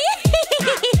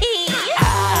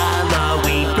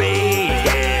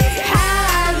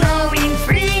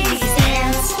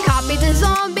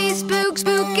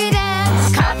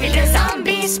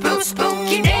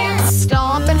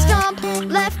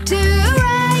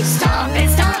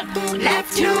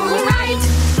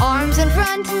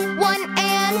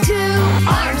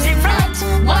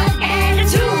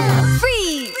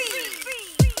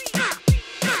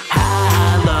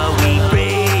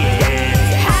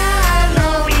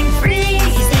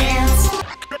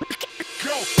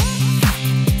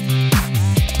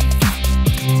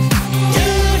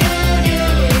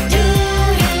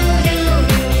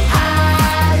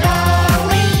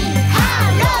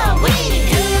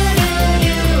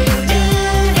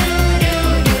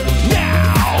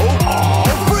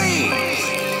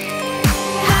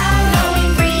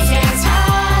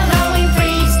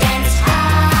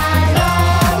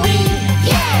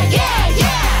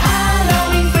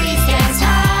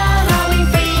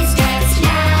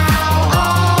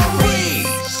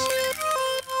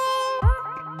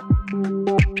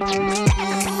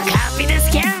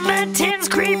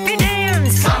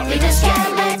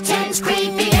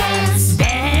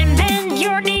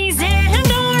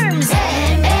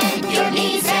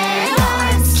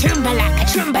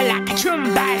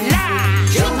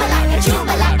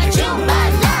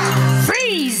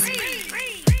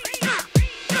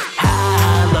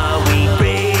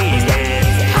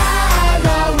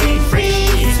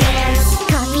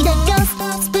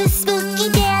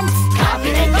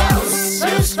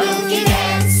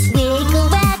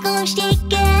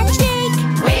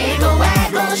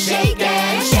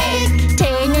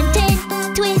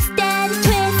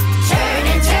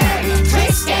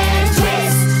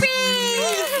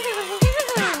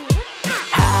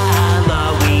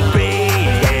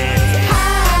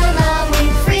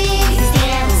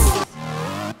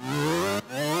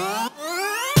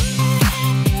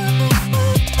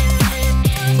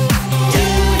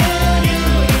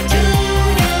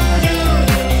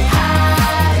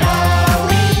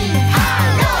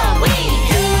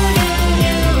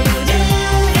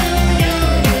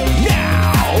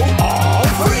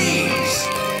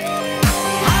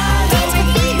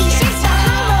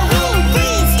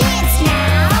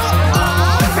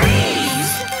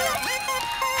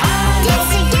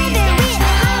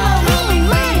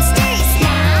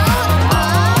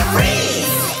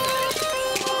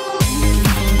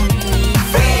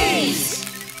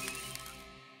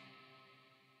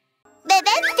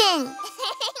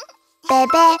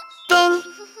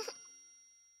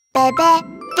 bebe,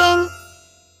 ding.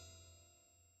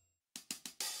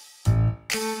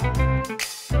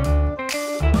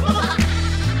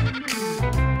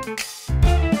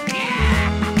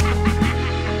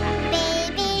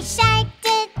 Baby shark,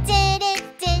 do do do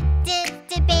do do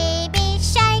do. Baby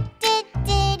shark, do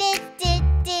do do do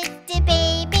do do.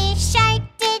 Baby shark,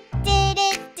 do do do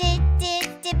do do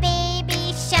do. Baby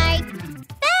shark.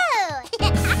 Boo!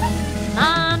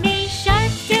 Mommy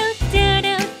shark, do do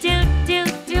do do do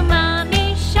do. Mommy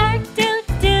shark, do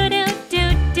do do do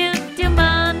do do.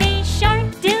 Mommy shark,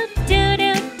 do do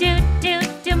do do do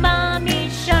do. Mommy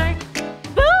shark.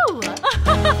 Boo!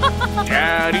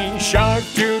 Daddy shark,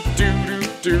 do do do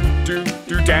do do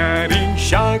do. Daddy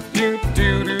shark, do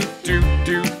do do do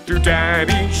do do.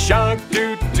 Daddy shark,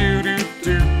 do do do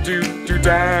do do do.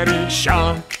 Daddy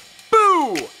shark.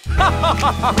 Boo!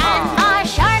 Grandma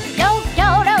shark, do do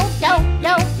do do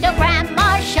do do.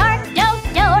 Grandma shark, do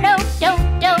do do do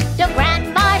do do.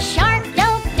 Grandma shark, do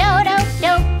do do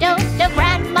do do do.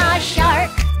 Grandma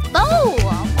shark. Boo!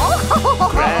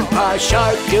 Grandpa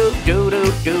Shark, do do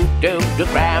do do do do.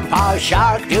 Grandpa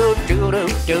Shark, do do do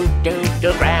do do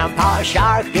do. Grandpa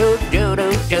Shark, do do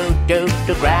do do do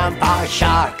do. Grandpa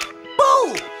Shark.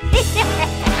 Boo!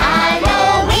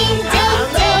 Halloween, do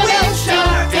do do do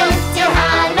do do.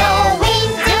 Halloween,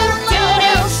 do do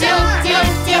do do do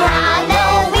do.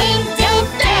 Halloween, do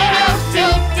do do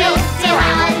do do.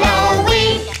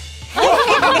 Halloween.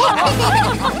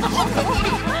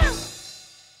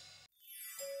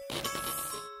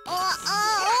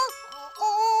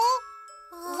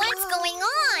 What's going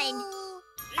on?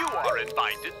 You are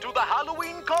invited to the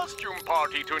Halloween costume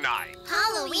party tonight.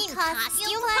 Halloween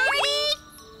costume party?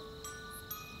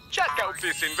 Check out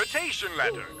this invitation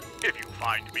letter. If you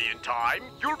find me in time,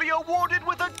 you'll be awarded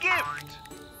with a gift.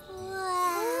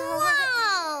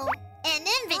 Wow! An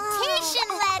invitation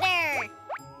letter!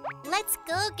 Let's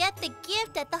go get the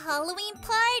gift at the Halloween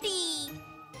party.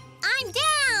 I'm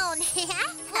down!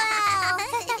 Wow!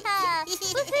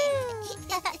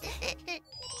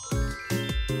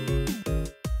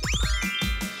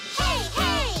 Hey,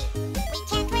 hey! We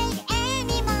can't wait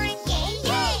anymore! Yay,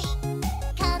 yay!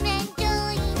 Come and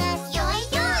join us! Yoy,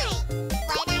 yoy!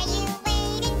 What are you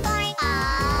waiting for?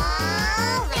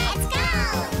 Oh, let's go!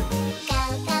 Go,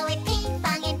 go with Ping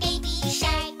Pong and Baby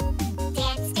Shark.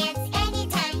 Dance, dance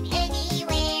anytime,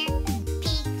 anywhere.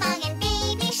 Ping Pong and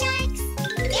Baby Sharks.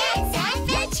 Dance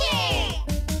adventure!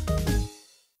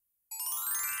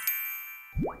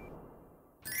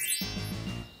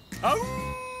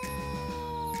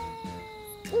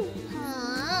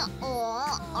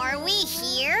 Are we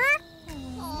here?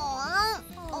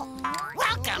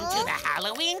 Welcome to the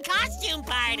Halloween costume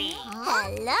party.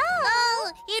 Hello!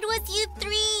 Oh, it was you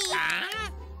three. Huh?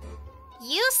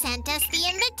 You sent us the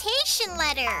invitation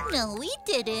letter. No, we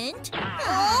didn't.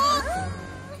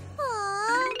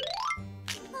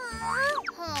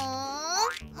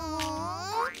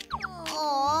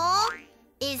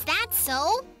 Is that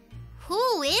so?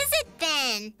 Who is it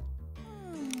then?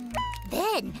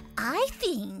 Then I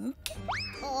think.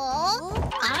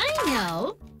 I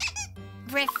know.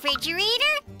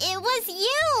 Refrigerator? It was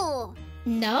you.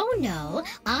 No,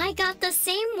 I got the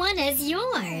same one as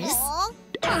yours.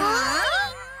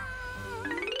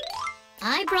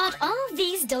 I brought all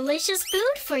these delicious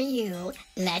food for you.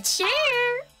 Let's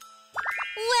share.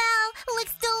 Wow,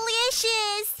 looks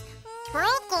delicious.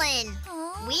 Brooklyn,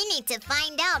 we need to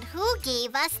find out who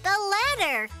gave us the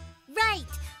letter. Right.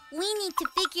 We need to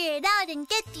figure it out and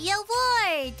get the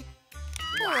award.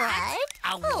 What?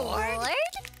 Award?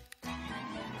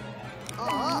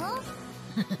 Oh.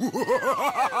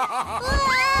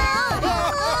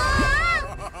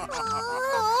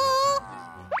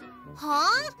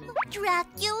 Huh?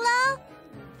 Dracula?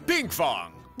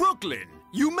 Pinkfong, Brooklyn,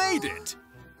 you made it.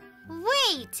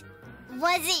 Wait,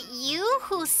 was it you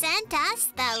who sent us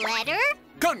the letter?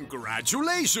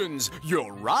 Congratulations,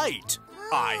 you're right.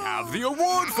 I have the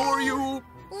award for you.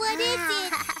 What is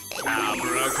it?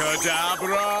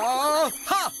 Abracadabra!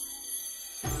 Ha!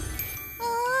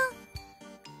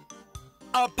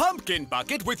 A pumpkin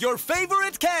bucket with your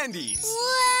favorite candies.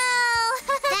 Wow!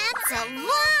 That's a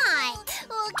lot!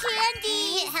 Oh,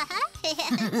 candy!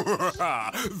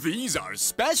 These are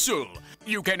special.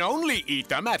 You can only eat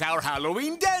them at our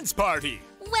Halloween dance party.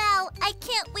 Well, I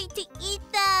can't wait to eat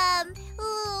them.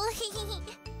 Ooh.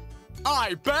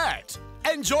 I bet.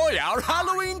 Enjoy our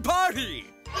Halloween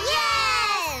party.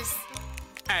 Yes!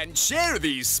 And share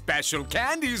these special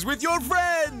candies with your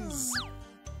friends.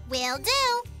 Will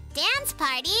do. Dance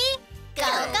party. Go,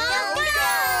 go,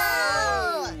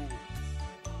 go!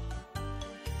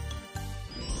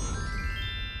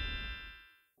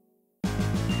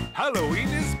 Halloween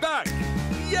is back!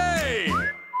 Yay!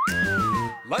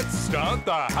 Let's start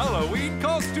the Halloween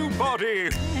costume party!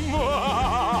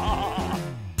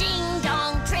 Ding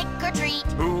dong, trick or treat.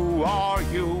 Who are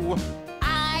you?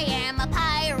 I am a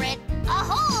pirate.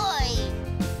 Ahoy!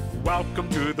 Welcome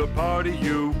to the party,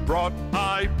 you brought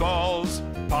eyeballs.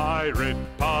 Pirate,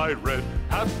 pirate,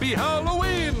 happy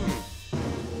Halloween!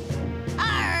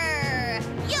 Arr!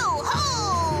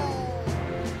 Yo-ho!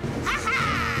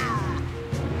 Ha-ha!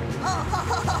 Ho, ho,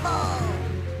 ho, ho, ho!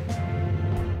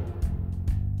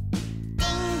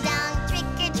 Ding dong, trick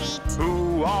or treat.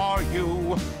 Who are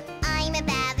you? I'm a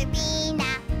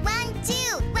ballerina. 1, 2,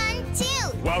 1,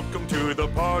 2. Welcome to the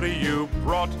party, you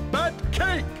brought that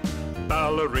cake.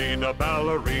 Ballerina,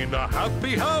 ballerina,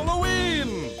 happy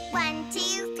Halloween! 1,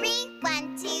 2, 3.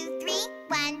 1, 2, 3.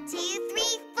 1, 2,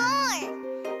 3, 4.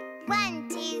 1,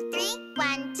 2, 3.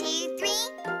 1, 2, 3.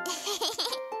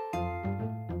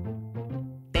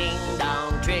 Ding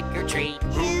dong, trick or treat.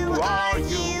 Who are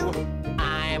you?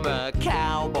 I'm a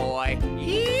cowboy.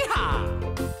 Yeehaw!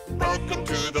 Welcome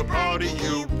to the party,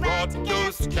 you brought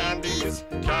ghost candies.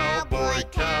 Cowboy,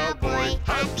 cowboy,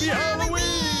 happy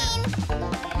Halloween!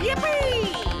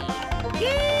 Yippee!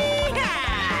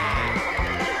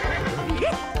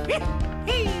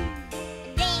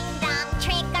 Ding dong,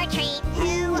 trick or treat.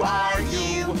 Who are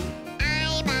you?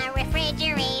 I'm a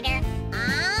refrigerator.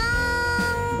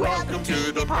 Oh. Welcome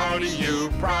to the party, you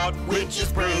brought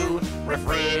witch's brew.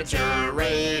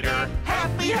 Refrigerator,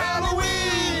 happy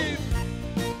Halloween!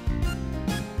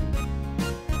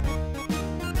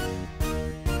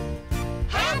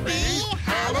 Happy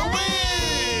Halloween!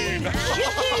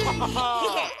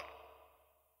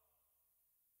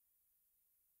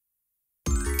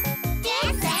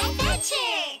 Dance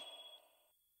Adventure!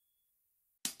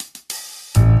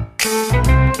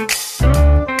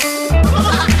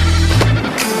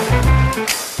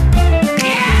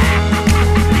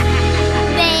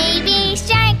 Baby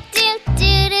shark, do do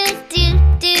do do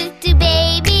do do.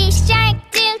 Baby shark,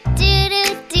 do do do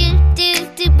do do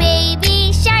do.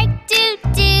 Baby shark, do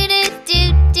do do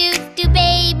do do do.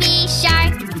 Baby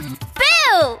shark,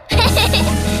 boo!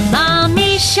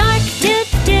 Mommy shark, do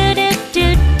do do do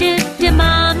do do.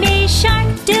 Mommy shark,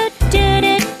 do do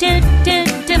do do do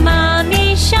do.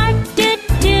 Mommy shark, do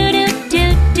do do do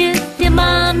do do.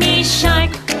 Mommy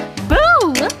shark,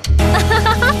 boo!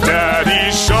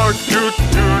 Daddy shark, doo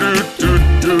doo doo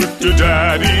doo doo doo.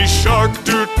 Daddy shark,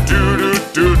 doo doo doo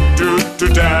doo doo doo.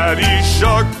 Daddy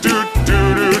shark, doo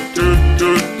doo doo doo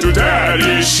doo doo.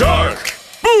 Daddy shark,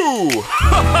 boo!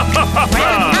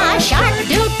 Grandma shark,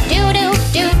 do do do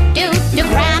do do do.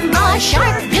 Grandma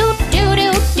shark, do do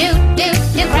do do do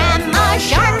do. Grandma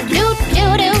shark, do do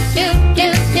do do do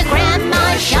do. Grandma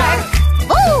shark,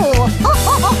 ooh!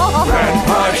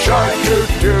 Grandpa shark, doo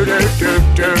doo doo doo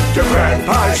doo doo.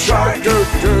 Grandpa shark, doo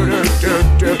doo doo doo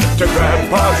doo doo.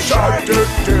 Grandpa shark, doo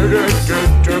doo doo doo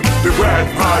doo doo.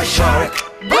 Grandpa shark,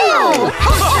 Boo!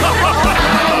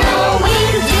 Halloween,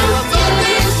 do do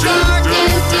do do do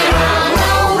do.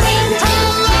 Halloween, do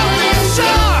do do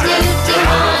do do.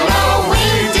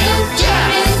 Halloween, do do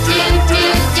do do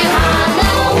do.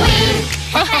 Halloween.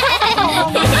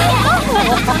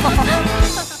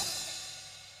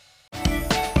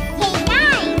 Hey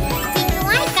guys, did you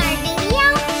like our video?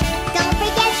 Don't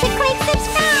forget to click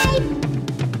subscribe.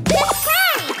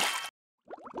 Subscribe!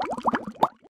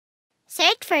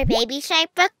 Search for Baby Shark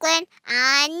Brooklyn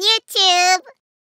on YouTube.